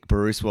sick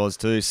Bruce was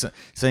too.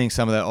 Seeing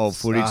some of that old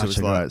footage, it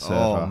was like,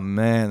 oh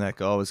man, that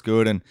guy was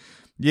good. And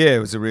yeah, it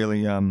was a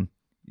really,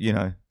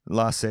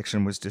 last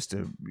section was just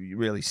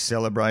really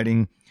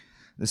celebrating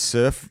the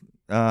surf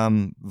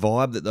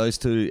vibe that those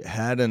two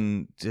had,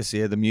 and just,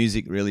 the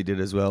music really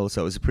did as well.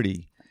 So it was a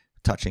pretty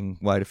touching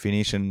way to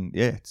finish, and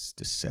it's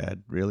just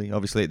sad, really.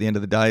 Obviously, at the end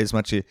of the day, as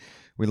much as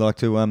we like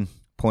to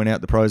point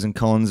out the pros and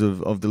cons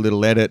of the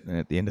little edit, and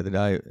at the end of the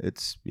day,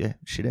 it's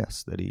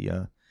shithouse that he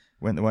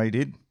went the way he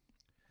did.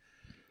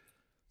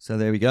 So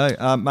there we go,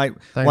 mate.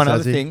 Thanks, one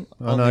other Ozzy. thing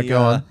on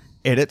the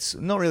edits,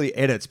 not really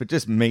edits, but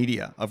just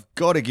media. I've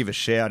got to give a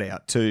shout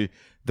out to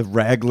the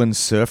Raglan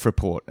Surf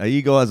Report. Are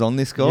you guys on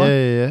this guy?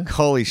 Yeah.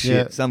 Holy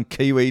shit, some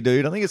Kiwi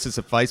dude. I think it's just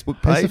a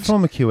Facebook page. He's a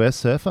former QS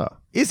surfer.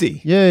 Is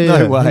he? Yeah, No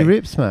yeah. way. He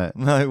rips, mate.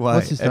 No way.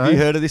 What's his Have name? you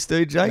heard of this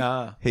dude, Jake?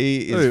 Nah.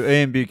 He is. Who,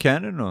 Ian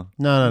Buchanan or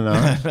No. No,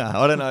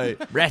 I don't know.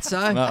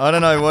 Ratso? No, I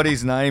don't know what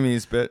his name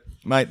is, but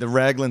mate, the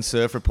Raglan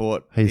Surf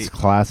Report. He's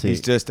classic.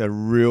 He's just a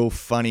real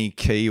funny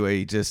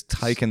Kiwi, just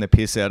taking the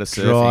piss out of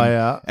surfing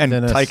drier and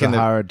than a taking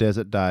Sahara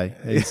Desert day.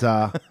 He's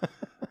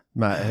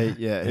mate.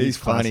 he's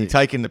funny, classic.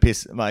 taking the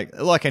piss, mate.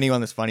 Like anyone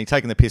that's funny,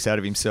 taking the piss out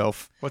of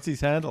himself. What's his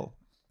handle?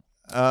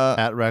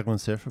 At Raglan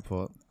Surf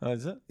Report. Oh,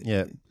 is it?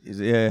 Yeah,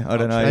 Yeah, I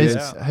don't know. he's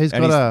Yeah. he's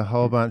And got he's- a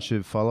whole bunch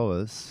of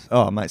followers.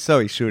 Oh, mate, so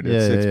he should.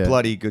 It's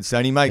bloody good. So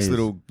and he makes He is,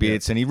 little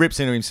bits and he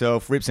rips into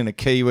himself, rips into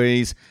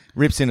Kiwis,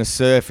 rips into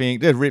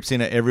surfing, just rips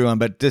into everyone,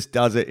 but just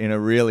does it in a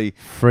really.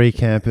 Free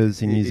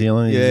campers in New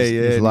Zealand. Yeah, is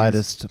yeah, his and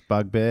latest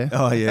bugbear.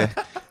 Oh, yeah.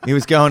 He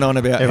was going on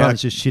about how.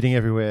 Everyone's just shitting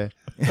everywhere.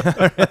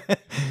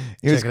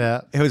 He was, Check it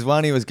out. It was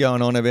one he was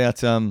going on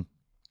about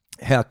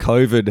how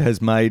COVID has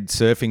made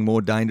surfing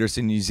more dangerous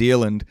in New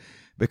Zealand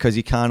because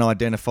you can't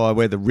identify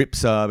where the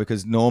rips are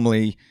because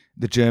normally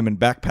the German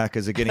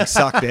backpackers are getting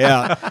sucked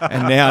out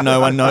and now no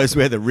one knows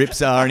where the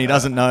rips are and he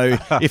doesn't know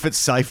if it's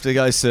safe to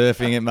go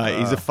surfing. And mate,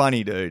 he's a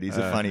funny dude. He's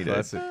a funny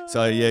dude.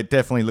 So yeah,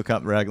 definitely look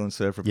up Raglan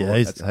Surf Report. Yeah,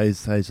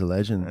 he's a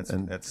legend.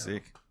 That's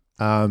sick.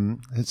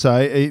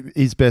 So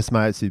his best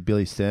mates is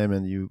Billy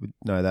Stammen. You would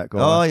know that guy.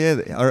 Oh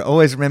yeah, I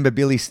always remember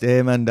Billy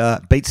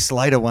Stairman beat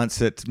Slater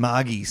once at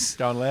Margie's.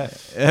 Going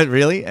left.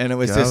 Really? And it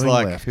was just Going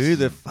like, left. who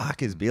the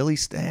fuck is Billy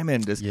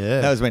Stairman?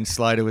 Yeah. That was when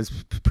Slater was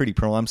pretty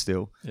prime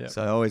still. Yeah.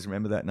 So I always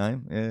remember that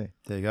name. Yeah.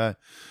 There you go.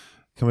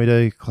 Can we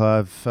do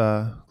Clive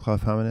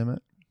Palmer now, mate?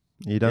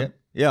 You done?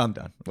 Yeah, I'm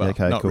done. Well,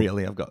 Okay, not cool.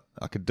 really.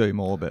 I could do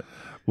more, but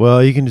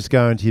Well, you can just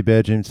go into your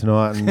bedroom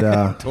tonight and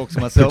talk to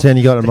myself. pretend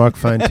you got a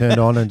microphone turned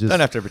on and just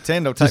Don't have to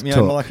pretend. I'll take just my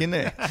own talk. mic in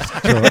there.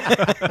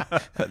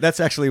 talk. That's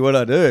actually what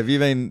I do. Have you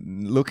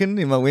been looking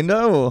in my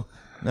window or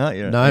no?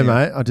 You're, No, yeah.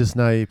 mate. I just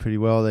know you pretty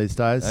well these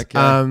days. Okay.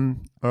 All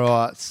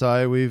right.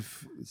 So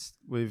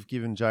we've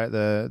given Jake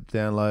the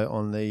download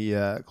on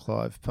the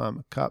Clive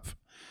Palmer Cup. If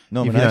you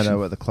Nomination. don't know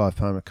what the Clive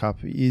Palmer Cup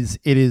is,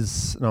 it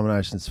is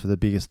nominations for the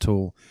biggest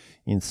tool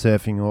in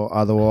surfing or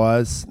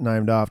otherwise,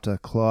 named after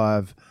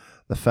Clive,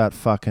 the fat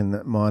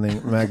fucking mining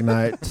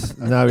magnate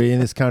nobody in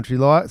this country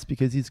likes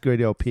because he's a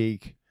greedy old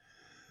pig.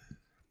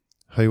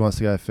 Who wants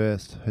to go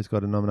first? Who's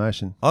got a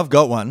nomination? I've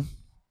got one.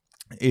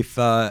 If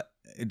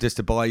just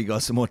to buy you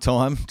guys some more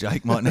time,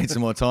 Jake might need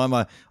some more time.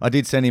 I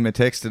did send him a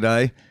text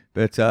today,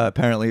 but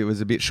apparently it was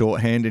a bit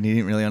shorthand and he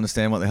didn't really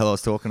understand what the hell I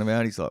was talking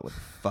about. He's like, "What the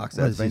fuck's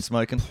that? is Been this,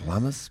 smoking?"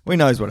 Plumbers? We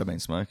knows what I've been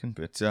smoking,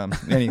 but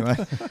anyway,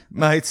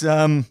 mates.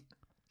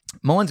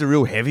 Mine's a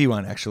real heavy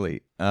one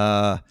actually.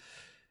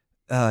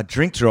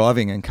 Drink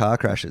driving and car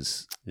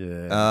crashes.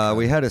 Yeah.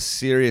 We had a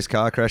serious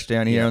car crash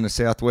down here on the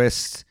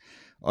southwest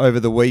over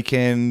the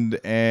weekend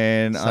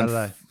and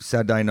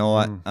Saturday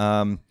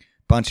night.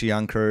 Bunch of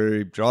young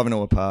crew driving to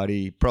a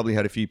party. Probably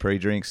had a few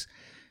pre-drinks,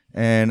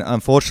 and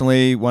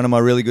unfortunately, one of my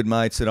really good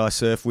mates that I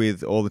surf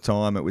with all the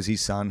time, it was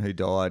his son who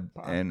died,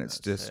 and it's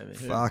just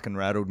fucking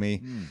rattled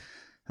me.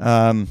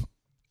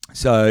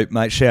 So,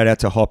 mate, shout out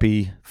to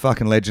Hoppy,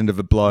 fucking legend of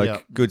a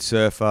bloke, good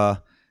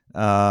surfer,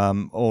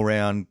 all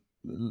round.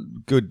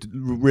 Good,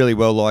 really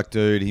well liked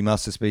dude. He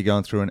must just be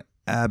going through an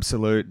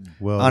absolute,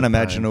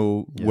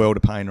 unimaginable world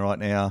of pain right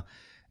now.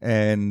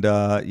 And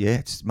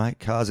mate,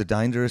 cars are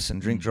dangerous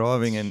and drink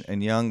driving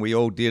and young. We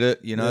all did it,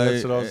 you know. Yeah,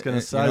 that's what I was going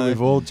to say. you know.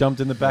 We've all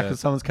jumped in the back of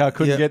someone's car,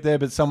 couldn't get there,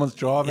 but someone's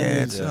driving. Yeah,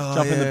 and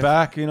jump in the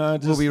back, you know.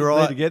 Just we'll be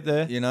right need to get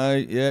there. You know,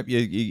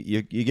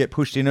 you get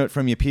pushed into it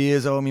from your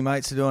peers. Oh, my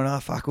mates are doing. Oh,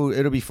 fuck,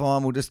 it'll be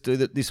fine. We'll just do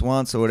this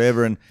once or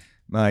whatever. And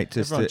mate,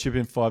 just Everyone chip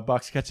in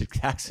 $5, catch a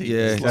taxi.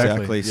 yeah,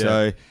 exactly. Yeah.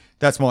 So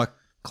that's my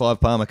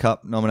Clive Palmer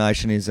Cup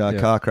nomination is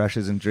car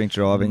crashes and drink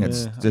driving.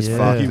 It's just Yeah.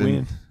 fucked. You and-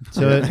 win.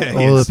 So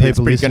all the It's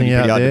people pretty- gonna be listening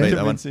out pretty hard to beat there, that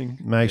one. Convincing.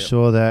 make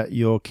sure that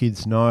your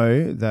kids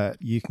know that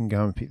you can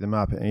go and pick them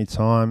up at any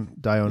time,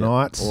 day or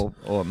night,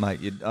 Or mate,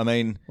 I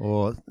mean,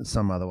 or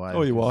some other way.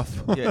 Or your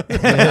wife. yeah.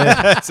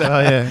 Oh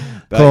yeah,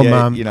 But call yeah,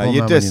 mum. you know, call you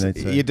mum just when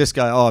you need to. you just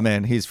go, oh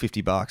man, here's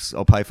 $50.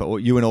 I'll pay for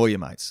you and all your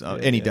mates.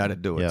 Any dad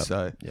would do it. Yep.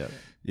 So Yep.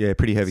 yeah,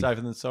 pretty heavy.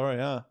 Safer than sorry,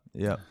 huh?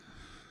 Yeah.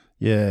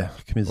 Yeah.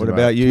 What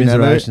about you, Nato?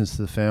 Commiserations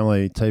to the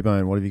family.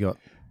 T-Bone, what have you got?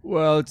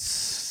 Well,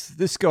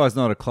 this guy's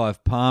not a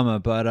Clive Palmer,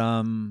 but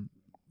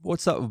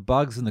what's up with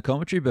Bugs in the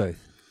commentary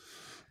booth?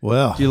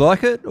 Well, Do you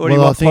like it, or do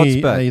you I want think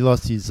Potts back? he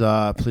lost his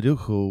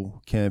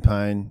political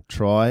campaign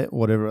try,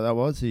 whatever that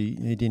was. He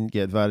didn't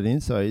get voted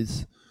in, so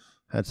he's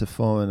had to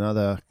find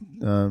another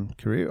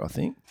career, I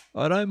think.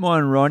 I don't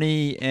mind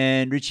Ronnie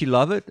and Richie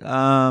Lovett,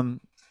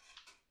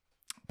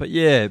 but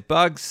yeah,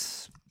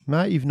 Bugs.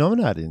 Mate, you've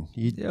nominated him.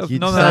 I've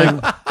You'd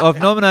nominated, say I've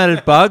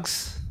nominated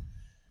Bugs.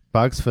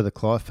 Bugs for the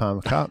Clive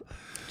Palmer Cup.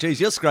 Jeez,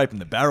 you're scraping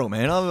the barrel,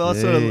 man. I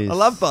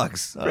love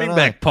bugs. I Bring don't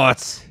back know.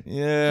 Potts.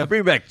 Yeah.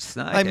 Bring back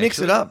Snake. Hey, mix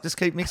it actually. up. Just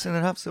keep mixing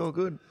it up. It's all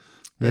good.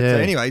 But, Yeah.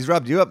 anyway, he's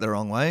rubbed you up the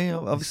wrong way,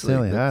 obviously.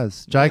 Certainly but-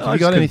 has. Jake, I have you just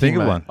got couldn't anything, think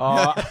of mate? one.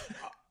 Oh,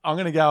 I'm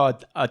going to go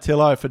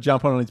Attilio for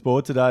jumping on his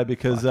board today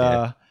because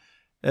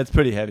that's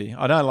pretty heavy.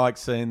 I don't like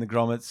seeing the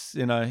grommets.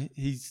 You know,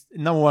 he's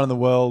number one in the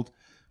world.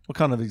 what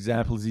kind of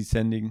example is he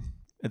setting?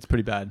 It's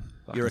pretty bad.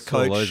 You're a Fucking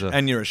sore coach loser.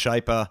 and you're a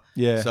shaper.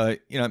 Yeah. So,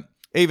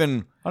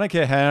 even... I don't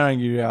care how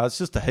angry you are. It's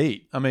just the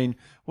heat. I mean,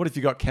 what if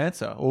you got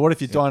cancer? Or what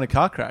if you die in a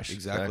car crash?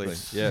 Exactly.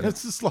 Yeah.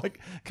 It's just like,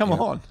 come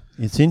on.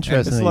 It's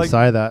interesting It's that like- you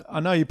say that.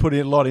 I know you put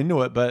a lot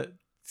into it, but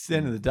it's the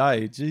end of the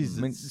day, Jesus.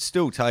 I mean,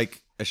 still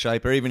take a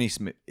shaper, even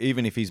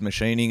if he's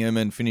machining them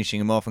and finishing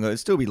them off, and it'd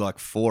still be like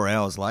 4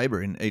 hours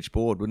labour in each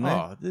board, wouldn't it?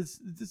 Oh, there's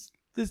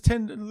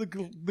 10.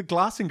 The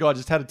glassing guy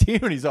just had a tear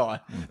in his eye.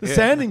 The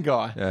sanding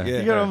guy. Yeah.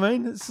 You know what I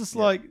mean? It's just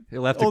like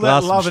He'll have to all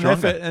glass that them love and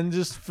stronger. effort, and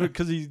just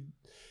because he,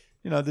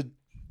 the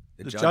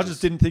judges. judges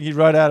didn't think he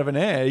rode out of an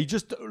air. He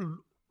just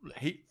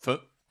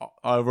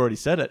I've already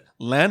said it.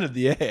 Landed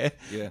the air,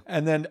 Yeah.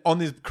 and then on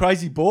this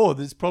crazy board,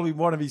 that's probably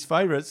one of his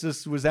favourites.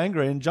 Just was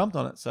angry and jumped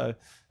on it. So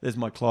there's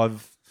my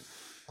Clive.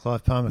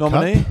 Clive Palmer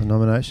Nominee? Cup. The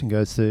nomination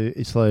goes to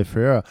Islay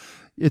Ferreira.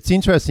 It's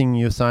interesting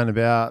you're saying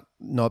about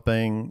not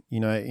being,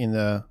 in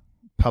the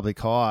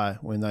public eye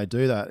when they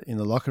do that in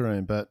the locker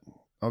room, but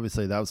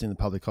obviously that was in the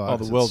public eye. Oh, the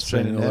 'cause it's world's seen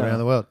streaming it all now. around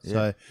the world. Yeah.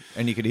 So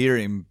And you could hear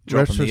him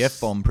dropping the Retros-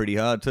 F-bomb pretty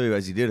hard too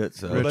as he did it.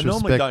 So Well, they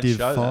normally don't Retrospective show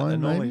that. They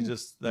fine, normally maybe?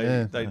 just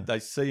Yeah. they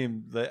see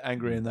him, they're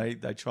angry, and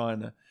they try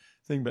and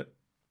thing. But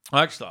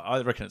actually,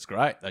 I reckon it's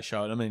great. They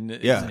show it. I mean,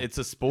 it's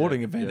a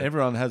sporting event. yeah.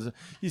 Everyone has.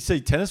 You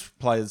see tennis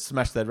players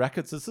smash their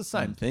rackets. It's the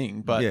same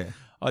thing. But Yeah.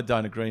 I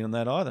don't agree on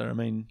that either. I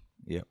mean,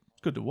 yeah.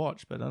 it's good to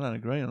watch, but I don't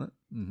agree on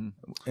it.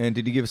 And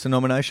did you give us a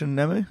nomination,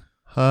 Namu?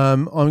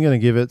 I'm going to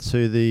give it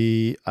to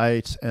the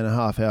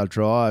 8.5 hour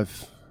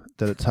drive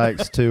that it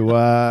takes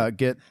to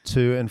get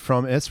to and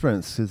from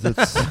Esperance,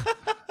 because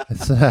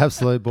it's an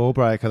absolute ball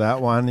breaker,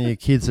 that one. Your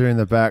kids are in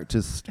the back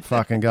just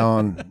fucking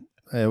going,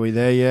 are we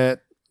there yet?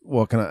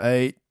 What can I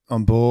eat?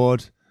 On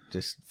board.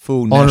 Just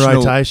full On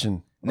national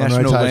rotation.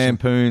 National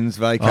Lampoon's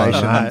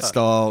vacation mate.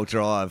 style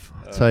drive.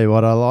 Tell you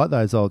what, I like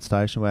those old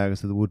station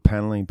wagons with the wood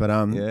panelling, but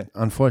Yeah.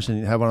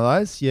 unfortunately, you have one of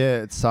those.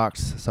 Yeah, it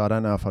sucks. So I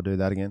don't know if I'll do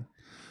that again.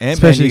 Ant-Man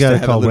Especially used go to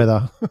have a cold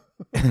little-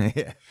 weather.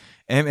 Yeah.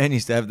 Ant-Man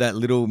used to have that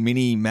little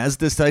mini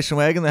Mazda station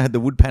wagon that had the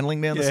wood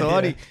paneling down the Yeah,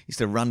 side. yeah. He used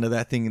to run to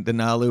that thing, the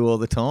Nalu, all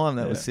the time.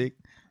 That was sick.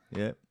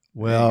 Yeah,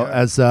 Well,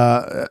 as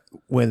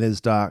when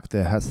there's dark,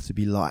 there has to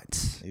be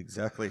light.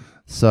 exactly.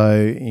 So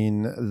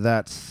in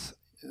that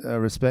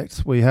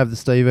respect, we have the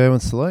Steve Irwin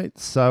salute.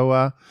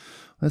 So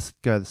let's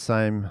go the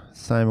same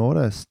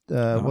order.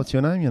 What's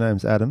your name? Your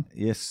name's Adam.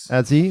 Yes.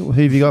 Adzi, who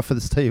have you got for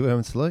the Steve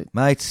Irwin salute?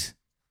 Mate,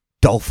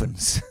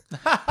 dolphins.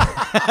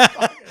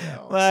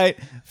 Mate,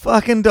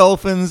 fucking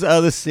dolphins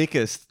are the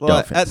sickest. Like,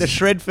 Dolphins. at the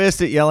Shred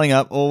Fest at Yelling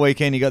Up all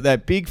weekend, you got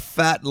that big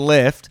fat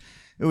left.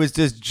 It was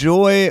just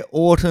joy,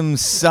 autumn,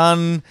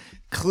 sun,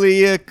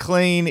 clear,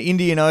 clean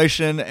Indian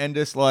Ocean, and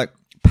just like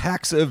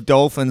packs of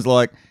dolphins,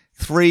 like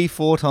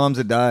 3-4 times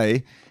a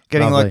day,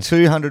 getting Lovely. like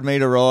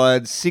 200-meter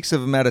rides, 6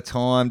 of them at a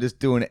time, just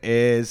doing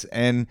airs.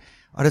 And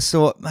I just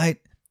thought, mate,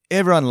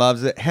 everyone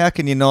loves it. How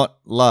can you not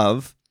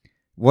love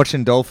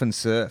watching dolphins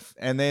surf?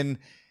 And then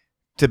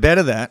to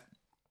better that,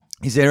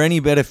 is there any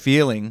better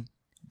feeling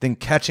than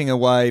catching a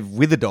wave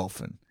with a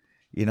dolphin?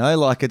 You know,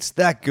 like it's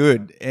that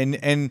good.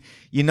 And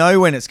you know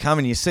when it's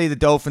coming. You see the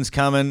dolphins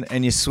coming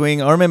and you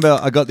swing. I remember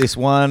I got this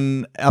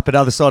one up at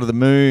other side of the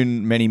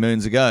moon many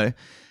moons ago.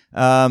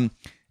 And,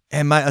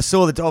 mate, I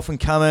saw the dolphin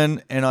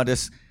coming and I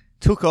just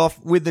took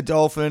off with the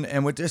dolphin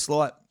and we're just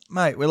like,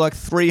 mate, we're like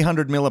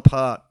 300 mil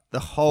apart the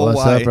whole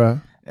What's way. up,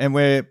 bro? And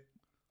we're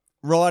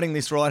riding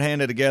this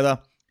right-hander together.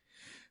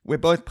 We're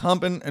both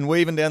pumping and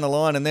weaving down the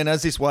line, and then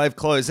as this wave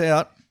closes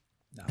out,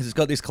 because it's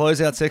got this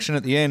closeout section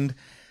at the end,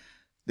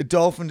 the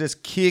dolphin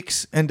just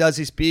kicks and does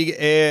this big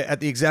air at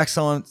the exact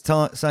same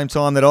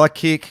time that I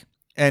kick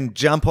and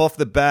jump off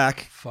the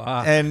back.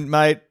 Fuck. And,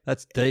 mate,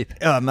 That's deep.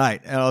 oh, mate,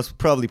 and I was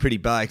probably pretty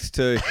baked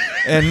too.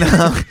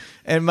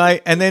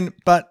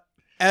 But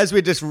as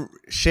we just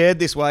shared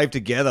this wave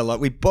together, like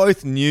we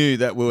both knew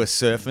that we were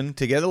surfing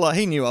together. Like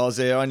he knew I was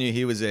there, I knew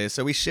he was there,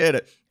 so we shared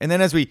it. And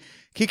then as we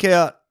kick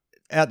out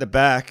the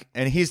back,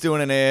 and he's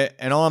doing an air,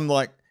 and I'm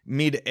like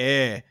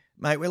mid-air,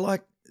 mate, we're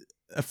like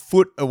a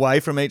foot away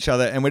from each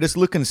other, and we're just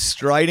looking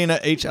straight into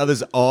each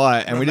other's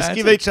eye, and we just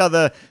give each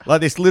other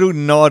like this little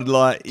nod,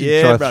 like,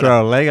 yeah, Try to brother.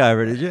 throw a leg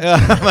over it, did you?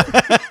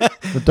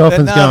 The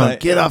dolphin's No, going, mate.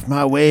 get off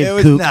my wave, It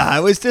was kook.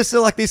 it was just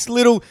like this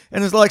little,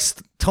 and it was like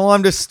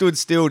time just stood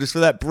still just for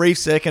that brief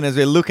second as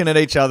we're looking at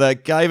each other,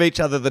 gave each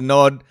other the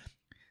nod.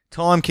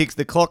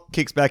 The clock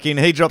kicks back in.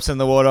 He drops in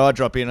the water. I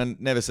drop in and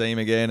never see him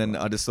again. And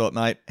I just thought,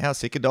 mate, how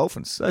sick are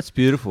dolphins? That's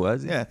beautiful,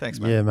 isn't it? Yeah, thanks,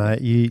 mate. Yeah, mate.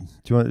 Do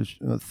you want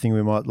to think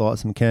we might light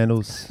some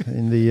candles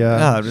in the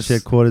No, just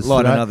shed quarters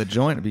light today? another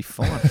joint. It'd be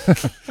fine.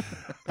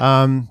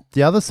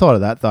 The other side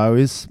of that, though,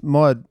 is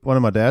one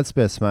of my dad's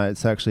best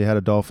mates actually had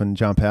a dolphin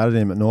jump out at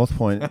him at North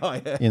Point Oh,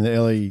 yeah. in the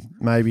early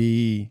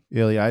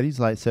 80s,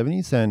 late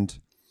 70s, and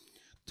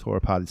tore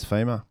apart his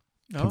femur.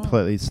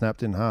 Completely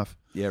snapped in half.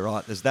 Yeah,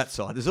 right. There's that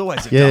side. There's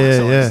always a Yeah, dark yeah,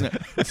 side, yeah. isn't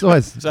it? It's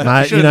always, So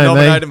mate, should you have know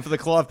nominated me. him for the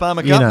Clive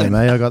Palmer You Cup. know then. me.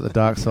 I got the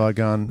dark side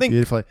going Think-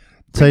 beautifully.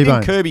 Didn't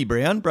T-Bone. Kirby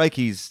Brown break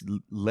his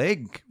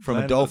leg from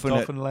a dolphin?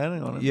 Dolphin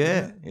landing on it.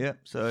 Yeah.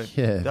 So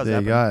Yeah, it does there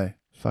happen. you go.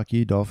 Fuck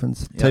you,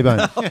 Dolphins. T-Bone.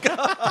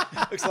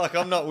 Looks like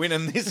I'm not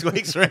winning this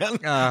week's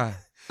round.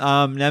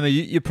 Nama,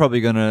 you're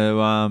probably going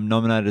to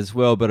nominate it as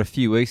well. But a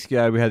few weeks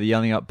ago, we had the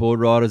Yelling Up board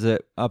riders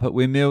up at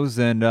Windmills,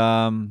 and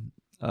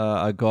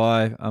a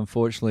guy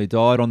unfortunately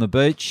died on the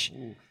beach.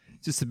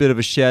 Just a bit of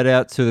a shout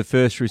out to the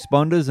first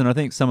responders, and I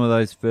think some of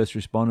those first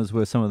responders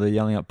were some of the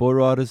Yelling Up board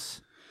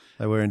riders.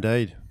 They were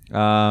indeed.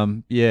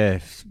 The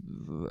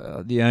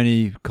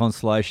only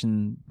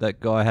consolation that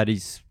guy had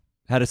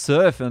a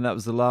surf, and that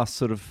was the last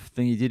sort of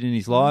thing he did in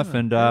his life.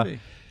 And really?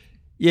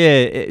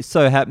 it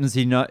so happens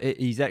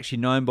he's actually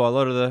known by a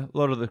lot of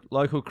the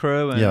local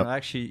crew, and Yep.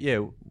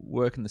 actually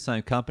work in the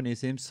same company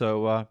as him.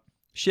 So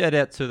shout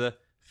out to the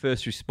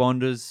first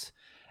responders,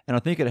 and I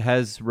think it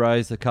has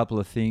raised a couple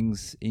of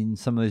things in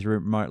some of these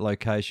remote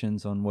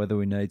locations on whether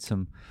we need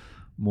some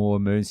more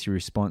emergency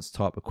response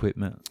type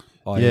equipment.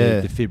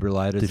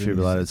 Defibrillators.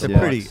 Defibrillators, and yeah.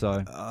 pretty. So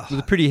it was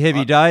a pretty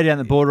heavy day down at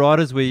the board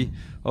riders. We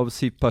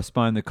obviously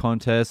postponed the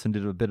contest and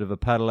did a bit of a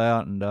paddle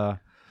out, and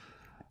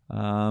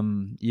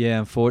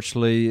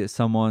unfortunately,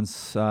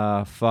 someone's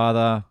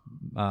father,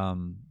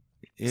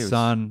 was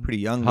son, pretty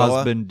young guy.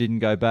 husband didn't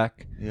go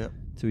back Yeah.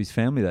 to his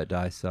family that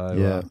day.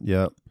 So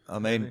Yeah. I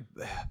mean,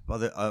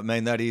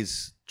 that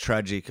is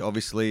tragic,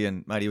 obviously.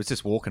 And mate, he was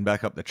just walking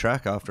back up the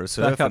track after a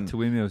surf back up and to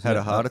Windmills, had yeah,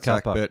 a heart up the car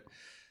attack. park. But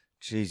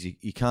geez,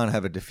 you can't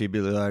have a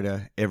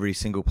defibrillator every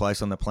single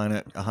place on the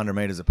planet 100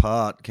 meters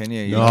apart, can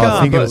you? You No, can't.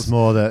 I think it but- was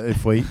more that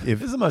if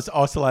This is the most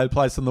isolated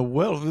place in the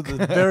world. With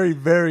the very,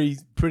 very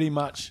pretty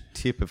much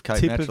Tip of Cape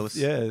tip Naturalist.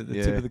 of,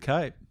 tip of the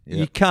Cape. Yeah.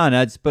 You can't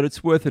add, but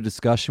it's worth a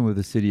discussion with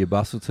the city of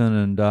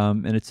Bustleton,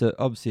 and it's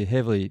obviously a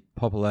heavily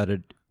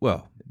populated.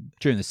 Well,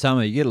 during the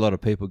summer, you get a lot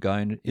of people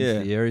going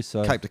into the area.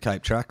 So Cape to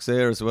Cape tracks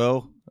there as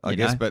well, I You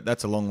guess, know. but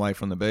that's a long way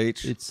from the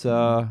beach. it's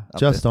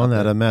just on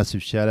that, a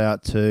massive shout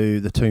out to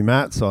the two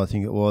Matts, I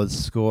think it was,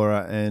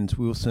 Scorer and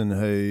Wilson,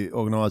 who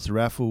organised the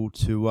raffle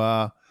to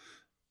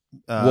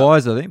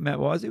Wise. I think Matt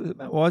Wisey, was it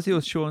Matt Wisey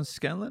or Sean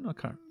Scanlon? I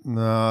can't.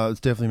 No, it's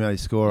definitely Matty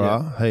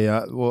Scorer. He,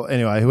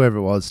 anyway, whoever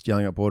it was,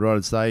 Yelling Up Board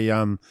Riders, they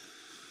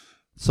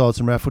sold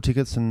some raffle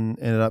tickets and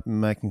ended up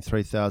making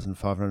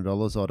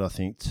 $3,500 odd, I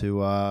think,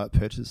 to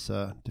purchase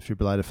a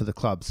defibrillator for the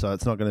club. So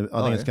it's not going to.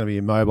 I think it's going to be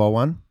a mobile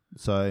one.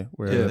 So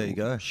Yeah, there you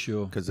go.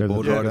 Sure. Because the Wherever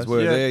board the riders track were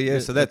goes. there, Yeah,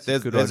 So that's a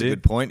there's good a idea.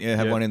 good point. Yeah,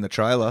 have Yeah. one in the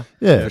trailer.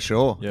 Yeah. For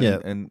sure. Yeah.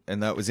 And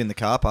that was in the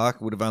car park.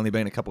 Would have only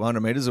been a couple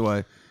hundred metres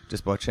away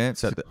just by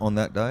chance on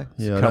that day.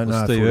 Yeah, I couple don't know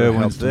of if Steve it would have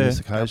Irwins helped on this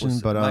there. occasion,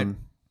 but Mate,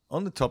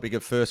 on the topic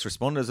of first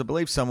responders, I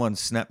believe someone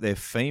snapped their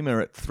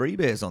femur at Three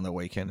Bears on the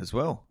weekend as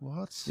well.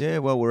 what? Yeah,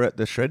 well, we're at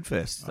the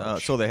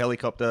Shredfest. Saw the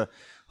helicopter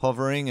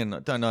hovering, and I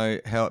don't know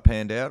how it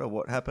panned out or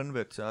what happened,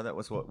 but that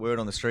was what word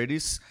on the street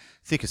is.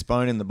 Thickest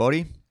bone in the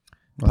body.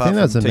 I think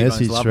that's a Apart from T-Bone's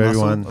message love for muscle,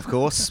 everyone. of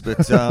course, but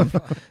it's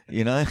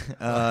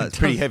a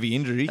pretty heavy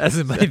injury.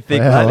 Hasn't been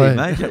thick Wow, lately, eh?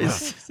 mate.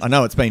 It's- I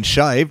know it's been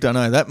shaved. I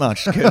know that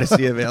much,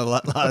 courtesy of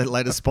our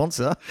latest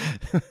sponsor.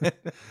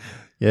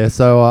 Yeah,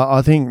 so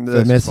I think the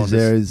First message responders.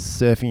 there is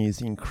surfing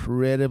is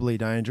incredibly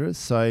dangerous.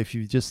 So if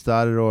you've just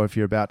started or if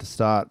you're about to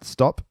start,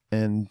 stop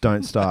and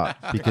don't start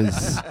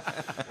because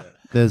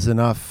there's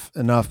enough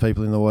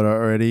people in the water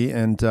already,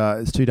 and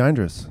it's too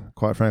dangerous,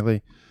 quite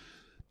frankly.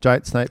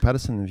 Jake, Nate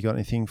Patterson, have you got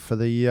anything for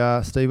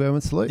the Steve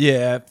Irwin salute?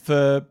 Yeah,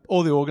 for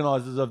all the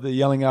organisers of the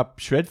Yelling Up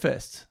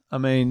Shredfest. I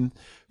mean,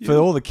 for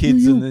all the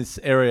kids in this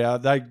area,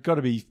 they got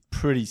to be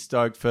pretty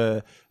stoked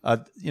for,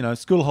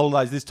 school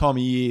holidays this time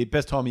of year,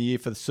 best time of year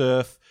for the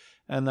surf,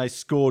 and they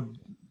scored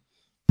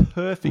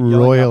perfect Yelling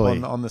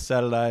Royally. Up on the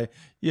Saturday.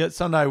 Yeah,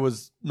 Sunday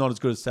was not as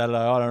good as Saturday,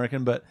 I don't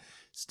reckon, but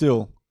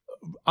still,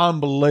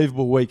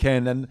 unbelievable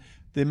weekend, and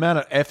the amount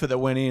of effort that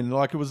went in,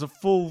 like it was a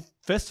full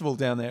festival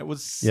down there. It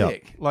was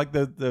sick. Like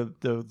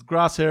the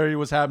grass area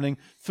was happening,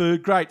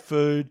 great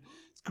food,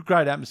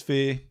 great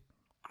atmosphere,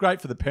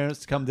 great for the parents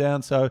to come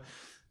down. So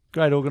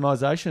great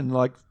organisation,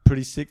 like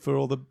pretty sick for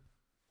all the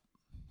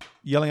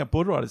Yelling Up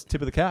board riders.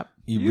 Tip of the cap.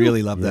 You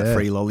really loved that Yeah.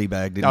 free lolly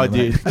bag, didn't I you?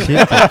 mate?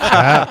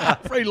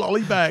 did. Free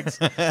lolly bags.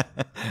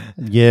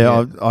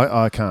 Yeah,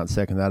 I can't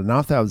second that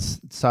enough. That was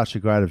such a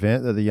great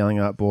event that the Yelling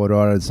Up Board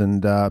Riders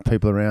and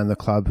people around the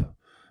club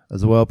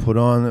as well put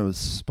on. It was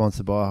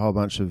sponsored by a whole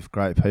bunch of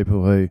great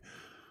people who,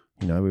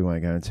 we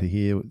won't go into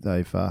here.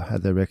 They've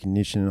had their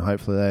recognition, and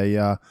hopefully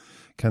they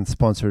can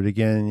sponsor it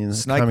again in the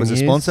Snake coming was a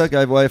years. sponsor,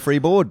 gave away a free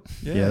board.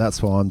 Yeah,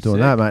 that's why I'm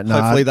doing that, mate.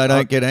 No, Hopefully they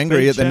don't get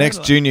angry at the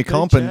next junior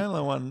comp. And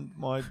Chandler won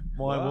my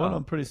award.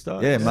 I'm pretty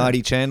stoked. yeah,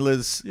 Marty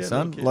Chandler's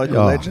son, little kid.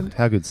 local legend.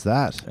 How good's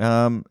that?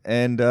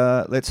 And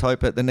let's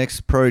hope at the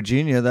next pro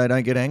junior they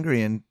don't get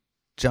angry and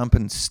jump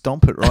and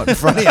stomp it right in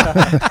front of you.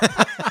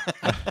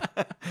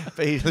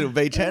 Be little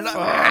beach hand.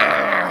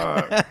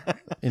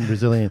 In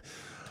Brazilian.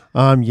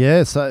 No,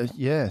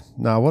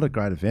 what a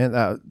great event.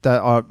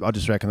 That I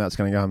just reckon that's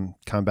going to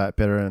come back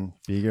better and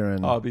bigger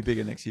and I'll be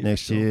bigger next year.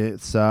 next for sure. year.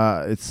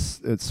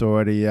 It's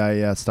already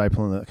a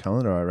staple in the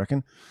calendar, I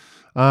reckon.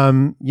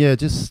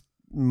 Just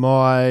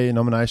my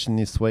nomination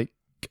this week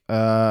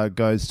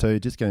goes to,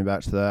 just getting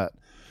back to that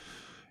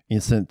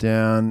incident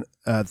down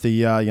at the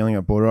Yelling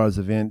at Border Riders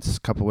event a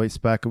couple of weeks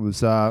back. It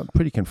was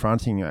pretty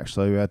confronting,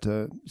 actually. We had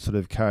to sort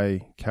of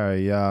carry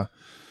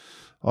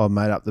old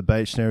mate up the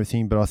beach and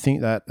everything. But I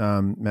think that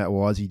Matt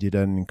Wisey did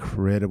an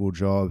incredible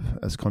job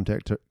as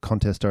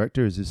contest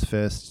director. It was his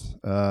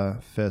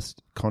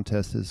first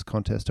contest as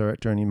contest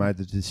director, and he made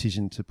the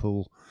decision to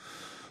pull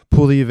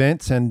the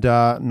events and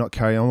not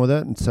carry on with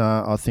it. And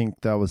so I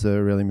think that was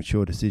a really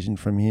mature decision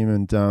from him.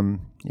 And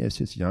it's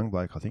just a young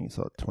bloke. I think he's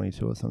like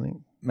 22 or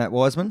something. Matt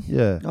Wiseman?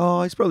 Yeah.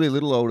 Oh, he's probably a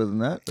little older than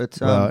that. But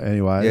Well,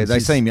 anyway, yeah, it's they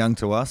just- seem young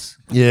to us.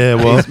 Yeah,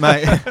 well, He's,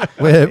 mate,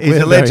 we're he's a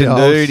very legend, old.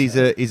 dude.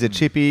 He's a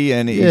chippy,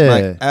 and he's Yeah.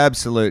 mate,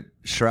 absolute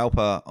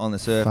schralper on the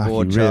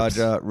surfboard, Fuck, he rips.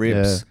 charger,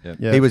 rips. Yeah. Yep.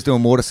 Yeah. He was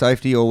doing water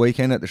safety all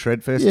weekend at the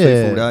Shred Fest,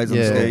 Yeah, 2 full days on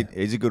yeah. the ski.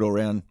 He's a good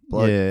all-round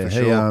bloke, Yeah, for he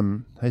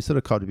sure. he sort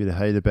of copped a bit of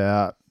heat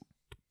about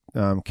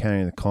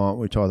carrying the comp,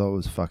 which I thought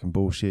was fucking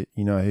bullshit.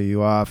 You know who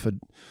you are for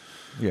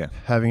Yeah.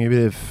 having a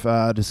bit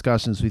of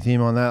discussions with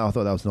him on that. I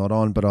thought that was not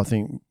on, but I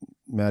think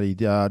Matty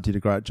did a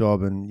great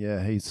job, and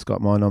yeah, he's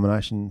got my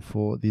nomination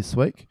for this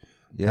week.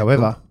 Yeah,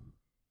 However,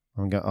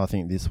 I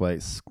think this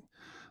week's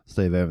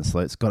Steve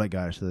Evansleet's got to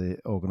go to the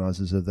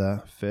organisers of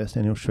the first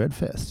annual Shred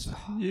Fest.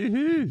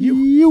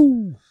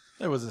 Yoo-hoo.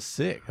 That was a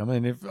sick. I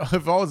mean, if I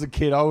was a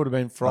kid, I would have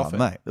been cool. frothing.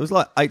 Mate, there was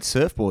like 8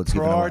 surfboards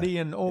given away. Priority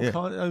and all Yeah.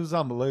 kinds. It was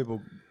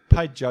unbelievable.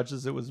 Paid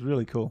judges. It was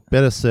really cool.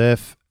 Better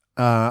surf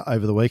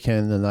over the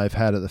weekend than they've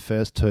had at the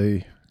first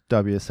 2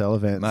 WSL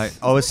events. Mate,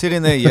 I was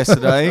sitting there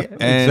yesterday,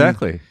 and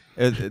Exactly.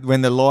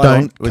 when the light on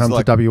Don't was come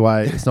like, to WA.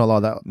 It's not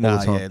like that all no,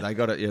 the time. yeah, they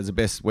got it. Yeah, it was the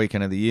best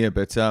weekend of the year.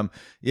 But yeah,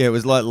 it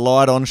was like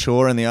light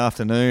onshore in the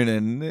afternoon,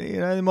 and you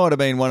know there might have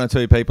been 1 or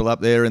 2 people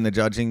up there in the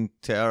judging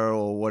tower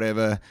or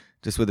whatever,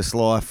 just with a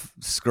sly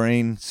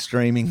screen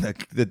streaming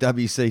the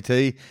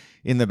WCT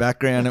in the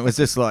background. It was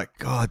just like,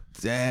 God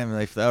damn,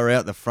 if they were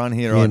out the front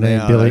here Yeah, right man,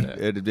 now, Billy.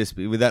 it'd just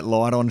be with that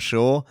light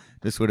onshore.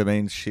 This would have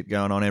been shit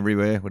going on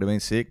everywhere. Would have been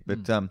sick,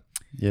 but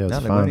Yeah, it was No,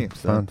 they fun. weren't here,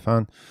 so-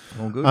 Fun.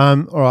 all good.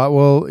 All right,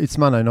 well, it's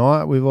Monday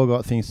night. We've all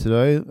got things to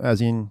do,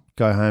 as in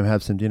go home,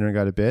 have some dinner and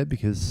go to bed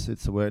because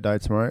it's a work day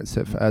tomorrow,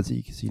 except for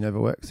Azzy because he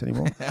never works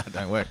anymore.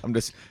 Don't work. I'm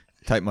just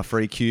take my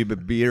free cube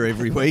of beer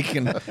every week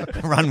and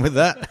run with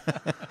that.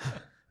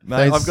 Mate,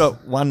 Thanks. I've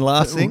got one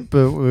last thing.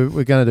 But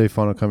we're going to do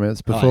final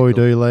comments before Alright, we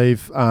cool. do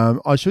leave.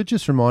 I should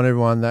just remind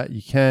everyone that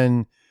you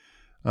can,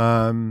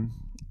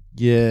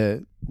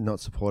 not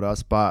support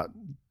us, but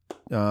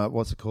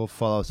what's it called?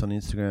 Follow us on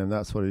Instagram.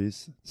 That's what it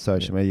is.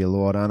 Social media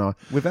law, don't I?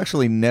 We've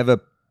actually never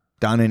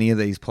done any of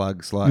these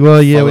plugs, like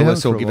Well, yeah, we follow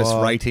us haven't or for a give us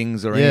while.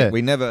 ratings or Yeah. anything.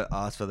 We never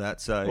asked for that.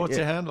 So What's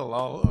your handle?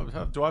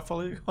 Do I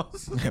follow you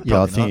guys?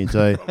 Yeah, I think you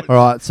do. All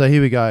right, so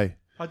here we go.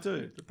 I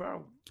do. The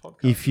Barrel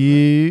Podcast. If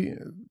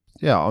you,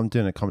 I'm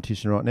doing a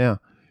competition right now.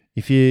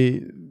 If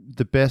you,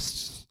 the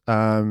best,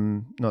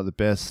 not the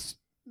best,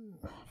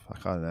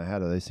 fuck, I don't know. How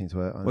do these things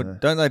work? I don't know.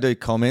 Don't they do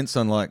comments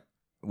on like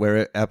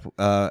where Apple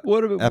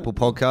What about Apple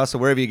Podcasts or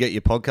wherever you get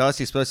your podcasts?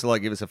 You're supposed to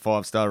like give us a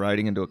 5-star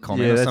rating and do a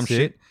comment Yeah, or some that's it.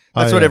 shit. Oh,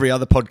 That's what yeah. every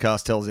other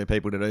podcast tells their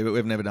people to do, but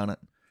we've never done it.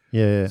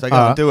 Yeah. So go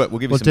All and right. do it. We'll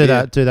give you We'll some do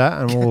beer.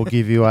 that, and we'll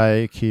give you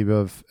a cube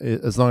of,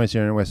 as long as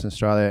you're in Western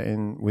Australia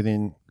and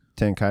within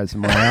 10 k's of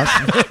my house.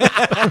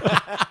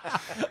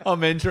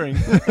 I'm entering.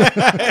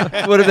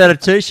 what about a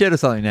T-shirt or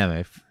something now,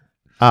 mate?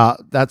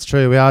 That's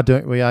true. We are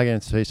getting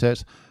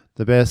t-shirts.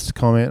 The best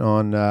comment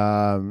on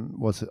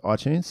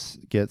iTunes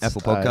gets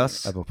Apple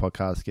Podcasts? Apple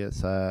Podcasts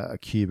gets a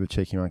cube of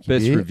Cheeky Monkey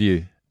Best beer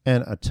review.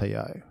 and a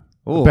TO.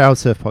 Ooh. Barrel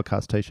Surf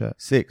Podcast t-shirt.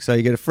 Sick. So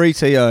you get a free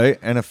TO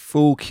and a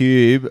full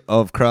cube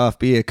of craft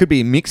beer. It could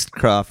be mixed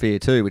craft beer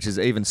too, which is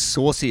even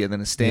saucier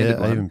than a standard Yeah,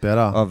 one even better.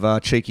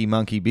 of Cheeky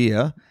Monkey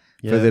beer.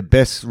 Yeah. For the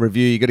best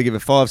review, you got to give a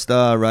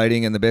 5-star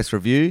rating and the best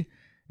review,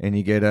 and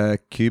you get a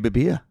cube of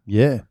beer.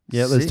 Yeah,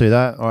 let's Sick. do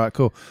that. All right,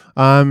 cool.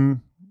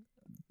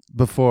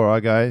 Before I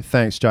go,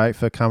 thanks, Jake,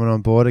 for coming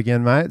on board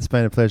again, mate. It's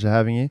been a pleasure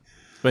having you.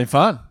 It's been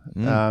fun.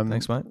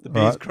 Thanks, mate. The All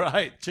beer's right.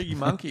 great. Cheeky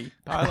Monkey.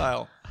 Pale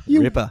Ale.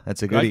 Ripper.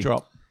 That's a Great goodie.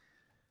 drop.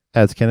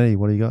 Az Kennedy,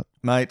 what do you got?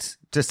 Mate,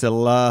 just a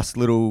last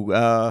little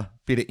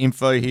bit of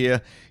info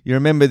here. You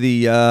remember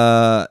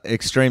the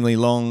extremely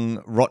long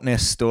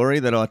Rottnest story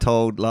that I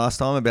told last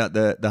time about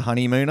the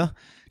honeymooner?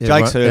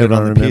 Jake's heard it everyone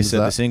on the remembers piss at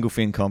that. the single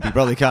fin comp. He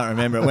probably can't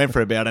remember. It went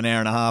for about an hour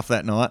and a half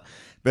that night.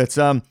 But,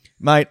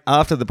 mate,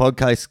 after the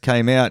podcast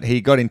came out,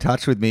 he got in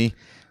touch with me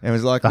and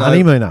was like... The "No,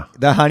 honeymooner.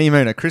 The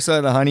honeymooner.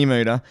 Chriso the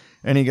honeymooner.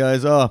 And he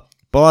goes, oh,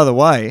 by the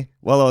way,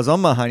 while I was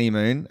on my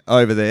honeymoon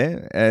over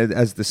there,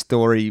 as the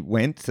story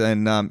went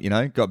and,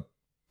 got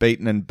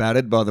beaten and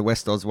battered by the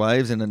West Oz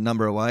waves in a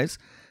number of ways,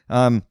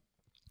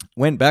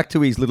 went back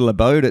to his little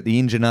abode at the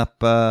Engine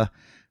Up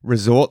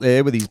resort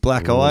there with his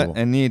black eye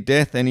and near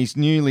death, and his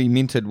newly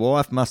minted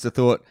wife must have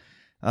thought,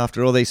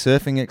 after all these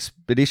surfing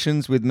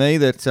expeditions with me,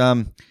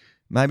 that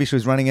maybe she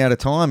was running out of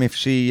time if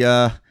she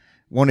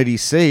wanted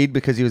his seed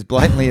because he was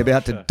blatantly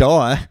about to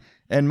die.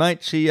 And,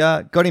 mate, she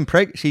got him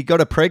she got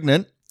her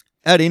pregnant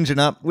at Engine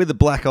Up with a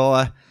black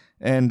eye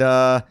and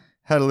had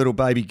a little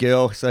baby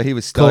girl, so he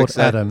was stoked. Called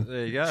So Adam.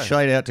 There you go.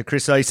 shout out to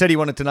Chris. So he said he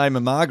wanted to name her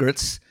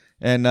Margaret's,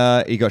 And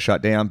he got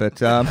shut down.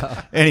 But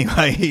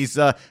anyway,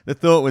 the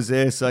thought was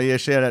there. So, yeah,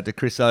 shout out to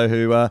Chriso,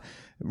 who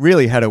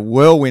really had a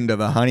whirlwind of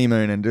a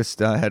honeymoon and just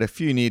had a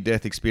few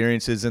near-death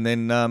experiences and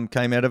then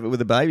came out of it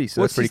with a baby.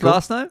 So What's that's pretty his cool.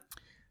 last name?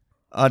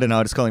 I don't know.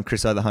 I just call him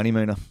Chriso the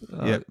honeymooner.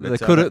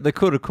 They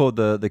could have called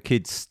the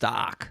kid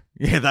Stark.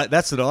 Yeah,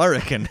 that's what I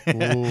reckon.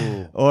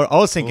 Ooh. Or I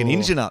was thinking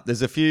Ingenup.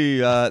 There's a few.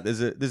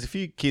 There's a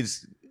few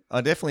kids. I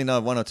definitely know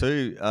one or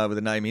two with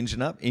the name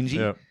Ingenup.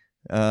 Ingy.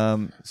 Yeah.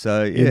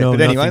 So You yeah, know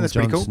but anyway, nothing, that's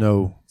pretty Jon cool.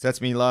 Snow. So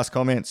that's my last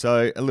comment.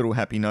 So a little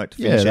happy note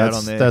to Yeah, finish out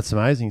on there. that's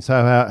amazing. So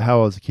how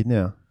old is the kid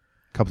now?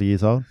 A couple of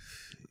years old?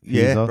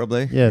 yeah, years old?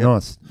 probably. Yeah, Yep.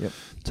 nice. Yep.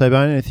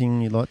 T-Bone,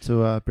 anything you'd like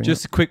to bring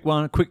Just up? a quick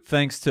one. Quick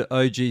thanks to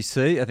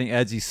OGC. I think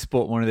Adsy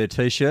sport one of their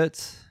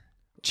T-shirts.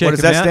 Check What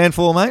does them that out. stand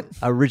for, mate?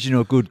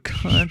 Original good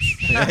cunts.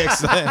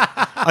 Excellent.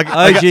 I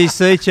got-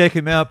 OGC, check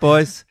him out,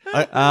 boys.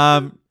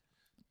 I-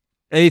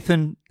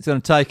 Ethan is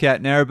going to take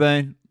out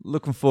Narrabeen.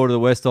 Looking forward to the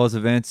West Oz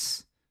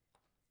events.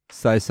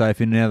 Stay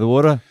safe in and out of the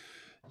water.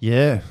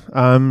 Yeah.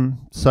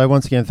 So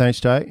once again, thanks,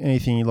 Jake.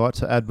 Anything you'd like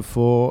to add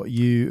before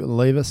you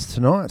leave us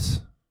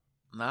tonight?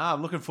 Nah,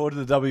 I'm looking forward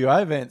to the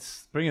WA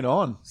events. Bring it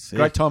on. Sick.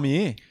 Great time of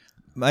year.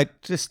 Mate,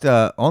 just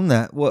on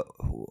that,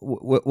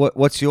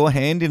 what's your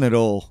hand in it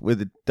all with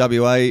the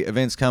WA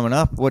events coming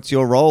up? What's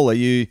your role? Are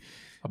you?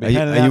 I'll be Are you-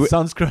 handing are out you-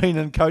 sunscreen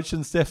and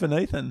coaching Steph and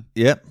Ethan.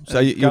 Yeah. So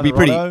And you'll be Gunnar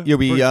pretty. Otto, You'll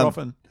be. Bruce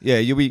Roffin. Yeah,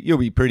 you'll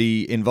be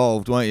pretty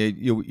involved, won't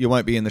you? You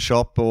won't be in the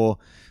shop or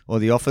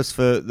the office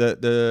for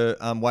the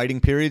waiting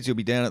periods. You'll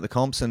be down at the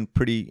comps and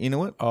pretty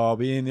into it. I'll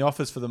be in the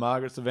office for the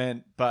Margaret's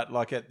event, but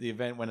like at the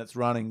event when it's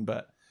running.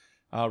 But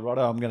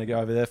Roddo, I'm going to go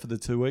over there for the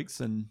 2 weeks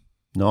and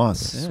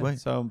Nice. yeah, Sweet.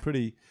 so I'm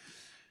pretty.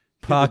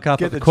 Park up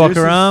get at the the Quokka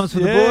juices- Arms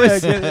with yeah, the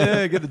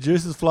boys. Get the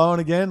juices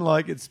flowing again.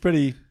 Like it's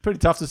pretty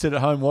tough to sit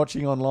at home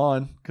watching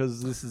online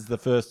because this is the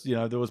first.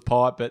 There was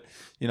pipe, but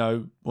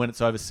when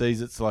it's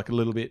overseas, it's like a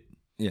little bit.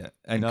 Yeah,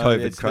 and No, COVID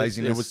it's-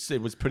 craziness.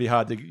 It was pretty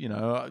hard to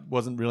I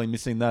wasn't really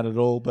missing that at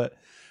all. But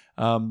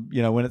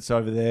when it's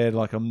over there,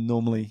 like I'm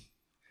normally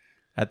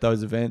at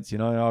those events.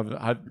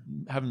 I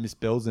haven't missed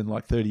bells in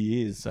like 30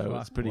 years, so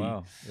it's pretty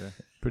Wow. Yeah.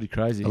 pretty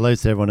crazy. At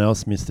least everyone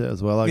else missed it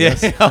as well, I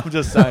guess. Yeah, I'm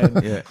just saying.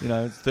 Yeah.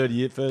 It's 30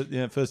 year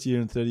first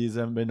year in 30 years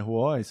I haven't been to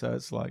Hawaii, so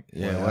it's like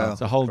Yeah, wow. it's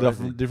a whole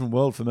Crazy. different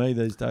world for me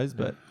these days.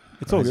 But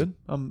it's all good.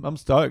 I'm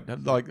stoked.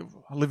 Like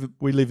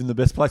we live in the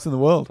best place in the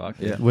world. Fuck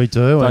Yeah. We do.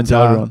 Don't and,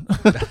 tell everyone.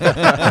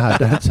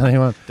 don't tell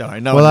anyone. Don't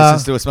worry, no Well, one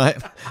listens to us, mate.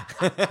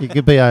 You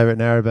could be over at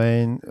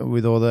Narrabeen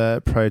with all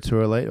the Pro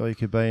Tour elite, or you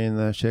could be in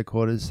the shed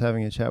quarters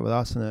having a chat with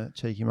us and a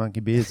cheeky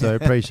monkey beer. So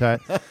appreciate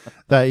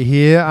that you're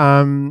here. I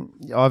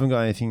haven't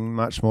got anything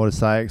much more to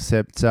say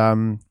except,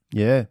 thanks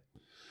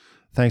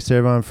to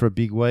everyone for a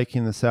big week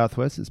in the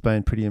Southwest. It's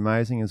been pretty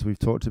amazing, as we've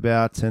talked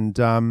about.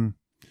 And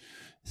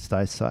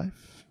stay safe.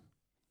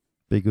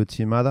 Be good to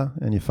your mother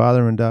and your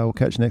father, and we'll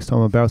catch you next time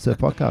on Barrel Surf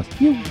Podcast.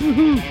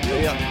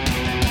 Yeah.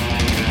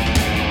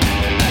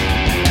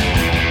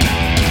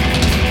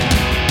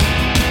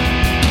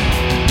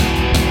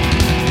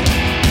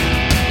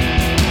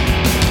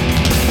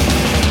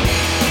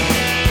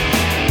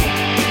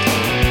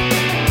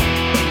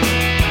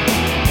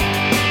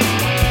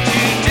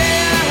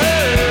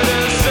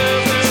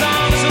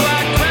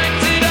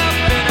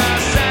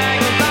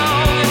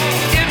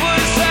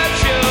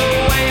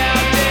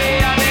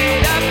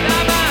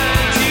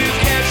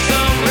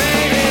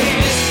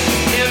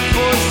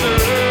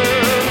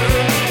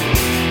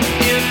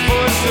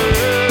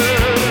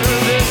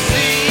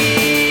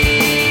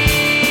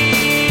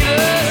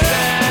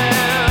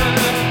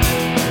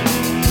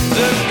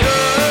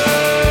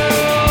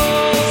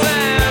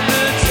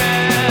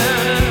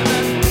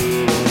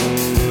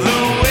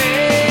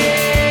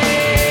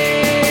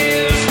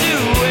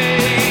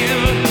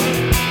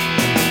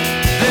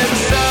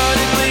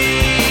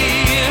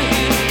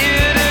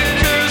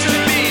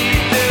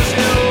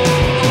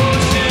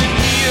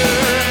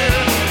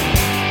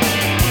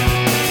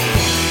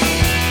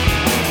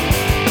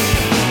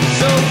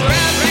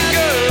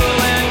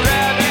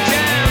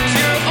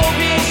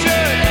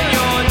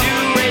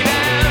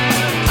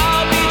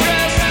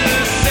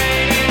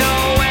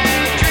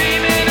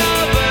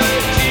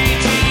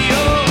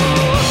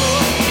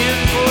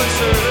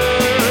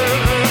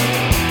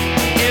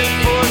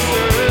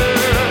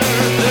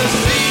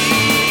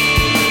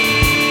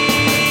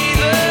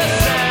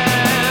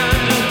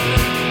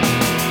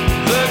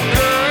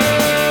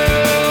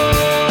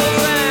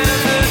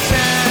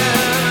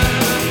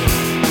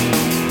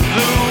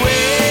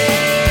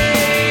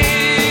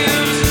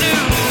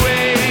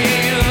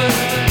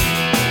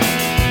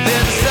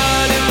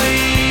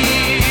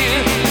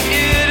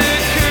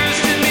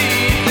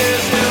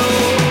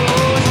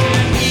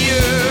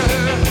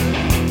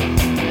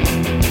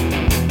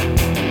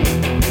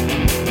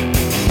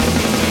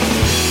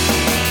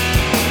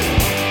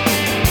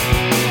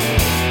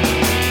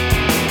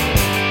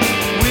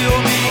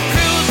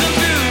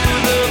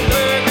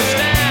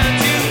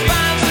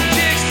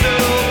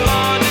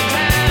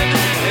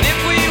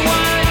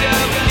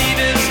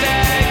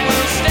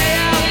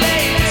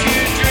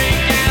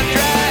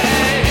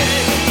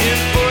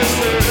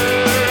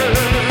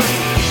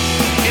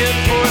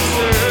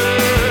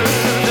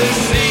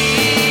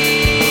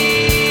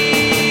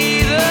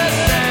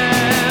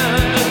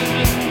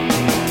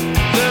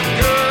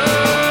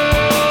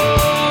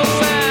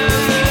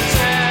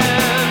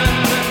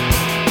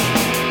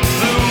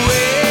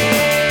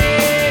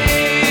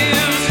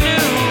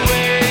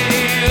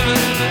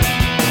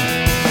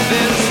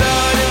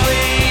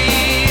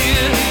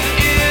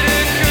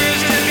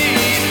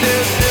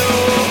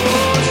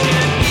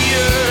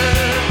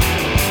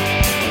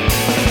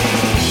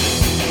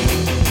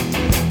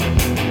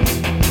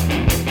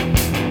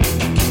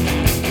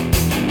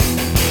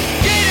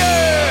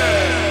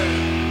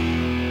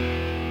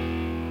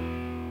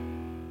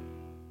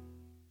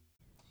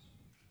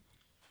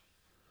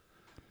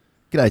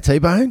 G'day,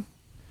 T-Bone.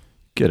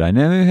 G'day,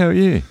 Namu. How are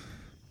you?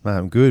 Mate,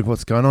 I'm good.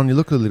 What's going on? You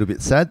look a little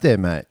bit sad there,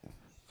 mate.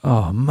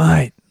 Oh,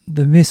 mate,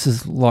 the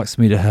missus likes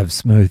me to have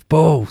smooth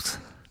balls.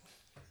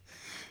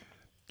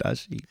 Does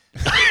she?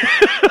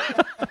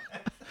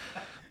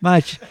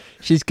 Mate,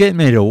 she's getting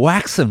me to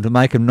wax them to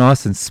make them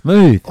nice and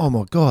smooth. Oh,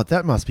 my God,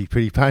 that must be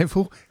pretty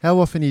painful. How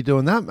often are you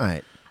doing that,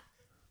 mate?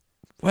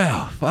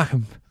 Wow,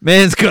 fucking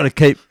man's got to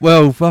keep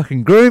well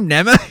fucking groomed,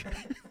 Namu.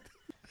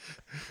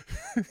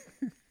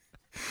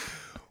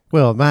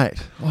 Well, mate,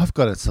 I've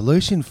got a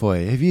solution for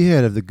you. Have you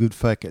heard of the good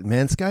folk at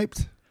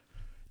Manscaped?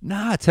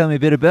 Nah, tell me a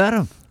bit about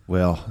them.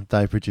 Well,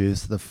 they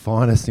produce the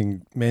finest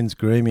in men's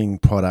grooming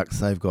products.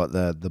 They've got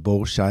the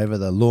ball shaver,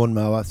 the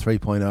lawnmower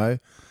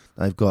 3.0.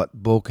 They've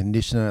got ball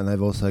conditioner, and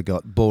they've also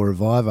got ball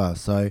reviver.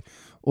 So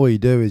all you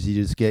do is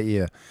you just get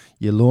your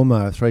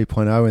lawnmower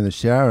 3.0 in the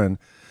shower and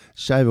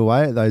shave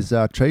away at those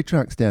tree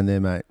trunks down there,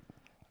 mate.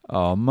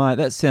 Oh, mate,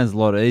 that sounds a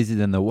lot easier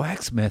than the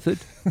wax method.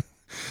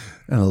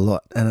 And a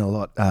lot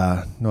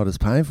not as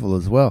painful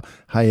as well.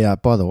 Hey,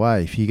 by the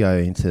way, if you go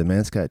into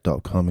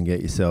manscaped.com and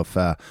get yourself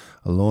a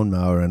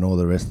lawnmower and all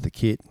the rest of the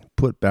kit,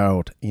 put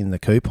Barrel in the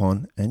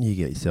coupon and you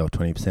get yourself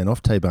 20%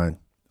 off, T-Bone.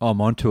 I'm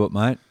onto it,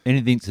 mate.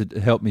 Anything to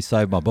help me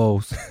save my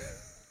balls.